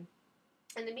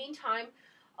in the meantime,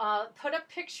 put up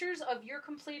pictures of your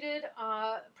completed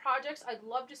projects. I'd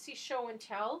love to see show and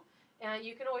tell. And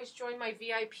you can always join my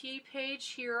VIP page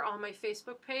here on my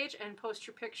Facebook page and post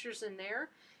your pictures in there.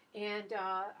 And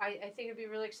I think it'd be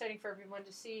really exciting for everyone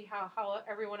to see how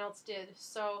everyone else did.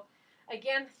 So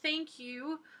again, thank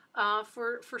you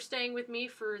for staying with me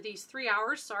for these 3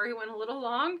 hours. Sorry, it went a little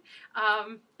long.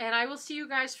 And I will see you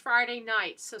guys Friday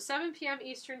night. So 7 p.m.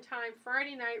 Eastern Time,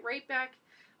 Friday night, right back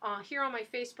here on my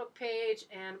Facebook page.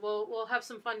 And we'll have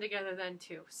some fun together then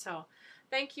too. So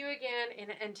thank you again,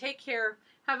 and take care.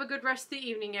 Have a good rest of the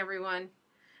evening, everyone.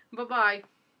 Bye-bye.